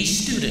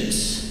 These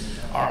students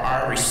are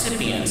our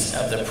recipients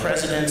of the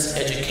President's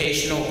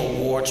Educational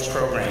Awards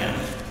program.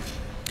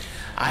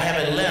 I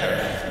have a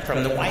letter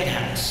from the White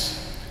House,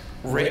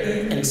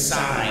 written and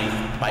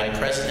signed by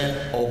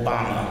President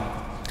Obama.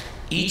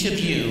 Each of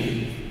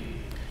you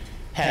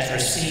has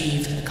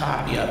received a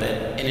copy of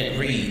it, and it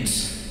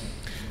reads,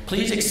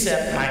 "Please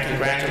accept my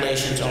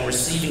congratulations on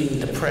receiving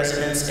the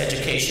President's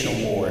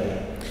Education Award.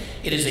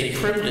 It is a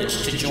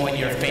privilege to join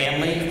your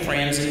family,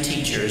 friends, and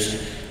teachers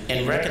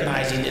in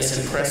recognizing this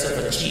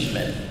impressive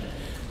achievement.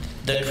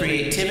 The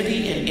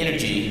creativity and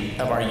energy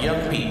of our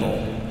young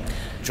people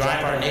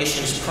drive our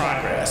nation's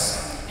progress,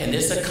 and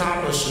this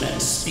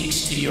accomplishment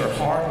speaks to your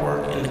hard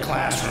work in the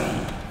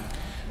classroom.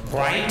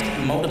 Bright,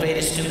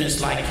 motivated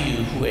students like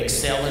you who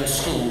excel in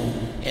school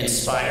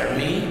inspire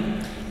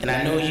me, and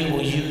I know you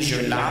will use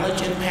your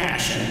knowledge and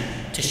passion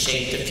to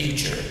shape the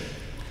future.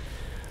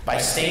 By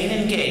staying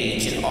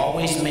engaged and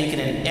always making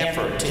an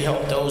effort to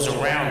help those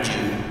around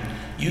you,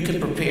 you can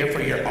prepare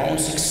for your own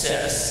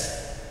success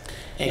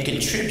and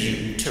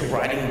contribute to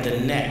writing the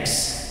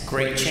next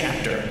great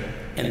chapter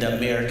in the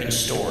American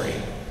story.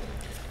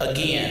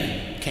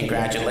 Again,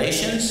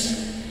 congratulations.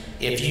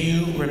 If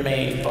you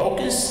remain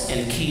focused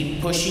and keep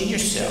pushing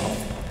yourself,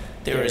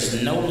 there is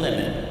no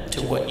limit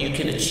to what you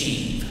can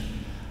achieve.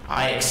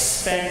 I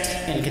expect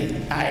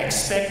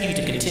you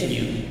to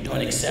continue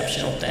doing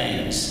exceptional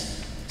things."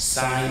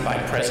 Signed by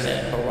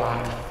President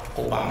Barack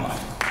Obama.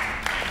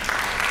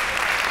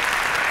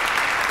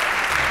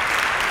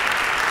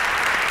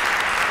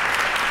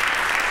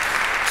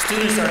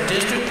 Students, our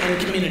district and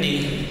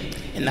community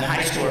in the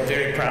high school are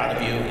very proud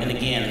of you, and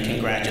again,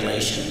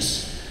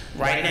 congratulations.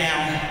 Right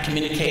now,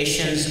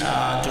 communications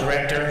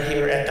director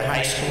here at the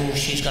high school,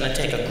 she's going to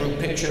take a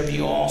group picture of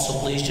you all, so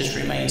please just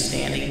remain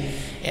standing.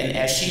 And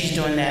as she's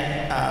doing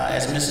that,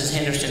 as Mrs.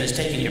 Henderson is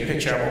taking your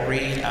picture, I will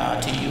read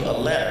to you a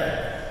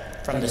letter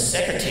from the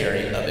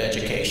Secretary of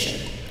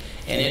Education,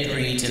 and it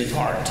reads in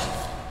part,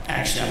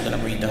 actually I'm going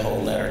to read the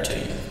whole letter to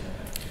you.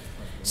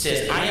 It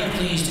says, "I am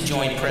pleased to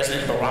join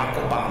President Barack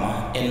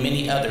Obama and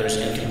many others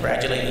in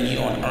congratulating you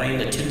on earning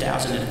the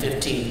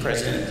 2015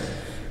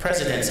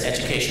 President's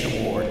Education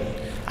Award.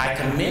 I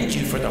commend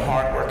you for the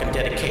hard work and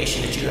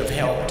dedication that you have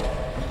helped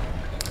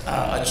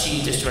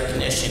achieve this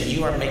recognition.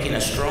 You are making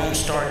a strong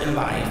start in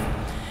life,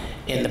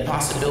 and the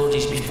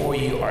possibilities before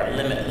you are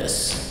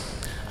limitless.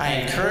 I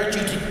encourage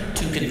you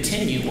to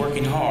continue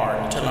working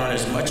hard to learn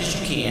as much as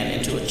you can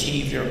and to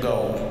achieve your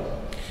goal.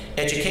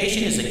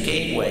 Education is a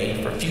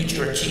gateway for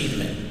future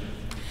achievement.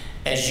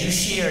 As you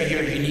share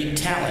your unique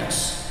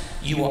talents,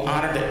 you will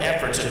honor the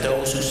efforts of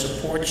those who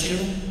support you,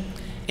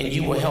 and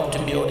you will help to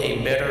build a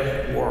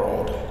better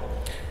world.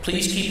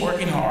 Please keep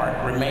working hard,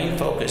 remain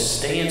focused,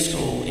 stay in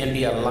school, and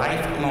be a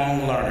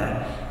lifelong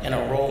learner and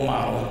a role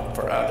model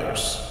for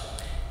others.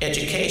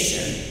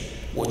 Education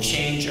will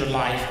change your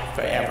life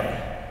forever."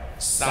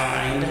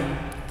 Signed,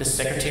 the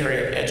Secretary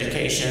of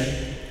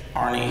Education,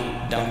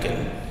 Arnie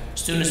Duncan.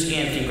 Students,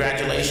 again,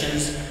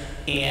 congratulations,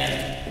 and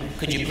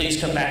could you please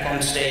come back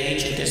on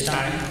stage at this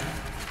time?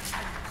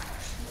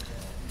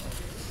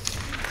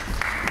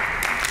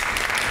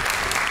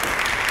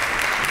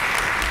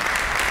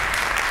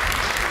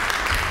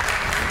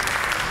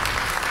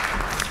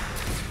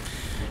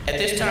 At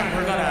this time,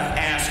 we're going to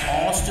ask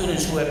all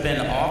students who have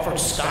been offered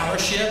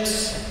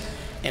scholarships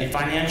and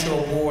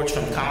financial awards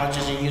from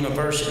colleges and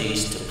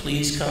universities to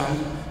please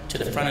come to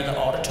the front of the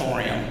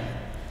auditorium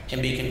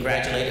and be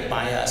congratulated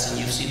by us. And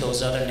you see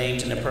those other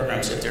names in the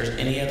programs. If there's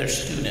any other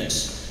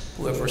students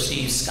who have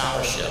received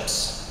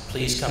scholarships,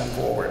 please come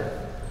forward.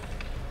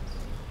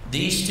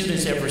 These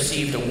students have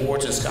received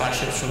awards and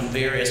scholarships from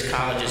various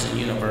colleges and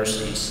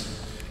universities.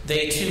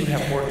 They too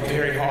have worked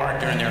very hard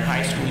during their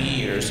high school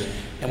years,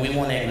 and we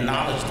want to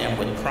acknowledge them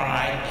with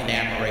pride and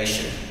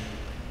admiration.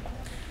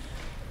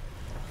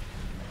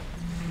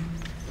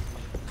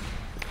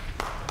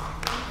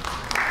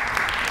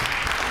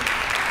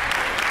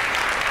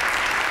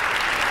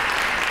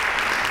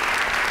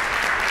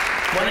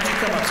 Why don't you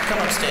come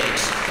up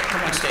stage?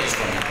 Come on stage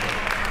for me.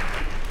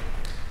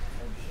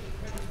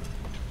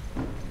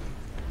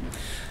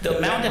 The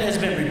amount that has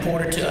been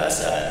reported to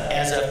us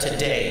as of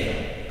today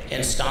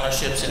in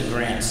scholarships and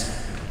grants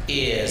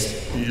is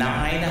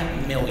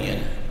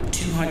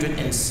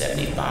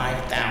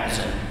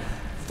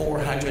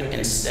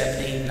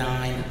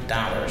 $9,275,479.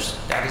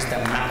 That is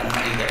the amount of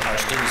money that our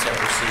students have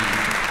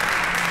received.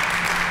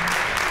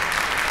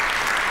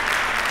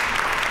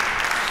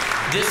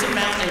 This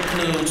amount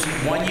includes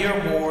one-year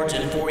awards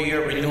and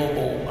four-year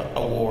renewable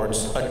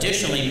awards.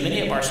 Additionally,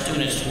 many of our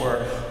students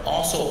were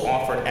also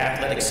offered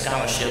athletic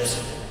scholarships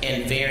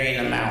in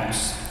varying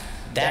amounts.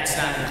 That's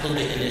not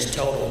included in this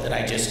total that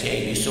I just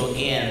gave you. So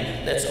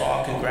again, let's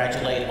all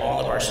congratulate all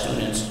of our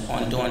students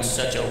on doing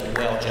such a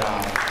well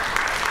job.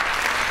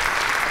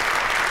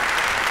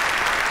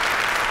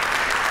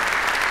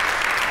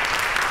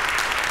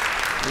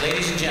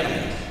 Ladies and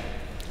gentlemen,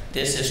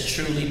 this has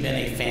truly been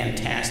a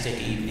fantastic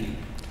evening.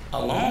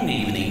 A long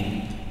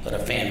evening, but a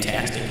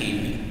fantastic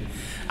evening.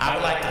 I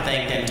would like to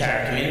thank the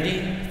entire community,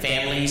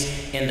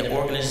 families, and the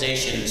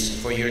organizations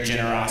for your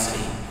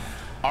generosity.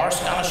 Our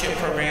scholarship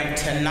program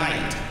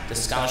tonight,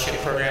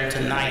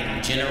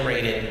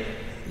 generated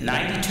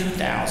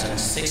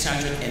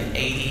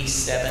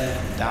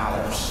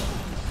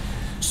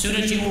 $92,687.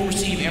 Students, you will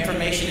receive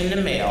information in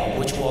the mail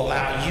which will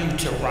allow you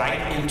to write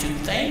and to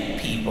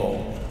thank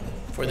people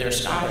for their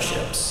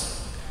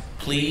scholarships.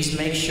 Please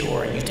make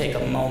sure you take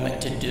a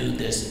moment to do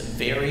this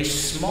very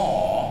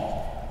small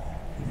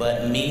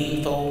but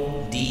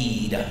meaningful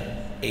deed.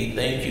 A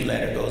thank you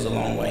letter goes a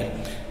long way.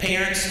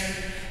 Parents,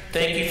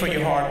 thank you for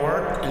your hard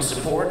work and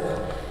support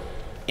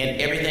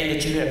and everything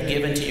that you have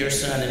given to your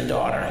son and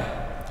daughter.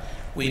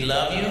 We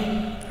love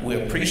you,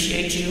 we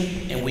appreciate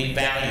you, and we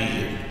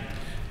value you.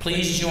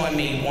 Please join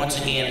me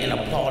once again in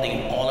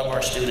applauding all of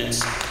our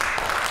students.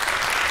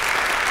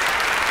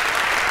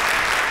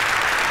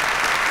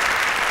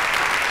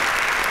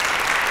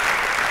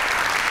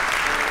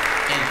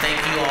 And thank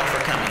you all for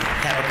coming.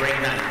 Have a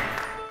great night.